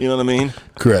 You know what I mean?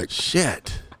 Correct.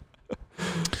 Shit.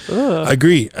 I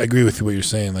agree. I agree with what you're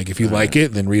saying. Like, if you like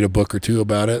it, then read a book or two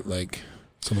about it. Like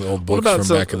some of the old books about from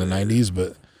some- back in the 90s,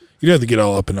 but you don't have to get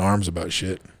all up in arms about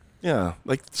shit. Yeah,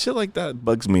 like shit like that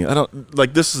bugs me. I don't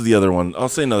like. This is the other one. I'll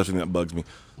say another thing that bugs me.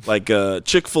 Like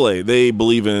Chick-fil-A, they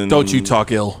believe in. Don't you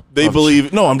talk ill. They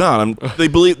believe. No, I'm not. They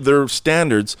believe their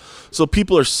standards. So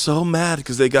people are so mad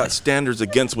because they got standards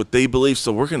against what they believe.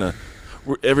 So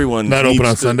everyone Not needs open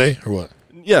on to- Sunday or what?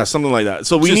 Yeah, something like that.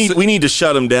 So we Just- need to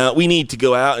shut them down. We need to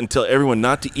go out and tell everyone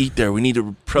not to eat there. We need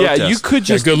to protest. Yeah, you could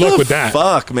Yeah, just. good luck What with the that.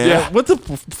 Fuck, man. Yeah. What the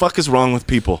fuck is wrong with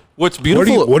people? What's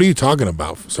beautiful? What are you talking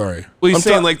about? Sorry. Well, he's I'm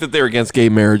saying ta- like that they're against gay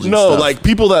marriage. And No, stuff. like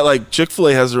people that like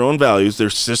Chick-fil-A has their own values. They're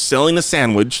just selling a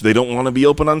sandwich. They don't want to be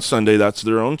open on Sunday. That's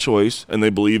their own choice, and they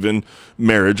believe in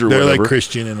marriage or They're whatever. like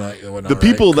Christian and like whatnot, The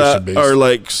people right? that Christian-based. are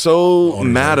like so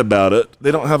Owners, mad right? about it, they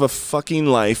don't have a fucking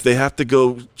life. They have to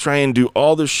go try and do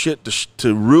all this shit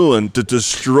to ruin, to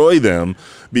destroy them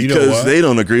You know because what? they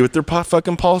don't agree with their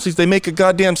fucking policies. They make a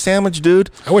goddamn sandwich, dude.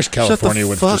 I wish Shut the California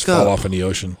would fuck just fall up. off in the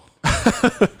ocean.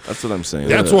 That's what I'm saying.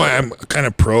 That's why I'm kind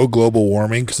of pro global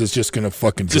warming, because it's just gonna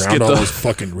fucking Just drown get all the- those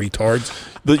fucking retards.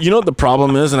 You know what the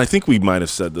problem is, and I think we might have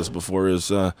said this before,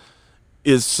 is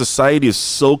society is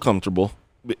so comfortable.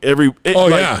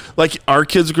 Like our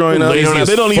kids growing up, Lazy as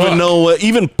they don't fuck. even know.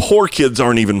 Even poor kids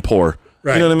aren't even poor.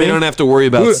 Right. You know what I mean? they don't have to worry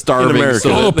about Who- starving. in America.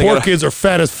 so All that the they poor gotta- kids are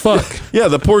fat as fuck. Yeah,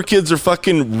 the poor kids are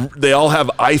fucking. They all have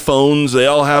iPhones. They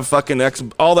all have fucking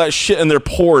all that shit, and they're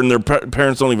poor, and their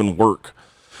parents don't even work.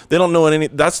 They don't know any.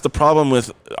 That's the problem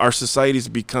with our society's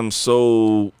become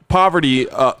so. Poverty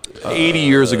 80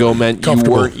 years ago meant you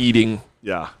Comfortable. weren't eating.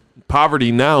 Yeah,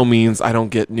 Poverty now means I don't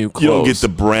get new clothes. you don't get the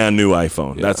brand new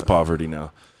iPhone. That's poverty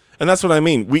now, and that's what I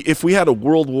mean. If we had a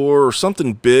world war or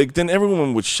something big, then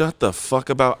everyone would shut the fuck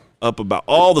up about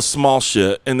all the small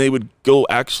shit, and they would go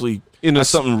actually In a have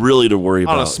something really to worry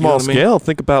about on a You know small what I mean? scale.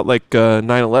 Think about like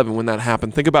 9/11 when that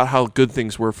happened. Think about how good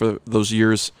things were for those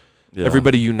years. Yeah.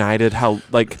 Everybody united. How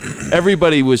like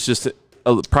everybody was just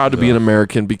proud to be an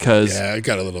American because. Yeah, it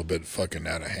got a little bit fucking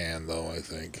out of hand, though. I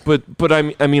think. But I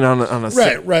mean on a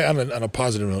Right. On a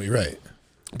positive note, you're right.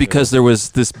 because there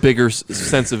was this bigger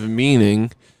sense of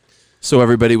meaning, so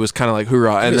everybody was kind of like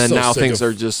hoorah, and just then so now sick things of-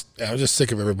 are just. Yeah, I'm just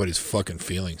sick of everybody's fucking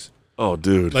feelings. Oh,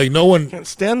 dude, Like no one. can't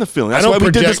stand the feeling. That's I why don't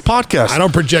we did project this podcast. I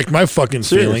don't project my fucking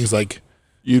Serious. feelings. Like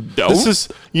You don't. This is,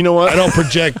 you know what? I don't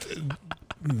project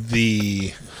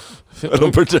the. I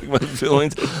don't protect my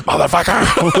feelings,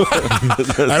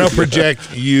 motherfucker. I don't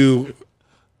project you.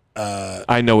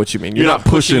 I know what you mean. You're not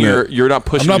pushing it. You're not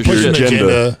pushing. I'm not your pushing shit. an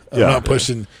agenda. agenda. I'm Yeah. not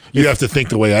pushing. You have to think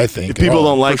the way I think. If people Oh,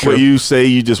 don't like for what sure. you say,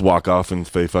 you just walk off and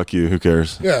say "fuck you." Who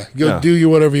cares? Yeah, go Yeah. do you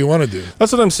whatever you want to do.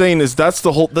 That's what I'm saying. Is that's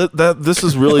the whole that this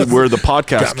is really where the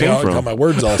podcast Got me came all, got from. my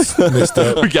words all messed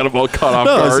up. We got them all caught off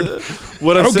No, guard.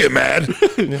 what I'm Don't saying, get mad,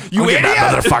 You idiot,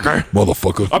 motherfucker!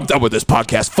 motherfucker. I'm done with this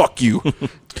podcast. Fuck you.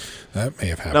 That may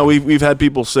have happened. now we've had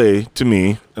people say to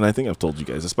me, and I think I've told you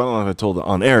guys this, but I don't know if I told it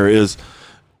on air. Is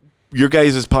your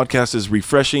guys' podcast is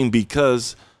refreshing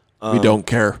because we don't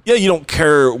care. yeah, you don't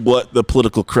care what the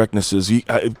political correctness is.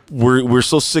 We're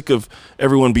so sick of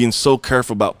everyone being so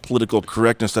careful about political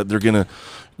correctness that they're gonna.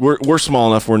 We're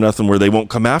small enough. We're nothing where they won't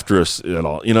come after us at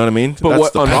all. You know what I mean? But That's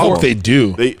what- the on I problem. hope they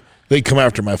do. They They come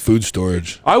after my food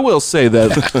storage. I will say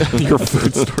that your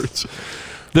food storage.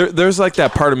 There's like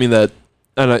that part of me that,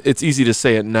 and it's easy to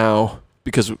say it now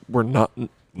because we're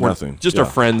Nothing. just Yeah. our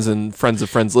friends and friends of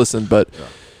friends listen, but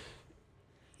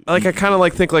like I kind of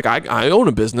like think like I own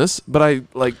a business, but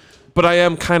I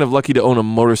am kind of lucky to own a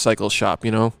motorcycle shop.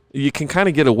 You know, you can kind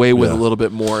of get away with Yeah. a little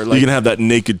bit more. Like, you can have that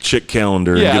naked chick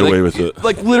calendar and get like, away with it.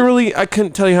 Like literally, I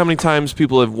couldn't tell you how many times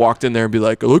people have walked in there and be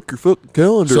like, "Look, your fucking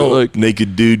calendar." So- like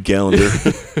Naked dude calendar.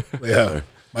 Yeah,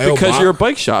 my old because bo- you're a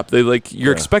bike shop, they like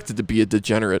you're expected to be a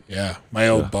degenerate. Yeah, my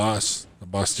old boss. The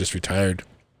boss just retired.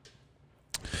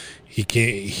 He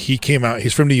came out.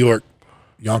 He's from New York,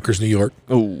 Yonkers, New York.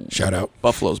 Oh, Shout out.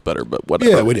 Buffalo's better, but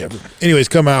whatever. Yeah, whatever. Anyways,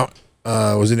 come out.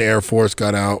 Was in the Air Force.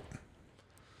 Got out.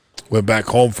 Went back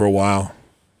home for a while.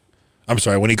 I'm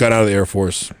sorry. When he got out of the Air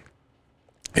Force,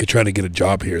 he tried to get a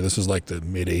job here. This is like the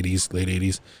mid '80s, late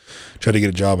 '80s. Tried to get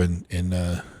a job in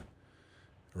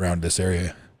around this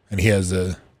area, and he has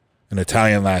an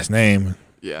Italian last name.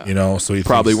 Yeah. You know, so he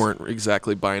Probably thinks- weren't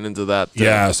exactly buying into that.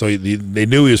 Yeah, so they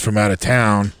knew he was from out of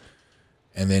town,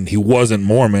 and then he wasn't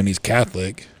Mormon. He's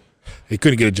Catholic. He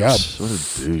couldn't get a job. What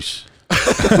a douche.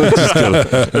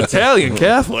 Italian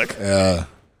Catholic.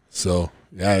 So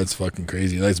yeah, it's fucking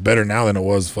crazy. It's better now than it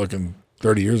was fucking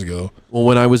 30 years ago. Well,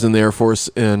 when I was in the Air Force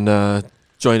and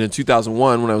joined in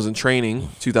 2001, when I was in training,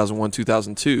 2001,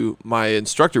 2002, my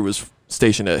instructor was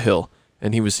stationed at Hill,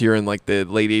 and he was here in like the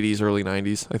late 80s, early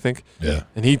 90s, I think. Yeah,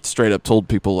 And he straight up told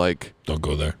people like, don't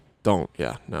go there.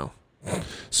 no.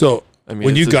 So I mean,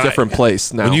 when it's you a got different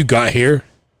place now. when you got here,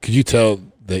 could you tell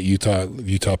that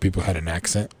Utah people had an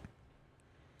accent?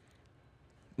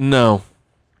 No,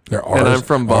 Their R's, And I'm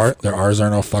from their R's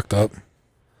aren't all fucked up.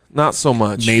 not so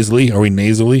much. Nasally? Are we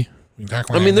nasally?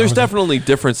 I mean, there's definitely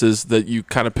differences that you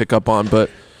kind of pick up on, but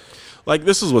Like,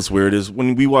 this is what's weird is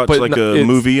when we watch But like no, a it's-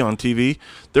 movie on TV,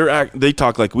 they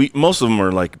talk like most of them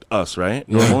are like us, right?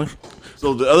 Normally.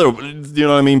 So the other, you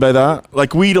know what I mean by that?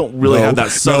 Like, we don't really No. have that No,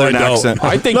 southern I don't. accent.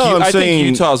 I think No, I'm I saying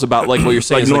think Utah's about like what you're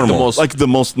saying like is normal, like the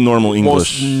most normal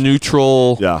English. most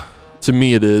neutral. Yeah, To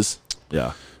me, it is.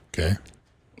 yeah, Okay.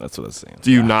 that's what I was saying.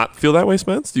 Do you not feel that way,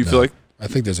 Spence? Do you feel like? I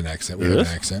think there's an accent. We There have is?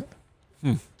 an accent.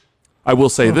 I will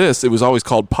say this: it was always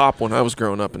called pop when I was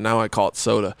growing up, and now I call it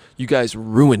soda. You guys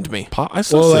ruined me. Pop? I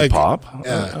still Well, say like,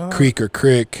 pop. Creek or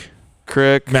crick,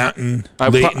 Crick. mountain, I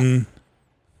pro- Layton.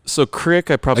 So Crick,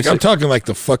 I probably. Like, I'm talking like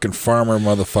the fucking farmer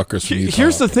motherfuckers from Utah.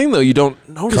 Here's the thing, though: you don't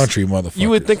notice. country motherfuckers. You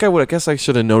would think I would. I guess I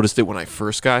should have noticed it when I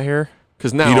first got here,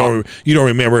 because now you don't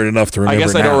remember it enough to remember. I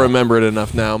guess I now. don't remember it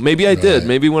enough now. Maybe I did. Right.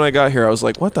 Maybe when I got here, I was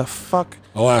like, "What the fuck?"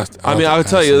 I'll ask, I mean, I would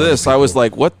tell ask you a lot of this: I was people.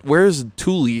 like, "What? Where's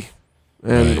Thule?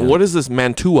 And Right. what is this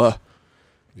Mantua?"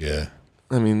 Yeah,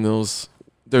 I mean, those.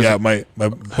 There's yeah. My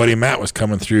buddy Matt was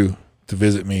coming through to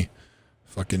visit me.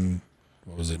 Fucking,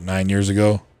 what was it? 9 years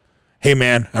ago. Hey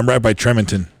man, I'm right by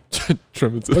Tremonton.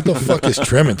 What the fuck is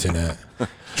Tremonton at?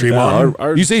 Tremont.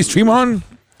 our- You say it's Tremont?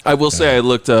 I will say I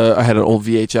looked. I had an old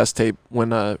VHS tape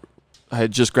when I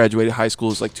had just graduated high school.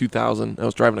 It was like 2000. I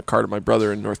was driving a car to my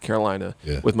brother in North Carolina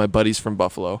Yeah. with my buddies from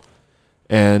Buffalo,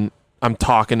 and I'm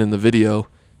talking in the video.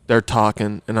 They're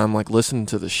talking, and I'm like listening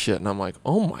to this shit, and I'm like,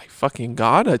 "Oh my fucking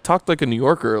god!" I talked like a New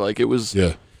Yorker. Like it was,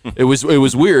 Yeah. it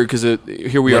was weird because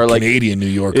here we are, like Canadian New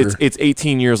Yorker. it's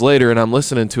 18 years later, and I'm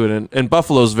listening to it, and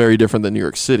Buffalo's very different than New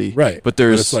York City, right. But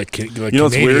there's it's like You know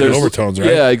what's Canadian weird? overtones, right?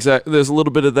 yeah, exactly. There's a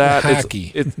little bit of that. It's-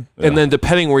 Hacky. And then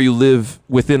depending where you live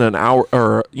within an hour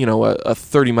or a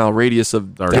 30-mile radius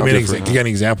of Or Give me an different. do you got an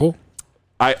example?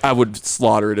 I would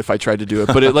slaughter it if I tried to do it.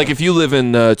 But like if you live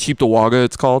in Cheektowaga,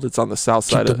 it's called. It's on the south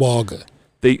side of. Cheektowaga.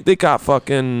 They got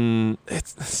fucking.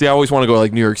 See, I always want to go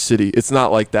like New York City. It's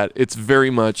not like that. It's very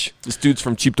much this dude's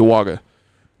from Cheektowaga.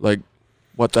 Like,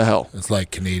 what the hell? It's like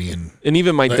Canadian. And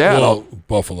even my Like, dad. well,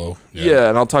 Buffalo. yeah,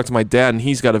 and I'll talk to my dad, and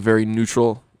he's got a very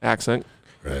neutral accent.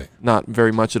 Right. Not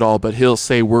very much at all, but he'll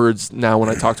say words now when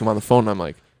I talk to him on the phone. And I'm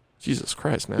like, Jesus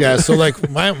Christ, man. Yeah. So like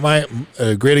my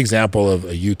a great example of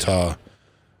a Utah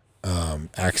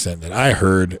accent that I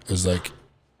heard was like,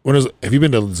 have you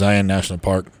been to Zion National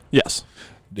Park? Yes.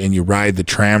 And you ride the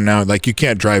tram now. Like you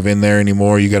can't drive in there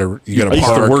anymore. You gotta I used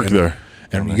park to work and, there.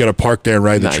 and you gotta park there and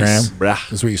ride Nice. the tram. Brah.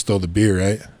 That's where you stole the beer,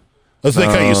 right? That's they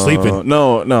caught you sleeping.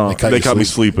 No, They they caught caught you me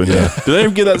sleeping. sleeping. Yeah. Did I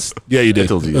ever get that? Yeah, you did. I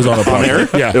told you. It was on a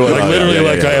podcast. Yeah, It was- like oh, literally yeah,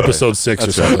 like yeah, yeah. episode 6 or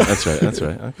That's something. right. That's right. That's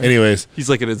right. Okay. Anyways, He's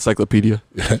like an encyclopedia.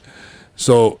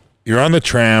 so you're on the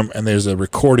tram and there's a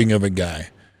recording of a guy.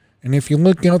 And if you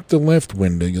look out the left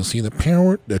window, you'll see the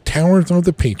towers of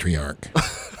the patriarch.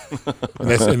 and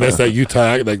that's that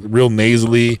Utah, like real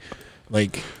nasally,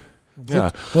 like.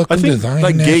 Yeah, Welcome I think to Zion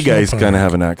like gay National guys Park. kind of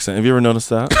have an accent. Have you ever noticed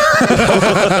that?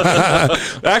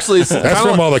 Actually, it's That's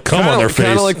from all the cum on their face.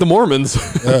 Kind of like the Mormons.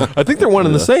 I think they're one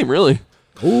and the same, really.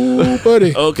 Ooh,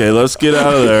 buddy. Okay, let's get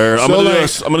out of there. I'm So, gonna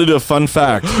like- I'm gonna do a fun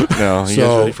fact. No, you So-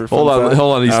 guys ready for a fun Hold on, fact?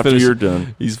 hold on. He's After finished. you're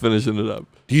done. He's finishing it up.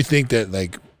 Do you think that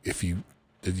like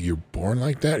that you're born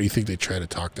like that, or you think they try to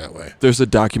talk that way? There's a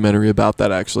documentary about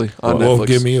that actually on Well, Netflix.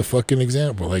 give me a fucking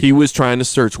example. Like He was trying to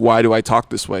search why do I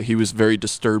talk this way. He was very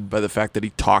disturbed by the fact that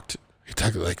he talked you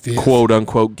talk like this. quote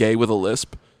unquote gay with a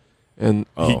lisp, and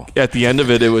Oh. at the end of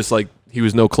it, it was like he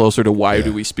was no closer to why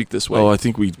do we speak this way. Oh, I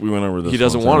think we went over this. He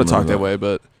doesn't once. I want to talk remember that way,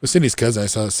 but But Cindy's cousin, I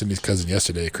saw Cindy's cousin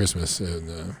yesterday at Christmas,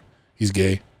 and he's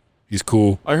gay. He's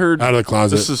cool, I heard out of the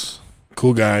closet, this is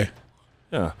cool guy,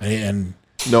 yeah. and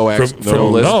no from, accent, from no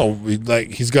lisp.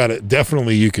 like he's got it.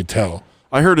 Definitely, you could tell.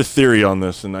 I heard a theory on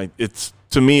this, and it's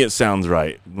to me it sounds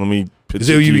right. Let me. pitch Is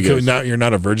it it to you you become guys. not? You're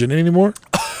not a virgin anymore?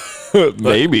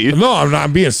 Maybe. No, I'm not.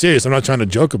 I'm being serious. I'm not trying to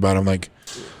joke about it. I'm like,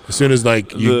 as soon as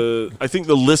like you, I think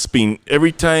the lisping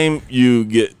every time you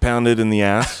get pounded in the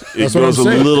ass, it That's what I'm goes a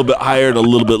saying. little bit higher and a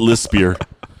little bit lispier.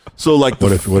 So like,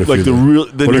 What if like you're the the- real?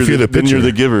 Then what you're if you're the then you're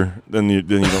pitcher? the giver. Then you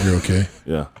don't. you're okay.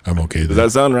 Yeah. I'm okay. Does Then.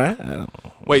 that sound right? I don't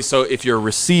know. Wait, so if you're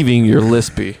receiving, you're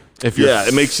lispy. If you're Yeah,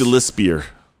 it makes you lispier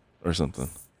or something.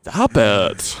 Stop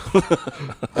it.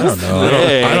 I don't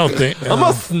know. I don't think. I'm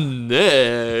a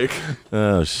snake.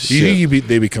 Oh do you think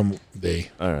they become they?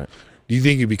 All right. Do you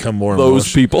think you become more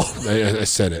Those emotional? people. I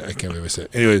said it. I can't believe I said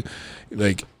it. Anyway,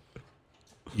 like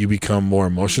you become more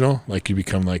emotional. Like you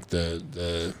become like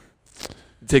the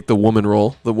Take the woman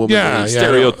role. The woman role.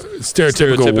 stereotypical.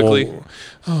 stereotypically. Well,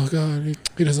 oh God,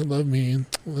 he doesn't love me.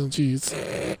 Well, jeez.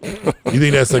 You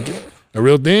think that's like a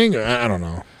real thing? I don't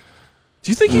know.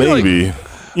 Do you think he like, Maybe.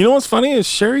 You know what's funny is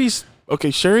Sherry's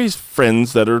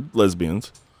friends that are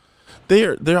lesbians.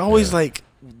 They're always like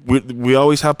we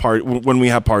always have when we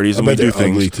have parties and we bet do they're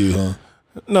things. ugly too, huh?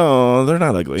 No, they're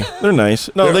not ugly. They're nice.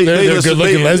 No, They're listen,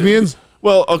 good-looking lesbians.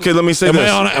 Well, okay, let me say Am I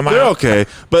this. on it? Am I They're on- okay,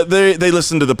 but they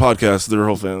listen to the podcast. Their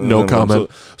whole family. No comment.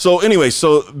 So anyway,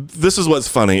 so this is what's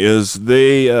funny is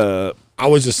they. I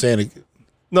was just saying.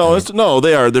 They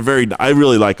are. They're very. I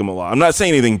really like them a lot. I'm not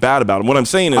saying anything bad about them. What I'm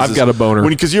saying is, I've got a boner.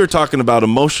 because you're talking about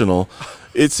emotional.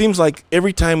 It seems like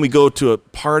every time we go to a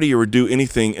party or do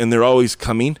anything, and they're always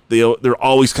coming. They're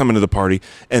always coming to the party,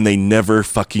 and they never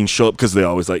fucking show up because they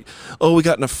always like, oh, we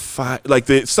got in a fight. Like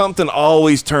something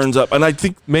always turns up, and I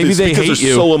think Maybe it's they because hate they're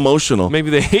you. so emotional. Maybe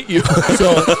they hate you.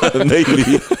 So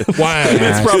Maybe. why I It's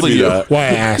asked, probably you. why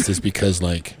I asked is because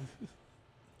like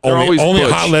They're always only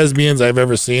butch. hot lesbians I've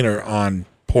ever seen are on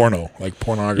porno, like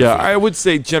pornography. Yeah, I would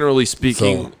say generally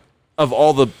speaking, So- of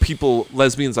all the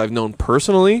lesbians I've known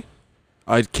personally,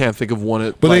 I can't think of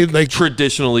one But they, like, like-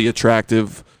 traditionally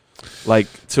attractive, like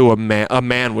to a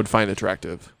man would find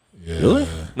attractive. Yeah. Really?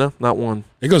 No, not one.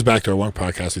 It goes back to our one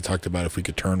podcast. We talked about if we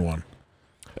could turn one.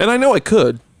 And I know I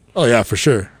could, Oh yeah, for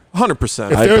sure.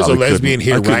 100%. If I there was a probably lesbian couldn't.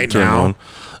 here I couldn't right turn now, one.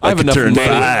 I have could enough turn money.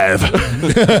 5.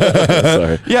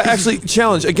 Sorry. Yeah, actually,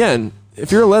 challenge again.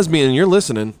 If you're a lesbian and you're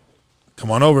listening,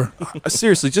 come on over.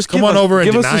 seriously, just Come give on us, over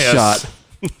and give us deny a us. shot.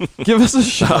 Give us a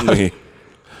shot. Me.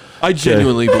 I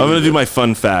genuinely I'm believe gonna it. do my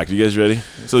fun fact. You guys ready?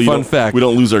 So Fun fact. we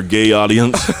don't lose our gay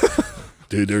audience.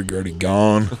 Dude, they're already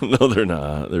gone. No, they're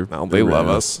not. No, They're they love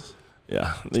around. us.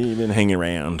 Yeah, they've been hanging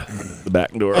around the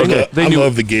back door. I Okay, lo- They I knew-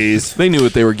 love the gays. They knew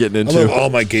what they were getting I love into. all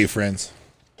my gay friends.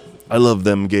 I love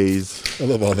them gays. I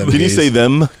love all them Did you gays. say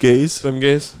them gays? Them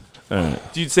gays. All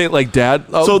right. Do you say it like dad?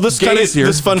 Oh, So this gay is here.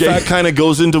 this fun Gay. fact kind of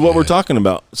goes into what we're talking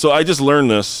about. So I just learned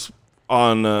this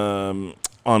on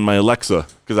my Alexa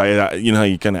because I you know how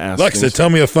you kind of ask Alexa, things. tell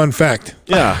me a fun fact.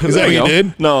 Yeah, Is that what we you go.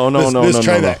 did? No, Let's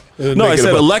try no. that. No, I Make it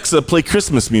said a- Alexa, play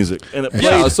Christmas music, and it played.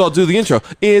 Yeah, so I'll do the intro.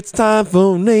 It's time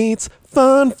for Nate's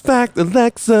Fun Fact,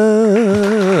 Alexa.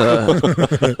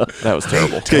 That was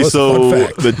terrible. Okay, Tell us a fun so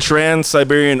fact. the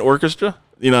Trans-Siberian Orchestra,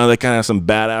 you know, they kind of have some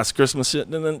badass Christmas shit.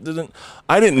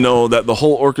 I didn't know that the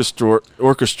whole orchestra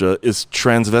is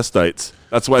transvestites.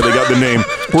 That's why they got the name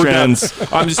Trans.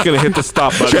 I'm just going to hit the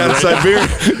stop button. Trans-Siberian.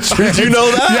 Did you know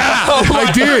that? Yeah,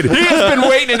 I did. He has been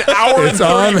waiting an hour It's and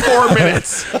on. 34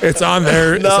 minutes. It's on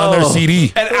their No.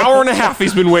 CD. An hour and a half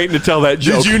he's been waiting to tell that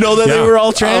joke. Did you know that they Yeah. were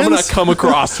all trans? I'm going to come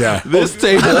across Yeah. this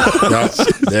table. No,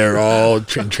 they're all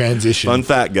transition. Fun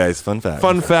fact, guys. Fun fact.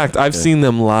 Fun fact, I've seen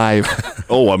them live.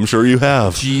 Oh, I'm sure you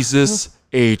have. Jesus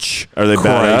H. Are they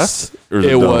Christ. badass? Or is it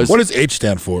It dumb? was What does H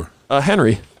stand for?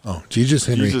 Henry. Oh, Jesus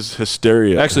Henry. Jesus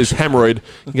hysteria. Actually, it's hemorrhoid.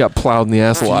 He got plowed in the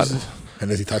ass a lot.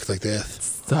 And as he talks like this.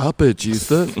 Stop it,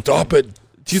 Jesus. Stop it.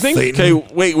 Do you think? Satan.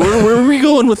 Okay, wait. Where were we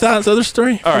going with that other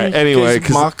story? All right, anyway, Case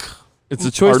 'cause mock. It's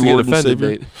a choice Our to get Lord and offended,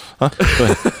 Savior.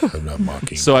 Nate. I'm not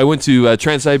mocking. So I went to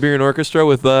Trans-Siberian Orchestra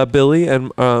with Billy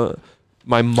and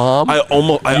my mom. I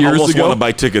almost Years ago? want to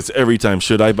buy tickets every time.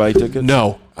 Should I buy tickets?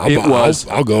 No,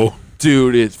 I'll go.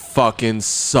 dude, it fucking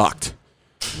sucked.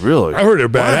 Really? I heard they're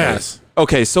badass.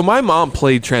 Okay, so my mom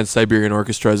played Trans-Siberian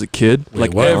Orchestra as a kid,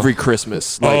 like what? every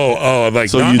Christmas. Like, Like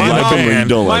So not you my like mom, them or you man.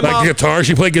 don't like them? Like guitar.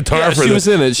 She played guitar yeah, for she the. was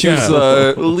in it. She Yeah.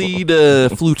 was lead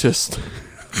flutist.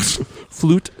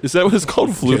 Flute? Is that what it's called?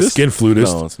 Yeah, Flutist? skin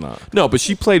flutist. No, it's not. No, but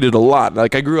she played it a lot.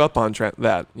 Like I grew up on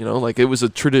that. You know, like it was a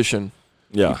tradition.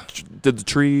 Yeah. Did the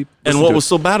tree? And listen what to was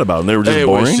so bad about them? They were just it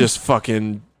boring. was just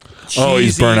fucking cheesy. Oh,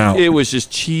 he's burnt out. It was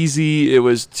just cheesy. It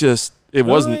was just. It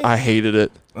wasn't. Really? I hated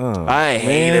it. Oh, I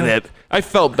hated man. it. I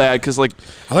felt bad because like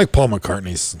I like Paul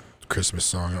McCartney's Christmas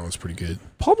song. That was pretty good.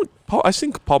 Paul. I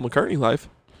sing Paul McCartney live.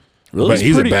 Really? But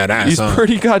he's pretty, a badass. He's huh?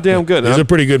 pretty goddamn good. He's I've a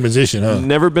pretty good musician, huh?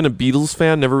 never been a Beatles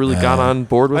fan. Never really got on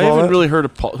board with I all haven't that. really heard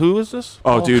of Paul. Who is this?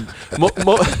 Oh, Paul? dude.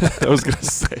 I was gonna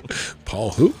say. Paul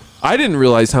who? I didn't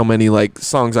realize how many like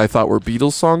songs I thought were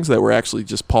Beatles songs that were actually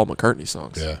just Paul McCartney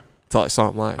songs. Yeah. Until I saw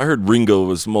him live. I heard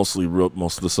Ringo mostly wrote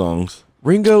most of the songs.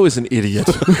 Ringo is an idiot.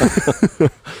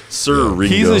 Sir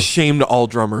Ringo. He's ashamed of all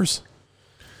drummers.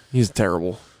 He's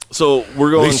terrible. So we're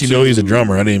At going. least you to, know he's a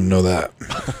drummer. I didn't even know that.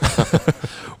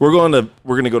 We're going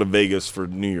to go to Vegas for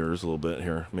New Year's a little bit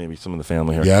here. Maybe some of the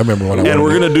family here. Yeah, I remember when I And wanted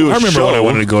we're gonna do a I remember show. when I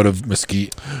wanted to go to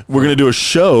Mesquite. We're gonna do a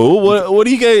show. What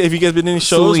do you guys? Have you guys been to any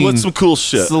shows? Celine. What's some cool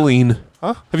shit? Celine.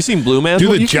 Huh? Have you seen Blue Man? Do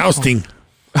What the you- jousting.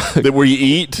 where you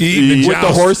eat the With the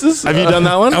joust. horses? Have you done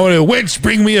that one? I want a wench,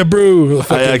 bring me a brew.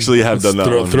 I actually have done that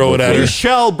one. Throw it at her.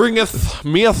 Shall bringeth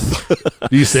meeth.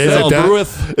 Do you say it Shall like that?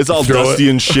 breweth. It's all Throw dusty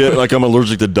and shit. Like I'm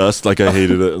allergic to dust. Like I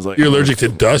hated it. It's like You're allergic to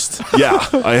dust? Yeah,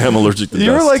 I am allergic to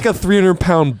You're dust. like a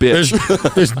 300-pound There's,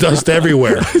 bitch. there's dust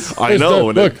everywhere. I know.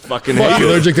 And I Look, fucking fuck, hate you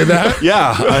it. allergic to that?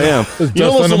 Yeah, I am.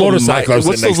 dust on the motorcycle I'm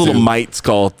What's sitting those next little to. mites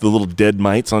called? The little dead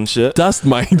mites on shit. Dust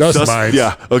mite. Dust mites.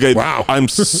 Yeah. Okay. Wow. I'm That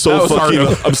so was hard fucking.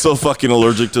 enough. I'm so fucking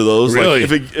allergic to those. Really?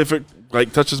 Like if it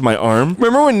like touches my arm.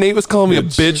 Remember when Nate was calling me a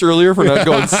bitch earlier for not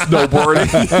going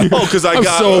snowboarding? Oh, because I I'm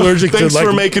got so allergic to, Thanks like-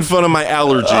 for making fun of my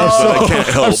allergies. But I can't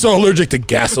help. I'm so allergic to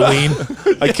gasoline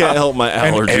I can't help my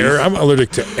and allergies. air. I'm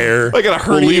allergic to air. I got a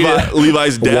Well, hernia.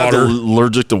 Levi's dad's Water.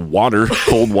 allergic to water,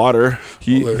 cold water.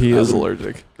 He is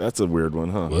allergic. That's a weird one,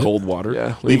 huh? Cold water.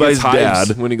 Yeah. When he Levi's gets hives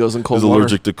dad when he goes in cold is water.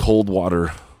 allergic to cold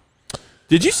water.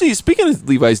 Did you see, speaking of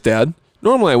Levi's dad,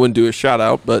 normally I wouldn't do a shout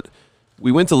out, but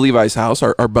we went to Levi's house,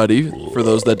 our buddy, for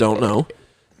those that don't know,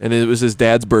 and it was his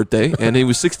dad's birthday, and he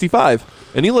was 65,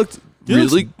 and he looked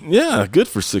really, Yeah, good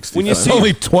for 60. When you It's see-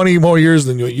 only 20 more years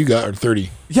than what you got, or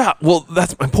 30. yeah, well,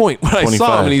 that's my point. When I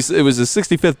saw 25. him, and it was his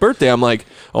 65th birthday, I'm like,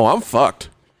 oh, I'm fucked.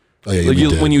 Oh, yeah, Like you'll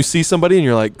be dead. when you see somebody and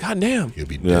you're like, God damn. You'll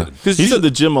be Yeah, dead. Because he's at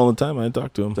the gym all the time. I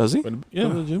talk to him. Does he? But, Go to yeah,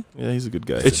 the gym? yeah, he's a good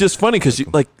guy. It's just funny because,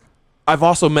 like, I've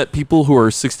also met people who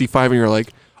are 65 and you're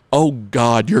like, oh,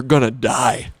 God, you're going to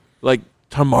die. Like,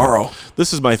 tomorrow.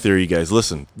 This is my theory, guys.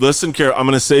 Listen, Carol. I'm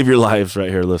gonna save your lives right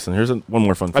here. Listen, here's one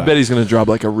more fun I fact. bet he's going to drop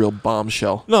like a real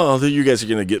bombshell. No, you guys are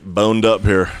gonna get boned up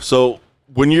here. So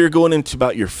when you're going into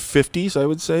about your 50s, I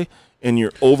would say, and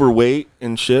you're overweight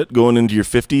and shit, going into your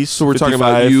 50s. So we're talking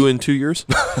about 55. you in 2 years?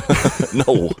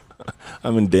 No,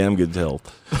 I'm in damn good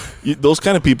health. Those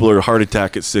kind of people are heart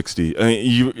attack at 60. I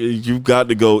mean, you've got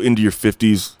to go into your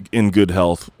 50s in good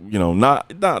health. You know,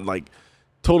 not like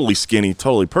totally skinny,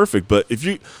 totally perfect. But if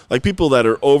you like people that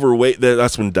are overweight,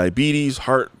 that's when diabetes,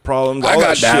 heart problems, I all got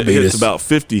that shit diabetes. hits about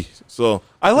 50. So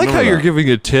I like how remember you're that. giving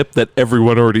a tip that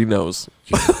everyone already knows.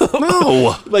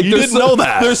 No, Like you there's didn't know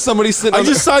that. There's somebody sitting. I on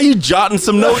just saw you jotting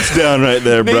some notes down right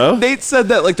there, bro. Nate said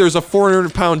that like there's a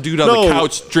 400-pound dude on No. the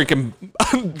couch drinking.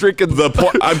 The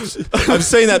point I'm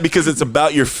saying that because it's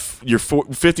about your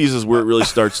 50s is where it really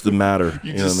starts to matter.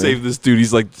 You know just what I mean? saved this dude.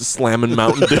 He's like slamming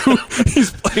Mountain Dew.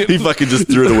 He's playing. He fucking just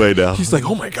threw it away now. He's like,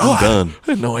 oh my god, done.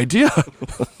 I had no idea.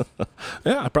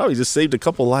 Yeah, I probably just saved a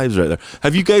couple lives right there.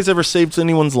 Have you guys ever saved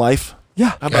anyone's life?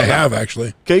 Yeah. How about I that? have,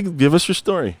 actually. Okay, give us your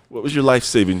story. What was your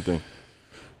life-saving thing?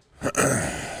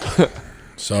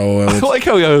 So, I like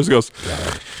how he always goes.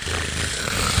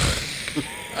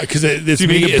 because it's Do you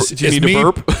me, need to it's, bur- do you it's need to me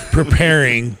burp?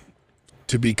 preparing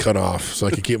to be cut off so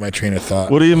I can keep my train of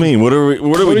thought. What do you mean? What are we you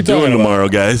doing talking about? tomorrow,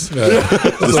 guys?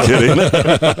 Just kidding.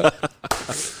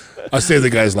 I saved the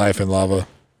guy's life in lava.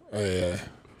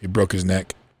 He broke his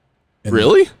neck. In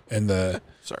Really? In the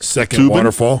Sorry. second Tubing?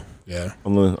 waterfall. Yeah.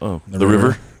 On the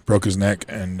river. Broke his neck.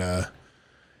 And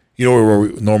you know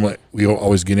where we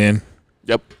always get in?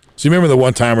 Yep. So you remember the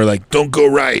one time we're like, don't go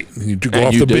right. And you go And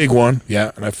off you the did. big one.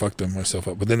 Yeah, and I fucked myself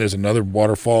up. But then there's another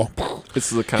waterfall.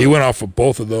 This is the kind He of went off of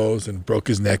both of those and broke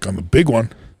his neck on the big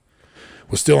one.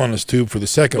 Was still on his tube for the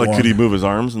second Like, one. could he move his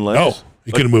arms and legs? No,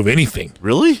 he couldn't move anything.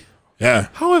 Really? Yeah.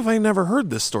 How have I never heard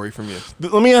this story from you?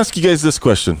 Let me ask you guys this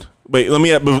question. Wait,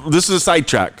 this is a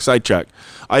sidetrack.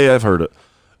 I have heard it.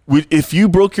 If you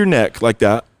broke your neck like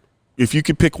that, if you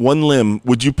could pick one limb,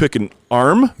 would you pick an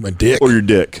arm My dick. or your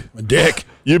dick? My dick.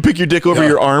 You'd pick your dick over Yeah.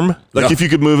 your arm? Like Yeah. if you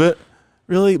could move it?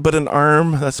 Really? But an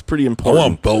arm, that's pretty I important.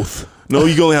 want both. No,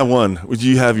 you can only have one. Would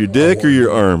you have your dick or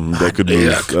your arm that could move?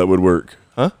 dick. That would work.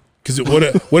 Huh? Because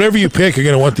whatever you pick, you're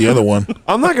going to want the other one.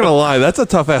 I'm not gonna lie, that's a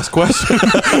tough ass question.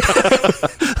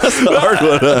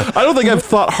 I don't think I've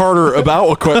thought harder about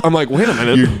a question. I'm like, wait a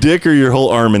minute. Your dick or your whole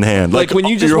arm and hand? Like when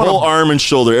you just your wanna- whole arm and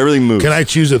shoulder, everything moves. Can I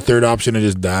choose a third option and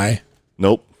just die?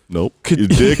 Nope. Your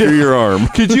dick or your arm?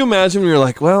 Could you imagine when you're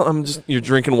like, well, you're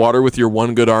drinking water with your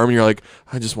one good arm and you're like,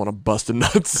 I just want to bust a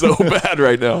nut so bad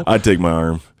right now. I'd take my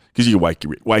arm because you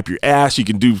can wipe your ass. You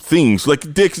can do things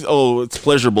like dicks. Oh, it's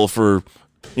pleasurable for,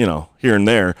 here and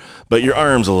there. But your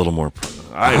arm's a little more.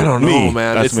 I don't know,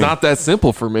 man. That's It's me. not that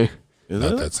simple for me. Is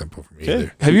Not it? that simple for me Okay.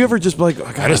 either. Have you ever just like,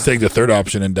 I just take the third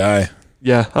option and die.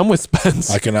 yeah, I'm with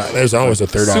Spence. I cannot. There's always a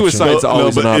third Suicide's No,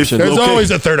 always but an if- option. option. There's Okay. always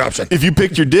a third option. If you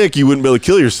picked your dick, you wouldn't be able to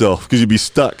kill yourself because you'd be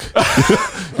stuck.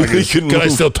 You couldn't Can I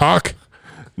move. still talk?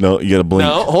 No, you got to blink.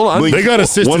 No, hold on. Blink. They got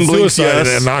assisted One blink, suicide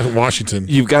yes. in not Washington.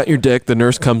 You've got your dick. The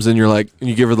nurse comes in. You're like, and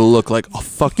you give her the look like, "Oh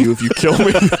fuck you if you kill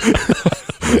me."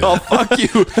 Oh fuck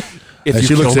you. If And you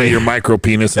she looks kill at me. your micro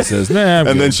penis and says, "Nah."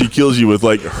 And then she kills you with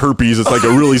like herpes. It's like a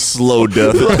really slow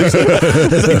death.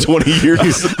 It's like 20 years.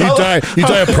 you die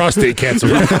of prostate cancer.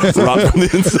 Rot from the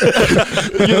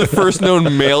inside. You're the first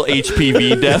known male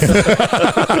HPV death.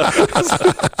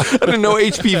 I didn't know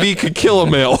HPV could kill a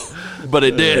male, but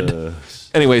it did.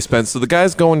 Anyway, Spence, so the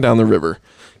guy's going down the river.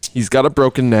 He's got a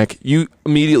broken neck. You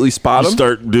immediately spot You him.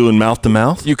 start doing mouth to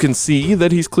mouth. You can see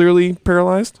that he's clearly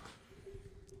paralyzed.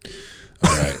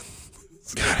 All right.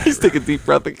 He's taking a deep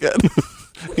breath again.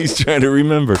 He's trying to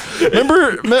remember. I'm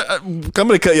going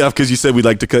to cut you off because you said we'd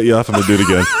like to cut you off. I'm going to do it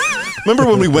again. Remember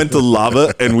when we went to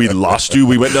Lava and we lost you?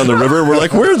 We went down the river. We're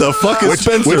like, where the fuck is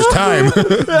Spencer? Which time?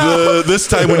 This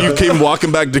time when you came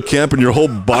walking back to camp and your whole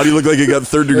body looked like it got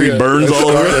third-degree burns all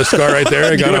over it. The scar right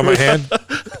there I got on my hand.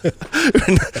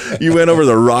 You went over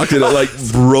the rock and it like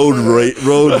road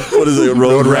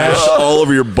rash all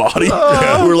over your body.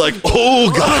 We're like,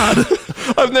 oh God.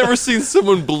 I've never seen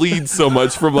someone bleed so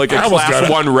much from like a I class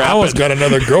 1 I almost rapid. got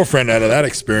another girlfriend out of that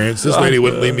experience. This lady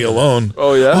wouldn't leave me alone.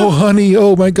 Oh, yeah? Oh, honey.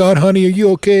 Oh, my God, honey. Are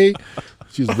you okay?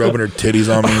 She's rubbing her titties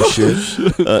on me and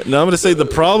shit. Now I'm going to say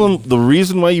the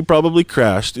reason why you probably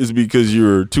crashed is because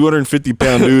you're a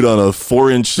 250-pound dude on a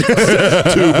 4-inch tube.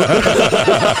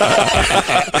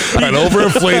 An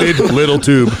overinflated little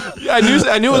tube. I knew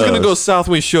it was going to go south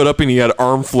when he showed up and he had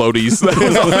arm floaties. That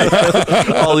was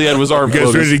all he had was arm You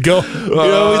guys ready floaties. to go? We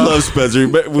love Spencer.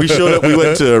 But we showed up. We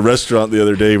went to a restaurant the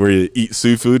other day where you eat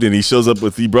seafood, and he shows up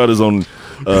with. He brought his own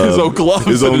gloves.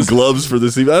 His and own gloves for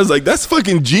the seafood. I was like, that's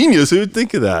fucking genius. Who would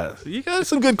think of that? You got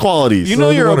some good qualities. You know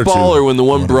you're One a or two. baller when the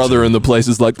one brother in the place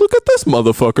is like, look at this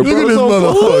motherfucker. Look at bro.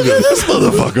 this Look at this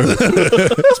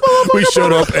motherfucker. We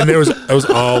showed up and it was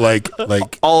all like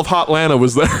All of Hotlanta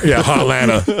was there. yeah, Hot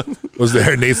Lana was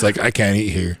there. Nate's like, I can't eat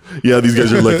here. Yeah, these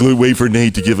guys are like, wait for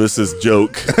Nate to give us this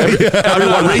joke.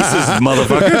 Everyone racist,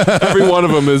 motherfucker. Every one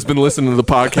of them has been listening to the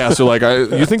podcast. They're like,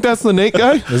 you think that's the Nate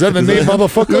guy? Is that the Nate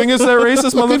motherfucker? You think it's that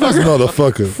racist Look at this motherfucker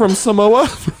motherfucker. from Samoa?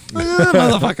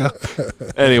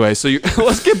 Motherfucker. Anyway, so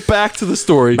let's get back to the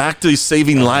story. Back to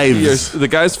saving lives. The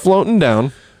guy's floating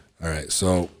down. All right,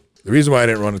 so the reason why I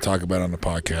didn't want to talk about it on the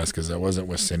podcast because I wasn't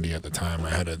with Cindy at the time. I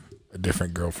had a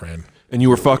different girlfriend. And you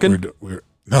were fucking?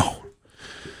 No.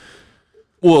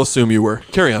 We'll assume you were.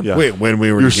 Carry on. Yeah. Wait, when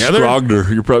we were You're together?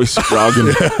 Strogner. You're probably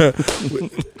Strogging.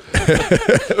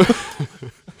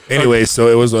 Anyway, so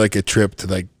it was like a trip to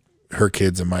like her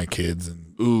kids and my kids,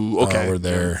 and Ooh, okay. were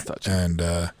there, That's touching.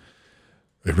 and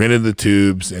we rented the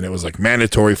tubes, and it was like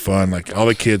mandatory fun. Like all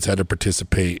the kids had to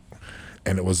participate,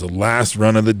 and it was the last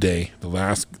run of the day, the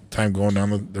last time going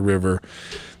down the river.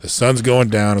 The sun's going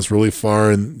down. It's really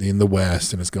far in the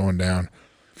west, and it's going down.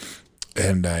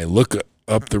 And I look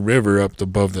up the river, up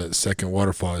above the second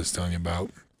waterfall I was telling you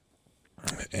about,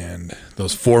 and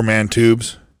those 4-man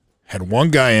tubes had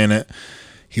one guy in it.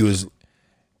 He was,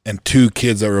 and 2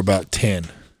 kids that were about 10.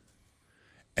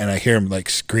 And I hear him like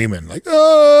screaming, like,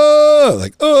 oh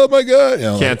my God. You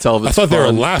know, Can't tell if I it's thought they were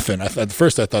fun. laughing. At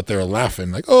first I thought they were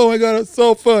laughing, like, oh my God, it's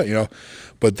so fun, you know.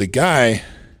 But the guy,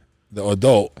 the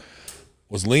adult,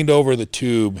 was leaned over the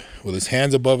tube with his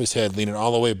hands above his head, leaning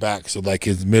all the way back. So like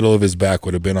his middle of his back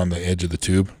would have been on the edge of the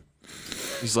tube.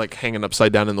 He's like hanging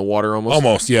upside down in the water almost.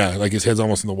 Almost, yeah. Like his head's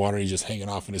almost in the water. He's just hanging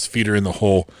off and his feet are in the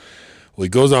hole. Well, he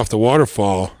goes off the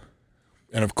waterfall,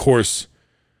 and of course,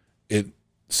 it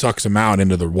sucks him out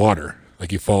into the water.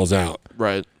 Like he falls out.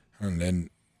 Right. And then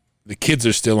the kids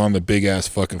are still on the big ass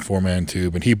fucking 4-man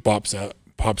tube, and he pops up.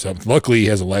 Luckily, he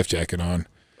has a life jacket on,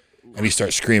 and he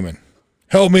starts screaming,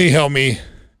 "Help me! Help me!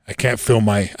 I can't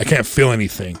feel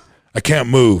anything. I can't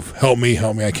move. Help me!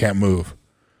 Help me! I can't move."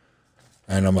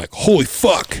 And I'm like, "Holy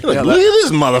fuck! Look at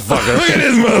this motherfucker. Look at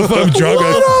this motherfucker! I'm drunk.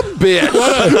 What a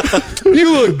bitch.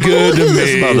 You look good to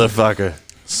This me." motherfucker.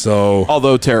 So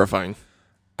Although terrifying.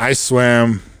 I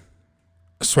swam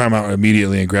out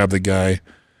immediately and grabbed the guy.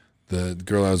 The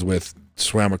girl I was with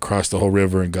swam across the whole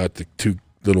river and got the 2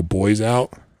 little boys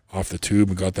out off the tube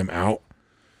and got them out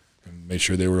and made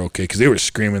sure they were okay because they were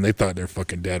screaming. They thought their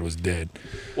fucking dad was dead.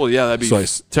 Well, yeah, that'd be So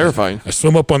terrifying. I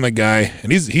swim up on the guy,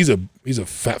 and he's a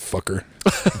fat fucker.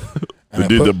 The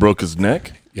dude that broke his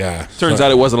neck? Yeah. Turns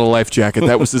out it wasn't a life jacket.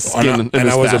 That was his skin and and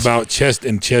his I was fast. about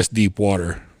chest deep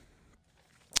water.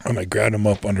 And I grabbed him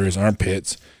up under his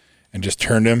armpits and just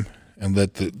turned him and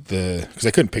let the because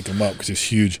I couldn't pick him up because he's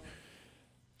huge.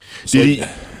 So Did he?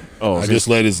 Oh, I just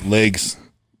let his legs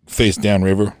face down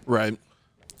river Right.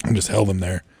 and just held him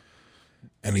there.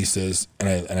 And he says,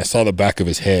 and I saw the back of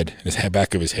his head. And his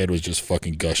back of his head was just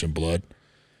fucking gushing blood.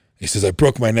 He says, "I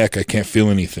broke my neck. I can't feel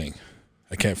anything.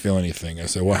 I can't feel anything." I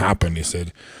said, "What happened?" He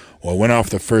said, "Well, I went off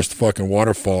the first fucking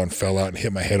waterfall and fell out and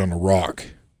hit my head on a rock."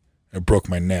 I broke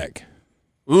my neck.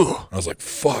 Ooh. I was like,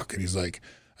 fuck. And he's like,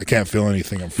 I can't feel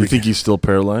anything. I'm You think freaking. he's still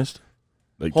paralyzed?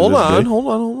 Like, to Hold this on, day?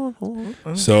 hold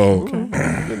on. So, Get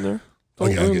in there. Don't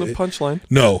Okay, ruin okay. the punchline.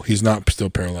 no, he's not still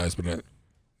paralyzed, but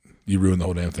you ruined the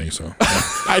whole damn thing. So,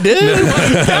 I did.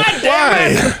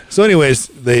 Why? so anyways,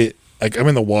 I'm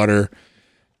in the water,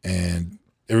 and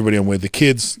everybody I'm with, the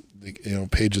kids,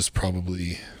 Paige is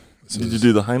probably. Did you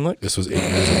do the Heimlich? This was 8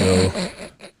 years ago.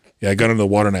 Yeah, I got in the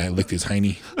water and I licked his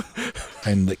Heimlich.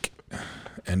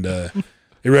 And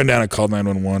they ran down and called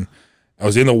 911. I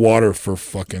was in the water for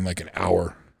fucking like an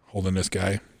hour holding this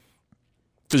guy.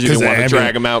 Because you didn't want to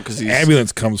drag him out because he's...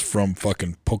 Ambulance comes from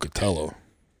fucking Pocatello.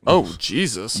 Oh,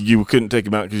 Jesus. You couldn't take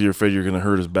him out because you're afraid you're going to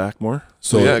hurt his back more?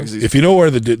 So Yeah, 'cause he's- if you know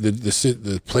where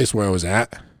the place where I was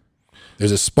at,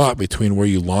 there's a spot between where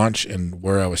you launch and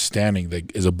where I was standing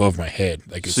that is above my head.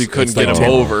 Like So you couldn't it's get like him 10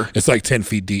 over. It's like 10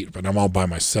 feet deep, but I'm all by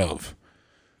myself.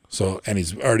 So, and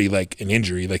he's already like an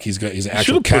injury. Like he's an You should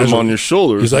actual have put him casualty. on your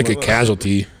shoulder. He's like a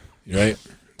casualty, right?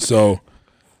 So,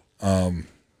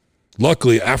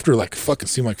 luckily, after like fucking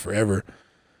seemed like forever,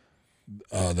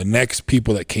 the next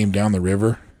people that came down the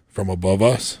river from above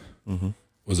us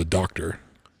was a doctor.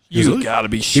 You gotta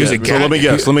be He was shit. So let me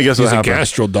guess what He's happened. a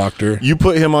gastro doctor. You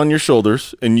put him on your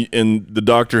shoulders, and the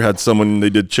doctor had someone. They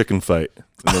did chicken fight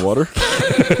in the water.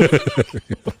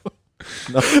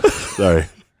 No, sorry,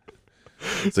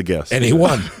 it's a guess. And he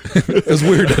won. It's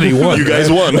weird that he won. You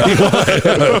guys won.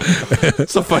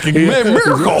 It's a fucking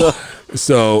miracle.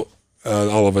 So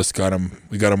all of us got him.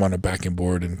 We got him on a backing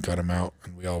board and got him out,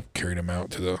 and we all carried him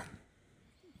out to the.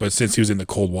 But since he was in the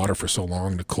cold water for so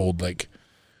long, the cold Did it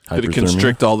Hyperthermia?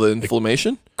 constrict all the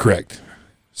inflammation? correct.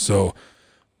 So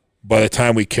by the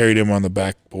time we carried him on the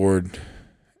backboard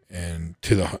and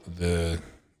to the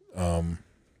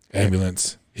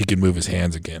ambulance, he could move his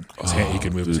hands again. He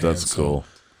could move his Dude, hands. that's So- cool.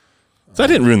 So I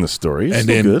didn't ruin the story. It's And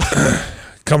still then good.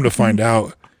 come to find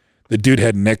out, the dude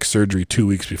had neck surgery 2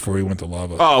 weeks before he went to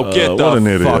lava. Oh, get what an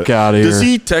the idiot. fuck out of here. Does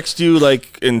he text you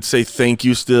like and say thank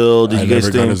you still? Did I you guys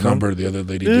never stay got in his contact? number. The other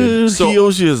lady did. Dude, So- he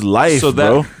owes you his life, So that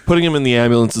bro. putting him in the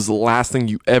ambulance is the last thing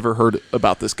you ever heard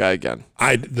about this guy again.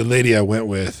 The lady I went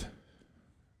with,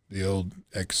 the old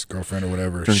ex-girlfriend or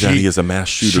whatever. Turns out he is a mass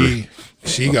shooter.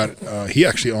 She got. He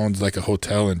actually owns like a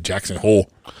hotel in Jackson Hole,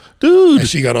 Dude, and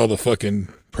she got all the fucking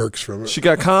perks from it. She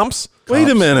got comps? wait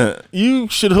a minute. You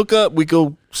should hook up. We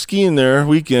go skiing there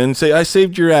weekend. Say, I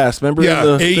saved your ass. Remember Yeah,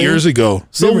 the 8 thing? years ago.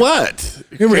 So Remember- what?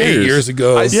 Remember 8 cares? years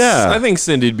ago? Yeah. I think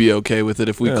Cindy'd be okay with it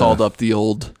if we called up the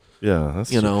old, Yeah, that's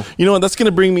you know. You know what? That's going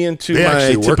to bring me into They my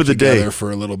actually tip worked of the day. together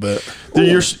for a little bit. Dude,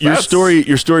 your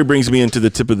story brings me into the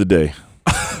tip of the day.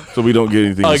 So we don't get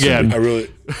anything Again. I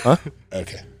really.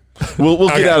 Okay. We'll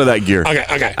Okay. get out of that gear.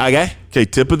 Okay. Okay,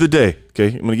 tip of the day.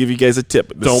 Okay, I'm gonna give you guys a tip.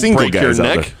 The Don't single break your guys out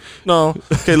neck. there. No.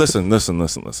 Okay, listen.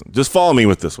 Just follow me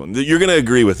with this one. You're gonna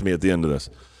agree with me at the end of this.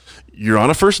 You're on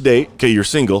a first date. Okay, you're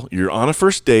single. You're on a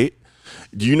first date.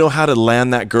 Do you know how to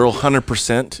land that girl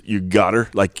 100%? You got her.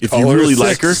 Like if Call you her a really six.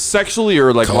 like her. Sexually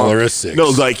or like Call her a 6. No,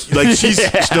 like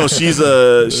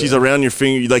she's around your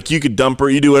finger. Like you could dump her.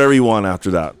 You do whatever you want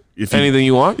after that. If you, anything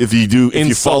you want? If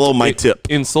you follow my tip.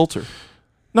 Insult her.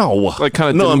 No. Like kind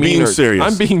of No, I'm being serious.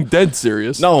 I'm being dead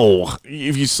serious. No,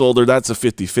 if you sold her, that's a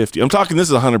 50-50. I'm talking this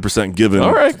is 100% given.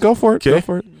 All right, go for it. Okay. Go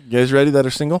for it. You guys ready that are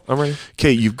single? I'm ready.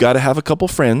 Okay, you've got to have a couple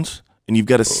friends and you've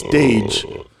got to stage.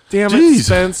 Damn Jeez, it,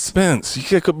 Spence. Spence, you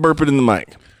can't quit burping in the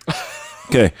mic.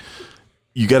 Okay.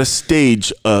 You got to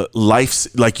stage a life,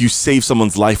 like you save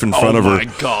someone's life in front of her. Oh my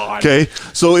God. Okay.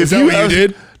 So if that you what you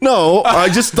did? No, I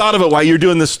just thought of it while you're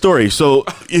doing this story. So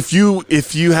if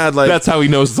you had like That's how he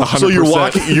knows it's 100%. so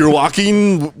you're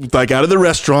walking like out of the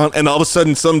restaurant, and all of a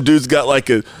sudden some dude's got like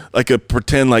a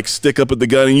pretend like stick up at the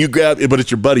gun, and you grab it, but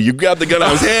it's your buddy. You grab the gun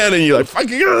out of his hand, and you're like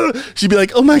fucking. She'd be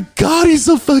like, "Oh my God, he's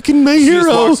so fucking my He hero." just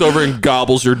walks over and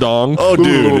gobbles your dong. Oh,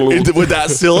 dude, with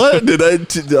that Scylla,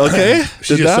 okay?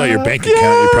 She Did just saw that- your bank account.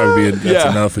 You'd probably be. That's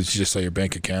Yeah. enough. If she just saw your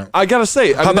bank account. I gotta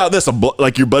say, How about this?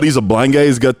 Like your buddy's a blind guy.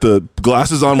 He's got the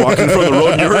glasses on, walking from the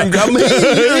road. You're in, grab him.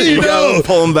 You know,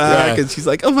 pull him back, Yeah. and she's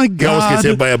like, "Oh my He almost gets God."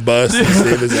 hit by a bus and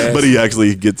save his ass. But he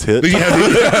actually gets hit. You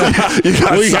have to, You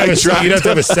got you'd have to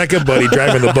have a second buddy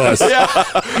driving the bus.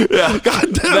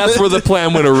 God damn that's it. where the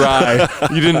plan went awry.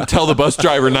 You didn't tell the bus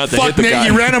driver not to hit Fuck, the Nate, guy.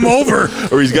 you ran him over.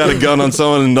 Or he's got a gun on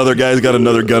someone, and another guy's got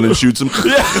another gun and shoots him.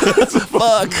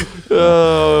 Fuck.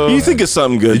 You think it's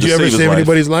something good? Did to you ever his save life.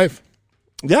 anybody's life?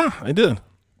 Yeah, I did.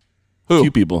 Who?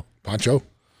 Few people. Pancho?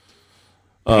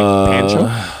 Pancho?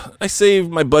 I saved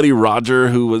my buddy Roger,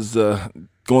 who was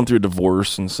going through a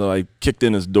divorce, and so I kicked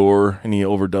in his door, and he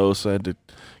overdosed. So I had to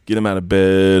get him out of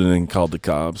bed, and then called the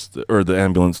cops or the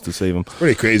ambulance to save him.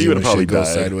 Pretty crazy He when would've probably shit goes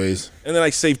died. sideways. And then I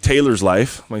saved Taylor's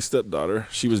life, my stepdaughter.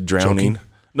 She was drowning.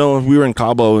 No, we were in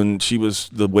Cabo, and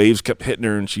the waves kept hitting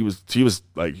her, and she was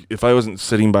like, if I wasn't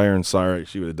sitting by her and saw her,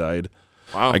 she would have died.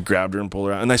 Wow. I grabbed her and pulled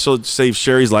her out, and I saved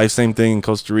Sherry's life. Same thing in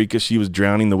Costa Rica. She was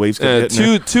drowning. The waves kept hitting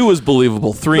her. Two was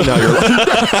believable. 3, now you're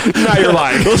now you're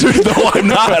lying. No, I'm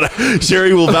not.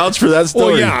 Sherry will vouch for that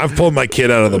story. Well, yeah, I've pulled my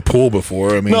kid out of the pool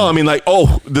before. I mean, No, I mean like,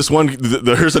 this one.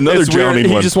 Here's another It's weird. drowning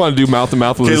He one. just wanted to do mouth to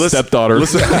mouth with Okay, his listen- stepdaughter.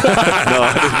 Listen. No,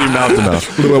 I didn't do mouth to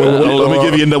mouth. Let me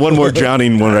give you one more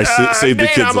drowning one. Where I saved the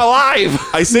kid's. I'm alive.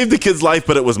 I saved the kid's life,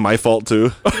 but it was my fault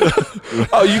too.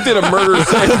 Oh, you did a murder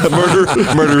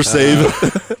save. murder save.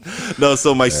 No,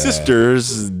 so my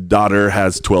sister's daughter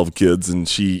has 12 kids, and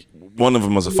one of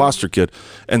them was a foster kid,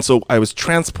 and so I was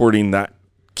transporting that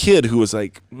kid who was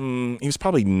like, he was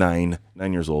probably 9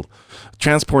 years old,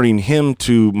 transporting him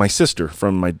to my sister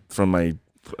from my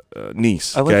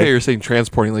niece. I like okay? how you're saying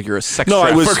transporting like you're a sex No,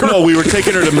 trafficker. we were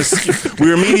taking her to Mesquite. We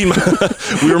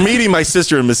were meeting my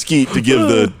sister in Mesquite to give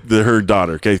her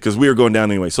daughter, okay, because we were going down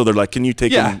anyway. So they're like, "Can you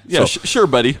take Yeah, him?" yeah, So- sure,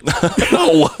 buddy.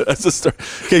 No, that's a story.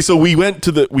 Okay, so we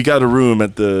got a room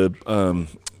at the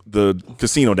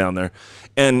casino down there,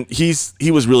 and he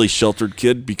was really sheltered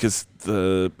kid because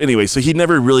so he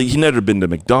never been to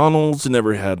McDonald's, he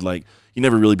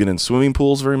never really been in swimming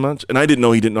pools very much, and I didn't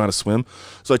know he didn't know how to swim.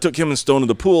 So I took him and Stone to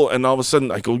the pool, and all of a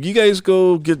sudden I go, "You guys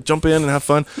go jump in and have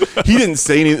fun." He didn't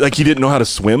say anything, like he didn't know how to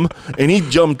swim, and he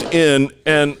jumped in,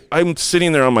 and I'm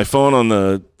sitting there on my phone on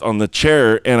the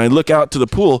chair, and I look out to the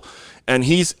pool, and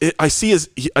I see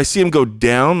him go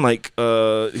down like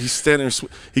he's standing there,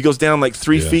 he goes down like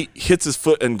 3 feet, hits his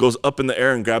foot, and goes up in the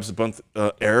air and grabs a bunch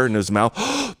of air in his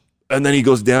mouth. And then he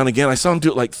goes down again. I saw him do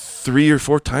it like 3 or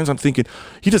 4 times. I'm thinking,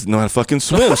 he doesn't know how to fucking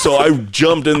swim. So I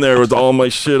jumped in there with all my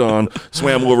shit on,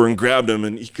 swam over and grabbed him,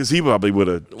 and because he probably would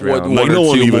have drowned. One or no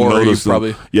one two even more, noticed he him.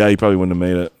 probably- Yeah, he probably wouldn't have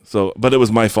made it. So, but it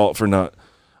was my fault for not.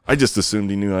 I just assumed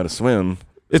he knew how to swim.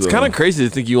 It's So, kind of crazy to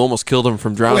think you almost killed him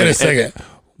from drowning. wait a second.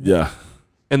 yeah.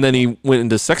 And then he went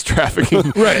into sex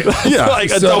trafficking. Right. Yeah, like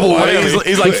a So, double I whammy. mean,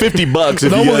 He's like $50 if you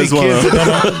Normally, guys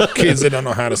want. kids that don't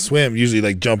know how to swim usually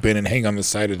like jump in and hang on the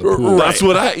side of the pool. That's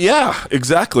what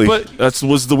exactly. But that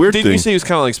was the weird Didn't thing. you say he was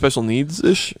kind of like special needs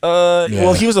ish?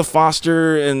 Well, he was a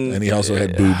foster, And he also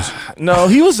had boobs. no,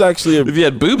 he was actually If he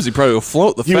had boobs, he'd probably go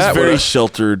float. The He was fat very would-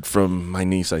 sheltered from my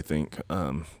niece, I think,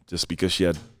 just because she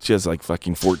has like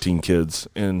fucking 14 kids,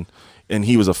 and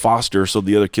he was a foster, so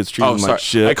the other kids treated Oh, him sorry. like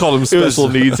shit. I called him It was- special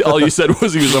needs. All you said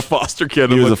was he was a foster kid.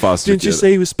 He I'm was like, a foster Didn't you kid.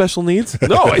 say he was special needs?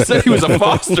 No, I said he was a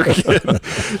foster kid.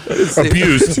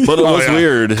 Abused. But it was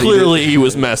weird. Clearly, he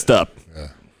was messed up.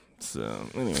 So,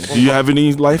 anyway, do you have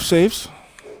any life saves?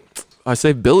 I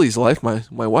saved Billy's life, my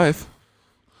wife.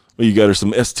 Well, you got her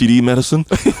some STD medicine.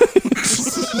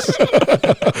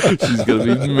 She's gonna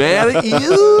be mad at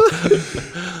you.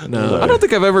 No, I don't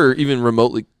think I've ever even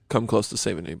remotely come close to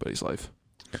saving anybody's life.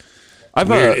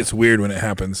 It's weird when it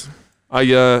happens.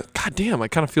 God damn, I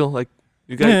kind of feel like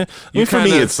you guys. Yeah, I mean, for me,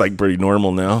 kinda- it's like pretty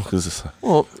normal now because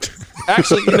well,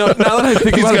 actually, now that I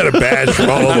think He's about got it, a badge from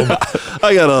all of them.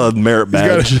 I got a merit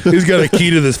badge. He's got a key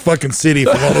to this fucking city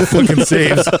from all the fucking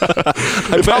saves.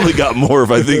 I probably got more if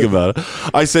I think about it.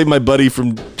 I saved my buddy from.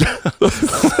 you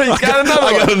got another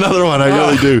I one. got another one. I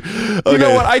really do. You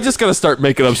know what? I just gotta start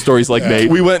making up stories like Nate.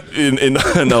 We went in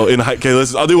high. Okay,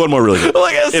 listen. I'll do one more really quick.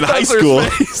 Look at In high Spencer's school.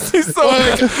 face. He's so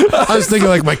I was thinking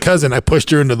like my cousin. I pushed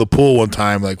her into the pool one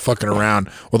time, like fucking around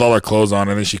with all her clothes on,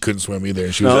 and then she couldn't swim either.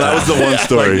 And she was No, like, that was the one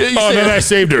story. You oh, and then say- I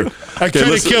saved her. I tried to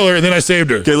listen. kill her, and then I saved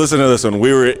her. Okay, listen to this one.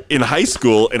 We were in high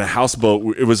school in a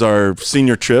houseboat. It was our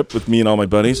senior trip with me and all my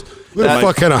buddies. What the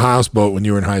fuck had a houseboat when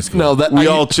you were in high school? No, that We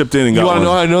all chipped in and You got want to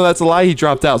one. know? I know that's a lie. He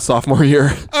dropped out sophomore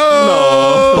year.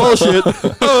 Bullshit.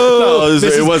 No,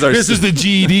 it was our. This is the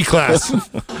GED class,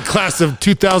 class of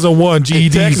 2001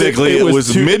 GEDs. Technically, it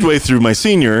was midway through my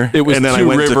senior, It was and then I Two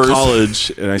went Rivers. to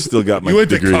college, and I still got my You went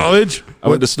degree. to college? I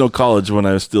went to Snow College when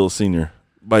I was still a senior.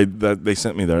 By that, they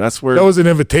sent me there. That's where. That was an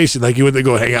invitation. Like you went to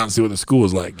go hang out and see what the school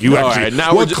was like. You All actually. right,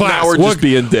 now what we're class? now we're what, just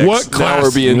being dicks. What Now class?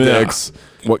 we're being Yeah. dicks.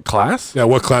 What class? Yeah,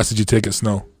 what class did you take at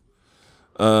Snow?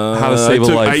 How to save a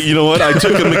life. you know what? I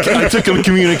took a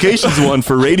communications one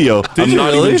for radio. I'm you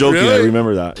not really? even joking. I Really?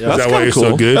 remember that. Yeah. Is that why kinda you're cool.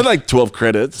 so good? I had like 12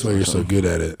 credits. That's why you're so good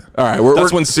at it. All right, we're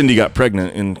That's when Cindy got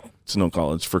pregnant in Snow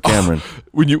College for Cameron.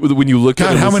 when you look at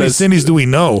God, him, how it many says- Cindys do we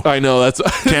know? I know that's.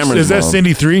 Cameron's Is that mom.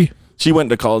 Cindy 3? She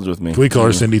went to college with me. Can we call her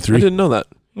I Cindy 3? didn't know that.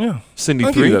 Yeah. Cindy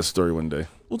I'll give 3. you that story one day.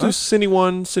 We'll do Cindy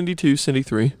 1, Cindy 2, Cindy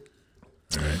 3.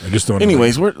 I just don't.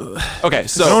 Anyways, we're. Okay,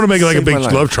 so I don't want to make it like a Saved big my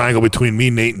life. love triangle between me,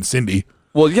 Nate, and Cindy.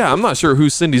 well, yeah, I'm not sure who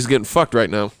Cindy's getting fucked right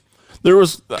now. There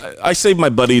was, I saved my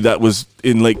buddy that was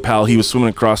in Lake Powell. He was swimming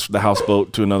across the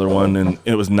houseboat to another one, and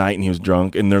it was night, and he was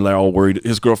drunk, and they're like all worried.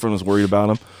 His girlfriend was worried about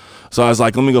him. So I was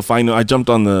like, let me go find him. I jumped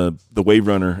on the wave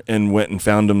runner and went and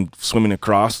found him swimming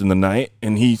across in the night,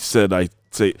 and he said, like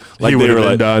He they would've were been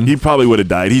like, done. he probably would have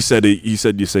died. He said you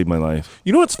saved my life.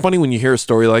 You know what's funny when you hear a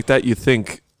story like that? You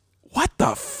think, what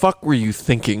the fuck were you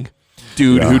thinking,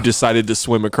 dude, who decided to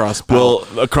swim across Powell?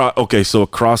 Well,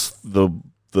 across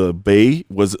the bay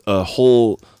was a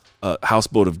whole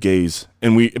houseboat of gays,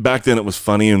 and we back then it was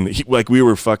funny, and we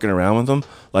were fucking around with them,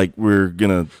 like we're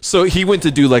gonna. So he went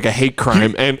to do like a hate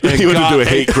crime, and He went to do a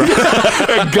hate crime.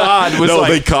 and God was No,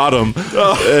 like, they caught him,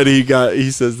 and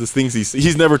he says this things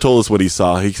he's never told us what he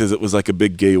saw. He says it was like a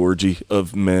big gay orgy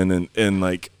of men and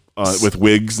like with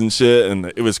wigs and shit, and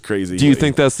it was crazy. do you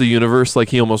think that's the universe? Like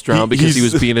he almost drowned because he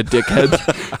was being a dickhead.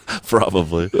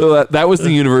 Probably. That was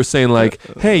the universe saying like,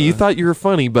 hey, you thought you were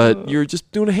funny, but you're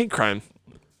just doing a hate crime.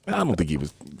 I don't think he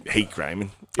was hate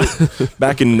criming.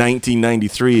 Back in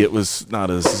 1993, it was not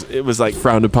as. It was like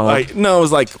Frowned upon. Like, no, it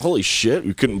was like holy shit.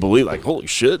 You couldn't believe like holy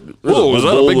shit. Whoa, was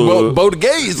that a big boat of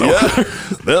gays? Yeah.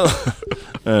 Well,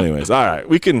 anyways, all right,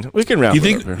 we can wrap. You it up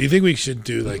think here. you think we should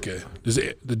do like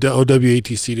the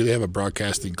OWATC? Do they have a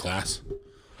broadcasting class?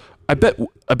 I bet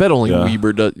only Yeah.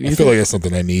 Weber does. I feel like that's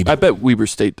something I need. I bet Weber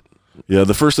State. Yeah,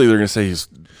 the first thing they're gonna say is,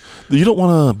 you don't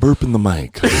want to burp in the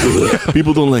mic.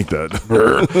 People don't like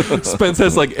that. Spence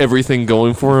has like everything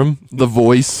going for him: the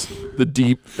voice, the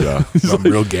deep. Yeah, I'm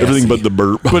real gassy. everything but the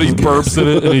burp. But he burps in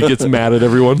it and he gets mad at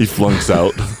everyone. He flunks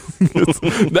out.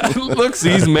 Look,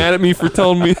 see, he's mad at me for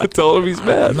telling him he's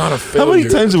mad. I'm not a How failure. many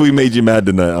times have we made you mad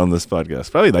tonight on this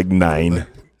podcast? Probably like 9.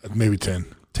 Maybe 10.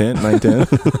 10, 9, 10.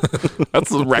 That's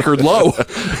the record low.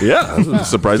 Yeah, that's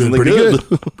surprisingly Pretty good.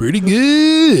 Pretty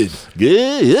good.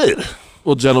 Good.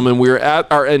 Well, gentlemen, we're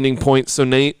at our ending point. So,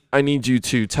 Nate, I need you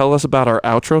to tell us about our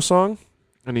outro song.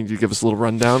 I need you to give us a little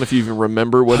rundown if you even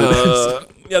remember what it is.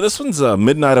 Yeah, this one's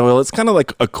Midnight Oil. It's kind of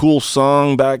like a cool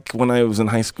song back when I was in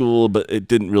high school, but it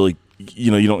didn't really, you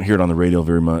don't hear it on the radio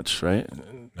very much, right?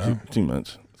 No. Too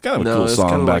much. It's kind of a cool it's song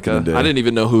kinda back like in the day. I didn't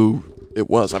even know who it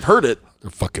was. I've heard it.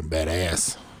 They're fucking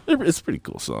badass. It's a pretty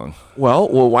cool song. Well,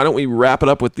 why don't we wrap it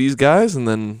up with these guys, and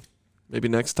then maybe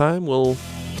next time we'll...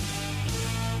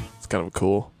 It's kind of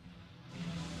cool.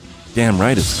 Damn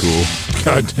right it's cool.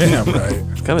 God damn right.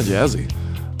 It's kind of jazzy.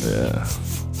 Yeah.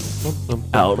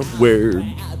 Out of where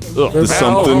there's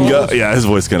something yeah, his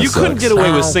voice kind of You sucks. couldn't get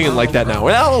away with singing like that now.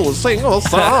 Well, sing a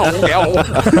song. You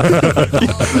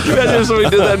imagine if somebody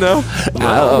did that now?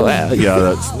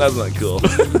 Yeah, that's not cool.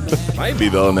 Might be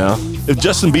though now. If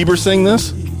Justin Bieber sang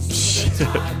this,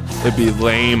 It'd be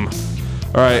lame.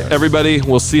 All right, everybody,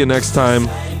 we'll see you next time.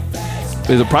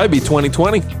 It'll probably be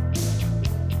 2020.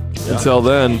 Until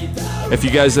then, if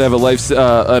you guys have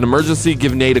an emergency,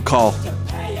 give Nate a call.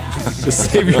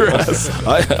 Just save your ass.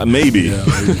 maybe.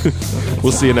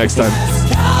 We'll see you next time.